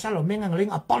mangalo yang salo me nga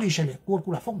ling apology le ku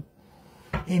kula fong.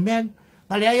 Amen.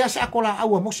 Ngale ai sa kola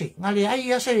au mose. Ngale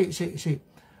ai se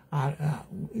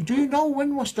do you know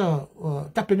when was the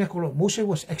tabernacle of Moses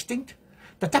was extinct?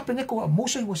 The tabernacle of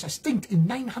Moses was extinct in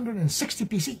 960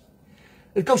 BC.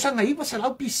 Ikaw sa nga iba sa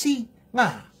lau BC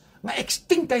nga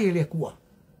extinct ay le kuwa.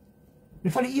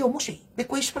 Ni fali iyo Moses. Be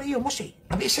ko is fali iyo Moses.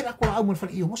 Abi sila ko au mo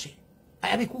fali iyo Moses.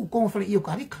 Ay abi ko fali iyo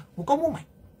karika. Mo ko mo mai.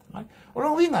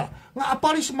 Ora winga nga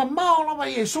aparis mamao la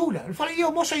mai Yesu la. Fali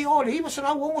iyo Moses yo le iba sa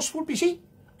lau almost full BC.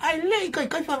 Ai le kai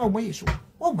fa nga mai Yesu.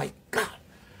 Oh my God.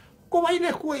 Ko mai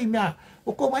le kuwa imia.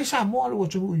 O ko mai sa mo alo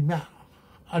tu imia.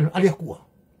 Ale kuwa.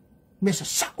 Mesa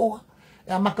sao.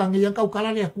 Ya makangi yang kau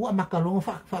kala le kuwa makalong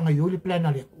fa nga yo le plan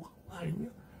ale kuwa.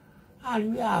 Haleluya.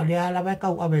 Haleluya. Le ala ba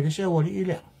kau ave se o le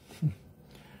ile.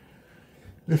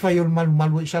 Le fai o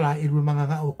malu isala i lu manga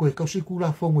nga o ko kau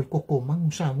sikula fongo i koko mang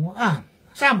Samoa.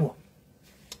 Samoa.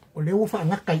 O le ufa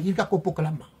nga kai i ka kopo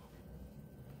kalama.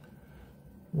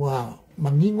 Wow,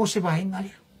 mangingo se vai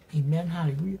ngale. Amen.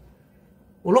 Haleluya.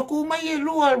 O loko mai e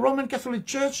lua Roman Catholic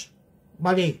Church,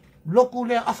 male loko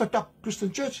le Orthodox Christian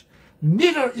Church,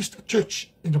 neither is the church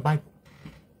in the Bible.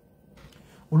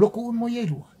 O loko mo e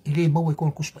lua, ile mau e kon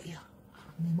kuspaia.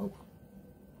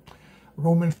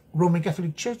 Roman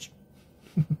Catholic Church,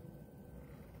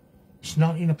 it's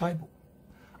not in the Bible.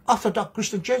 Orthodox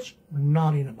Christian Church,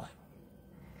 not in the Bible.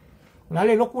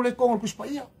 Lale loko le kon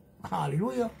kuspaia.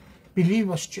 Hallelujah.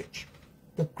 Believers Church,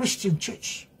 the Christian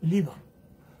Church, believer.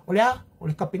 O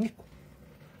le kapingiko.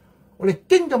 O le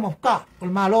kingdom of God. O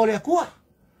le malo le akua.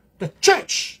 The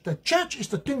church is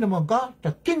the kingdom of God.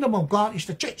 The kingdom of God is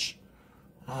the church.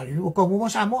 Hallelujah. Ko mo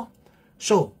sa mo.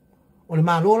 So, o le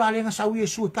malo la le nga sa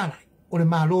Yesu kanai. O le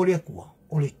malo le akua.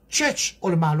 O le church o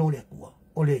le malo le akua.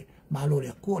 O le malo le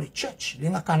akua le church. Le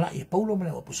nga kala e Paulo me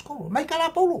le apostolo. Mai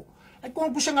kala Paulo. Ai ko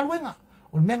pusa nga luenga.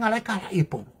 O le menga lai kala e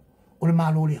Paulo. O le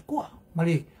malo le akua.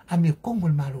 Mali ami ko mo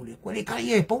le malo le akua. Le kala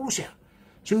e Paulo sia.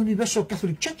 C'est Universal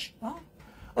Catholic Church.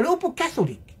 O le upu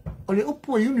Catholic. O le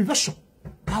upu Universal.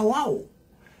 Wow.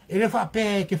 E le fa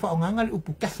pe ke fa nganga le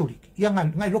upu Catholic. Ia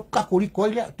ngai lo kakoliko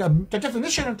ile. The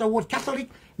definition of the word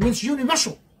Catholic means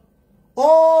universal.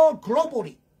 All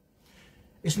globally.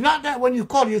 It's not that when you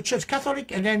call your church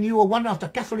Catholic and then you are one of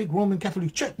the Roman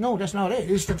Catholic Church. No, that's not it.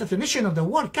 It's the definition of the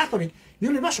word Catholic,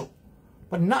 universal.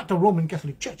 But not the Roman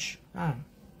Catholic Church.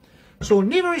 So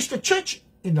neither is the church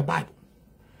in the Bible.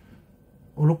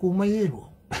 O loko mai e lua.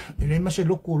 E le mase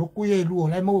loko e lua.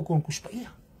 Lai mau kon kuspaia.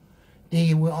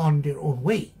 They were on their own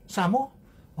way. Samo.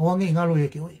 Awangi ngalo e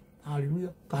ke oi.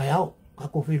 Hallelujah. Kai au. Ka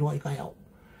kowhiroa i kai au.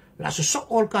 La so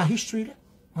all ka history le.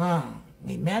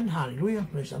 Amen. Hallelujah.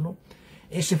 Praise the Lord.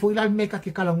 E se foi la me ka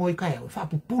ke kalangoi kai au. Fa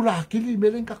pupula akili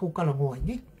melen ka ko kalangoi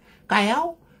ni. Kai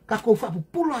au. Ka ko fa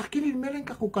pupula akili melen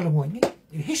ka ko kalangoi ni.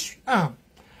 History.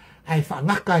 Ai fa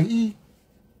ngaka i.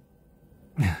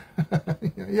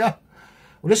 Ya.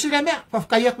 O lesi le mea,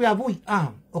 whafkaia kui a vui.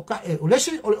 O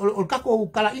lesi, o kako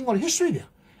kala ingo le history lea.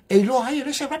 E loa ai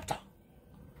lesi rapta.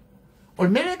 O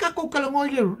mele kako kala ngoi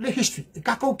le history. E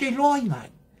kako ke loa i ngai.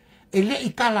 E le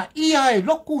i kala ia e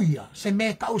loku ia. Se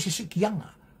me kau se sikianga.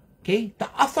 Okay? The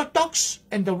Orthodox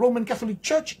and the Roman Catholic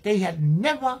Church, they had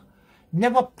never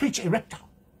preached a rapta.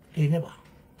 They never.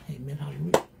 Amen.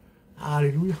 Hallelujah.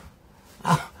 Hallelujah.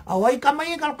 Awai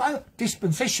kamai kala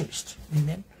dispensationalist.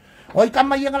 Amen. O i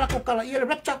kama ia ngala ko kala ia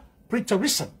rapta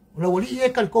preterism. La wali ia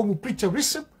kal ko mu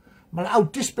preterism, mala au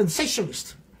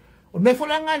dispensationalist. O me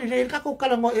folanga ni le ka ko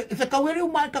kala ngo e fa kawere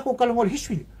uma ka ko kala ngo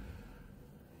history.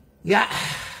 Ya,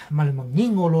 mal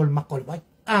mangingo lol makol bai.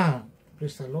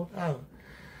 Praise the Lord.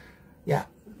 Ya.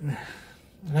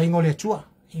 Ngai ngole tua.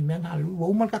 Amen. Hallelujah.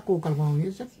 Uma ka ko kala ngo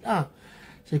ni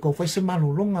se ko fa se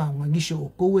malulonga ngisi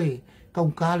o ko e kau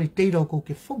kali teiro ko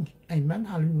ke fongi. Amen.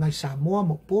 Hallelujah. Ngai Samoa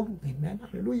mo polu. Amen.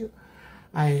 Hallelujah.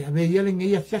 Ai ave yele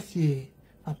ngai fiasi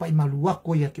apa i malua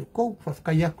ko ia ke ko fa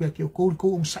ka ia ko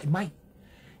ko sai mai.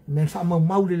 Men fa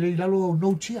mau le lalo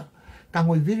no tia.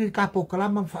 Tango i viri ka po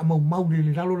kalama fa mau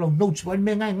le lalo lo notes wa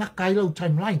me ngai ngakai lo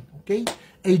timeline, okay?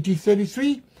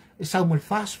 1833 e sa mo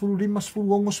fast fu limas fu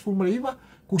ngos fu maliva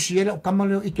kusiela o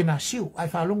kamale i kenasio. Ai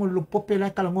fa longo lo pope la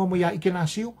kala ngomo ya i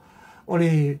kenasio.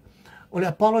 Ole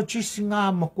apologies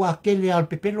nga makua kele al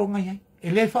pepelo ngai.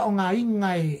 E le fa o nga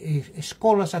inga e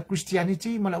skola sa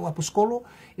Christianity mala o apostolo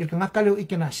e ngaka le i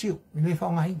kenasio. E le fa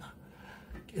o nga inga.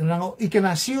 Lango i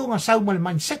kenasio nga sa mal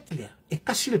mindset le e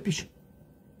kasi le piso.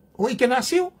 O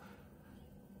Ignatius,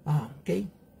 okay,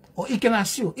 or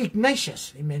Ignatius,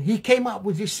 Ignatius, amen. He came up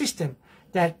with this system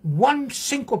that one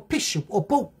single bishop or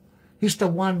pope, he's the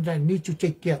one that needs to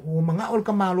take care. O mga ol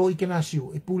kamalo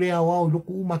Ignatius, ipule awa o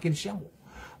luku uma kilisiango.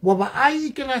 Wa ba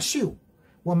ai Ignatius,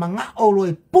 wa mga olo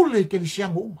ipule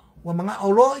kilisiango uma. Wa mga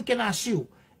olo Ignatius,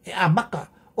 e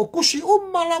amaka, o kusi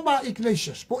laba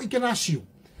Ignatius, po Ignatius,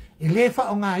 e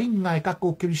lefa o nga inga e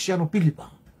kako kilisiano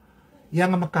Pilipa.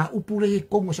 Yang maka upu le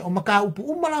kongo sa o maka upu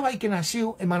umalawa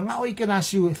Ignatius e manga o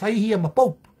Ignatius e fai ma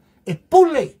pope e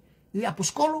pule i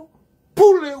apostolo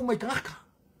pule umai kangaka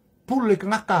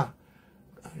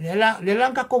le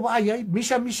lanka ko ba ai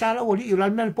misa la oli la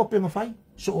mel pope ma fai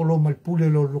so o lo mal pule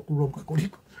lo rom ka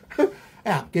koliko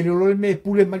ke lo me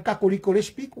pule mal ka koliko le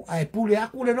spiku ai pule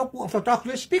aku le no ku fa ta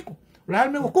le spiku la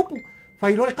me o kopu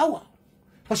fai lo le kawa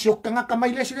fa so kangaka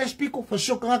mai le spiku fa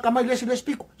so kangaka mai le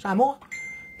spiku Samoa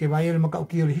que vaya el macau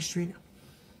que le history.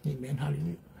 Amen,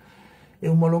 hallelujah. E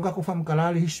umalonga ko fam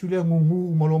kala le history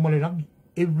ngungu maloma le rangi.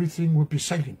 Everything will be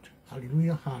silent.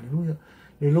 Hallelujah, hallelujah.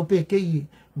 Le lope ke i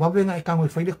babenga e kango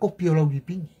fai le copy o di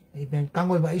ping. Amen.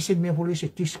 Kango ba ise me fole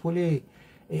se tis fole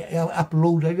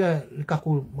upload le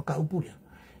kako macau puria.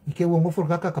 I ke wo for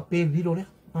kaka ka pe video le.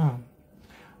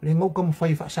 Le ngo como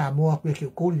fai fa Samoa ke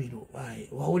ko video. Ai,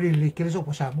 wa ole le kere so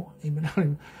pa Samoa.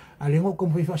 Amen. Alengo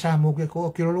como fai fasamo que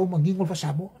ko kilo lo mangingol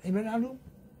fasamo e men alu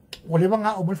ole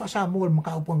nga o mal fasamo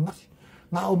maka upang ngas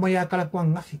nga o maya kala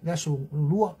kwang ngas gaso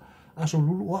lua aso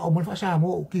lua o mal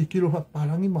fasamo ki kilo fa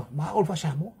palangi ma ol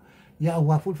fasamo ya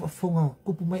wa ful fa fonga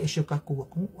kupu mai ese ka ko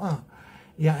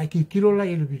ya ki kilo la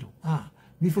ele bido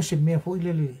mi fo se me fo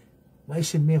ile vai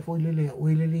se me fo ile o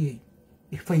ile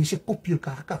e fai se kopio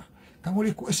ka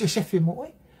ngole ko ese se mo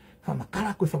fa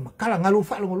makala ngalo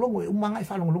fa longo umanga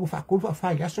fa longo fa ko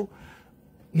fa yaso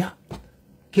ya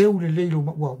ke u le lo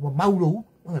wa maulo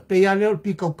pe ya le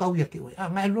pi kau ya ke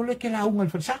nga lo le ke la un al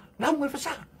fasa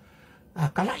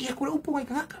kala ya ko upu ngai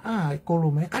ka ko lo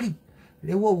me kali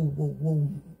le wo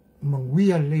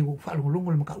mangwia le fa longo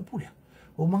le maka upu ya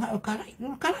o manga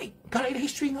kala le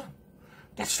history nga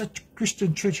that's the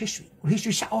Christian church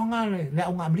history sa nga le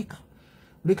Amerika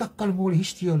le ka kalmo le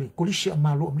history le kolisi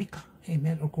malo Amerika.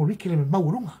 Amen. O curriculum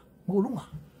maulunga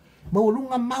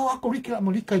mau a curriculum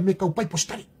molika i me kau pai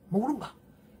postari maulunga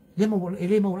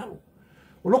ele maulalo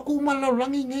o loko umala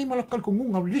langi ngai malakal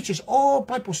kungunga religious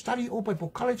pai postari pai po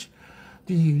college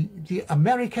the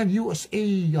American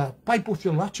USA Bible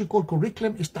theological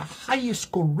curriculum is the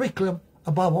highest curriculum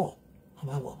above all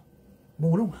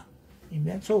maulunga.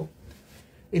 Amen. So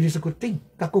it is a good thing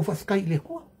kako faskai le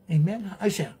ko. Amen.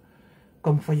 Aisha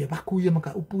como fai baku ya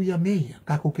maka upu ya me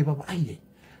kako ke baba ai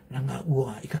nga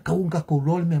ua i ka kaunga ko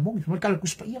lol me mo mal kala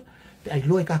kuspaia ai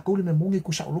lo ka ko le me mo ku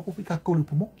sa loko ka ko le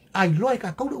pumo ai lo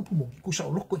ka ko le pumo ku sa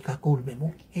loko ka ko le me mo.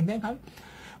 Amen.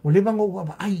 O le bango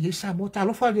baba ai esa mo ta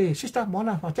lo fa de sista mo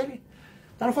na fa tele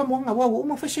ta lo fa mo nga wa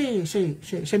mo fa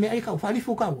se me ai ka fa li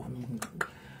fu ka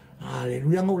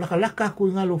Aleluya ngau laka ko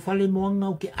nga lo fale mo nga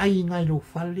o ke ai nga lo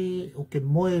fale o ke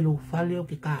moe lo fale o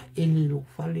ke ka ele lo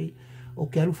fale o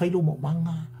ke alu fai lo mo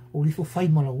manga o lifo fai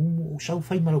mala umu o sau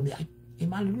fai mala me ai e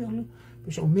haleluya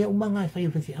pe so me umanga fai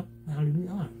o fese au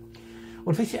haleluya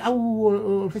o fese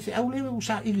au le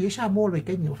usa ili esa mo le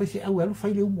ke o fese au alu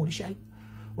fai le umu le sai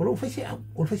o fese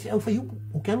au fai umu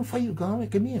o ke alu fai ka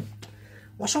ke me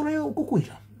o so le o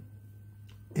kukuila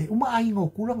e uma ai ngo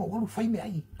kula ngo alu fai me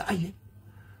ai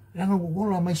langa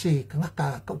ngo mai se kanga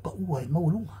ka ua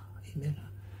mo lunga amen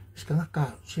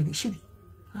skanga se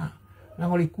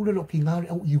nang oli kula lo kinga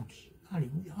au yuki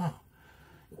haleluya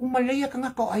umalaya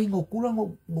kanga ka ai ngo kula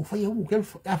ngo fai u ke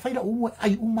fai la u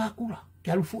ai kula ke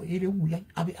alu fu ele u ai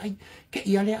abe ai ke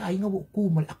ia le ai ngo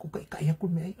ku mal aku kai aku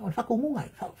me ai fa ko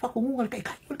ngunga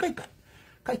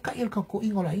kai el ka ko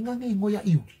ingola inga ngo ya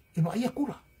yuki e no ai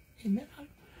kula amen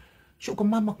so ko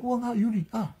mama ku nga yuri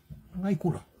ngai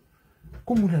kula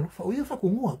como le fa o fa ko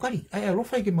ngunga kali ai lo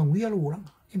fai ke manguia lo ora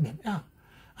amen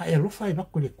ai lo fai ba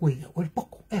ko le kuia o el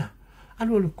poco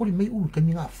alo le koli mai ulu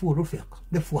kami ngā fua rofeaka,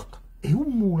 le fuaka. E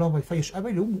umu la vai fai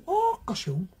abai le umu,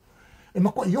 kase umu. E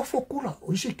makua i ofo kura,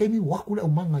 o isi kemi waku le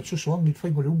umanga i sosoangi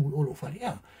fai mo le umu o lo fai.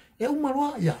 E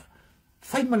umaroa,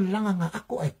 fai malanga nga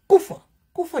ako ai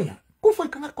kufa ya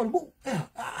ka ngako mo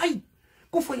ai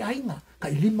kufa ya inga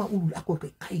kai 5 ulu ako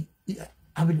kai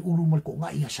abil ulu mal ko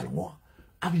nga iya salngo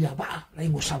abia ba la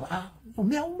ingo saba o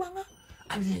mea umanga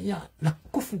abia ya la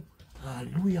kufu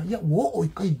haleluya ya wo oi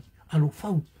kai alo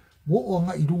fau wo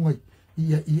nga irungai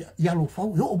ia lo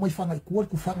fau yo mai fanga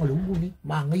ku fanga le umuni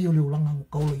ma ngai o le ulanga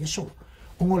ko le yeso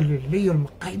o le leo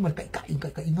kai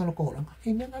ingalo ko lang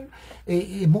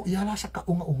mo ia la saka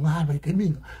onga ba te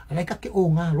minga ala ka ke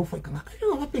onga lo fai kanga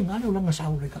yo ma penga le ulanga sa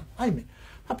le ka ai me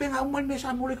ha penga un me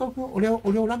sa mo le ko o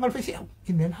le ulanga le fesi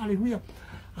amen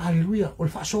haleluya o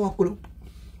fa so ko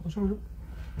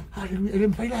haleluya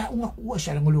ele fai la unga ku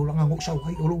sa le ulanga ngo sa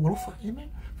ai o lo fa amen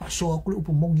fa so ko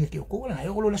upu mongi ke ko la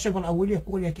o lo la se va la wele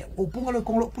ko le ke o punga le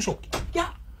ko lo puso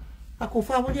ya ako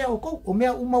fa wele o ko o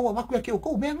mea uma wa ku ke o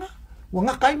ko menga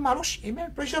wanga kai malos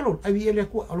amen praise the lord ai ele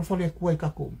ku alo fa le ku ai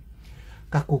kako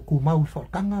ku mau fa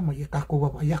kanga ma ye kako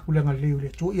wa ya ku le ngaleu le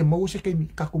tu ye mau se ke mi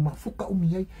kako ma fuka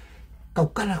umi ai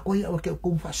kau kala ko ia o ke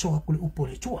ko fa so ku le upo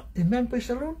le tu amen praise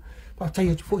the lord pa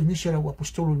tai tu fo initial wa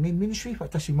apostolo ni ministry fa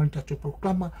tasi manta tu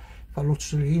proclama fa lo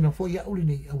tsu ina fo ya uli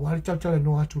ni wa tal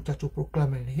no atu tatu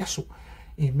proclama ni yasu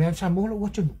amen sa mo lo wa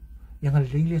tu yang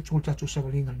le tu tatu sa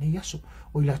linga ni yasu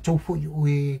o ila tau fo o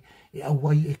e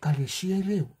awai e kalesia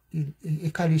leo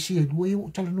e kalesia due o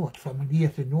tala no familia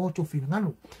fe no to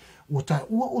finangano o ta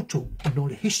ua o tu no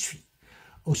le history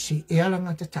o se e ala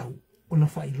ngata tau o na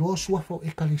fa ilo suafo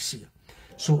e kalesia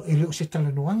so ele o se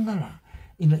tala no angala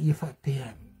ina ia fa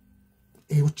pea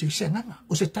e o te senanga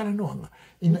o se tala no anga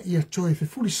ina ia toe fe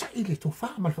fuli sa ile to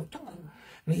fa mal fa tanga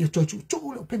na ia toe tu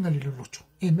le penga le loto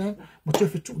amen mo toe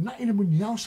fe tu na ile mo ni au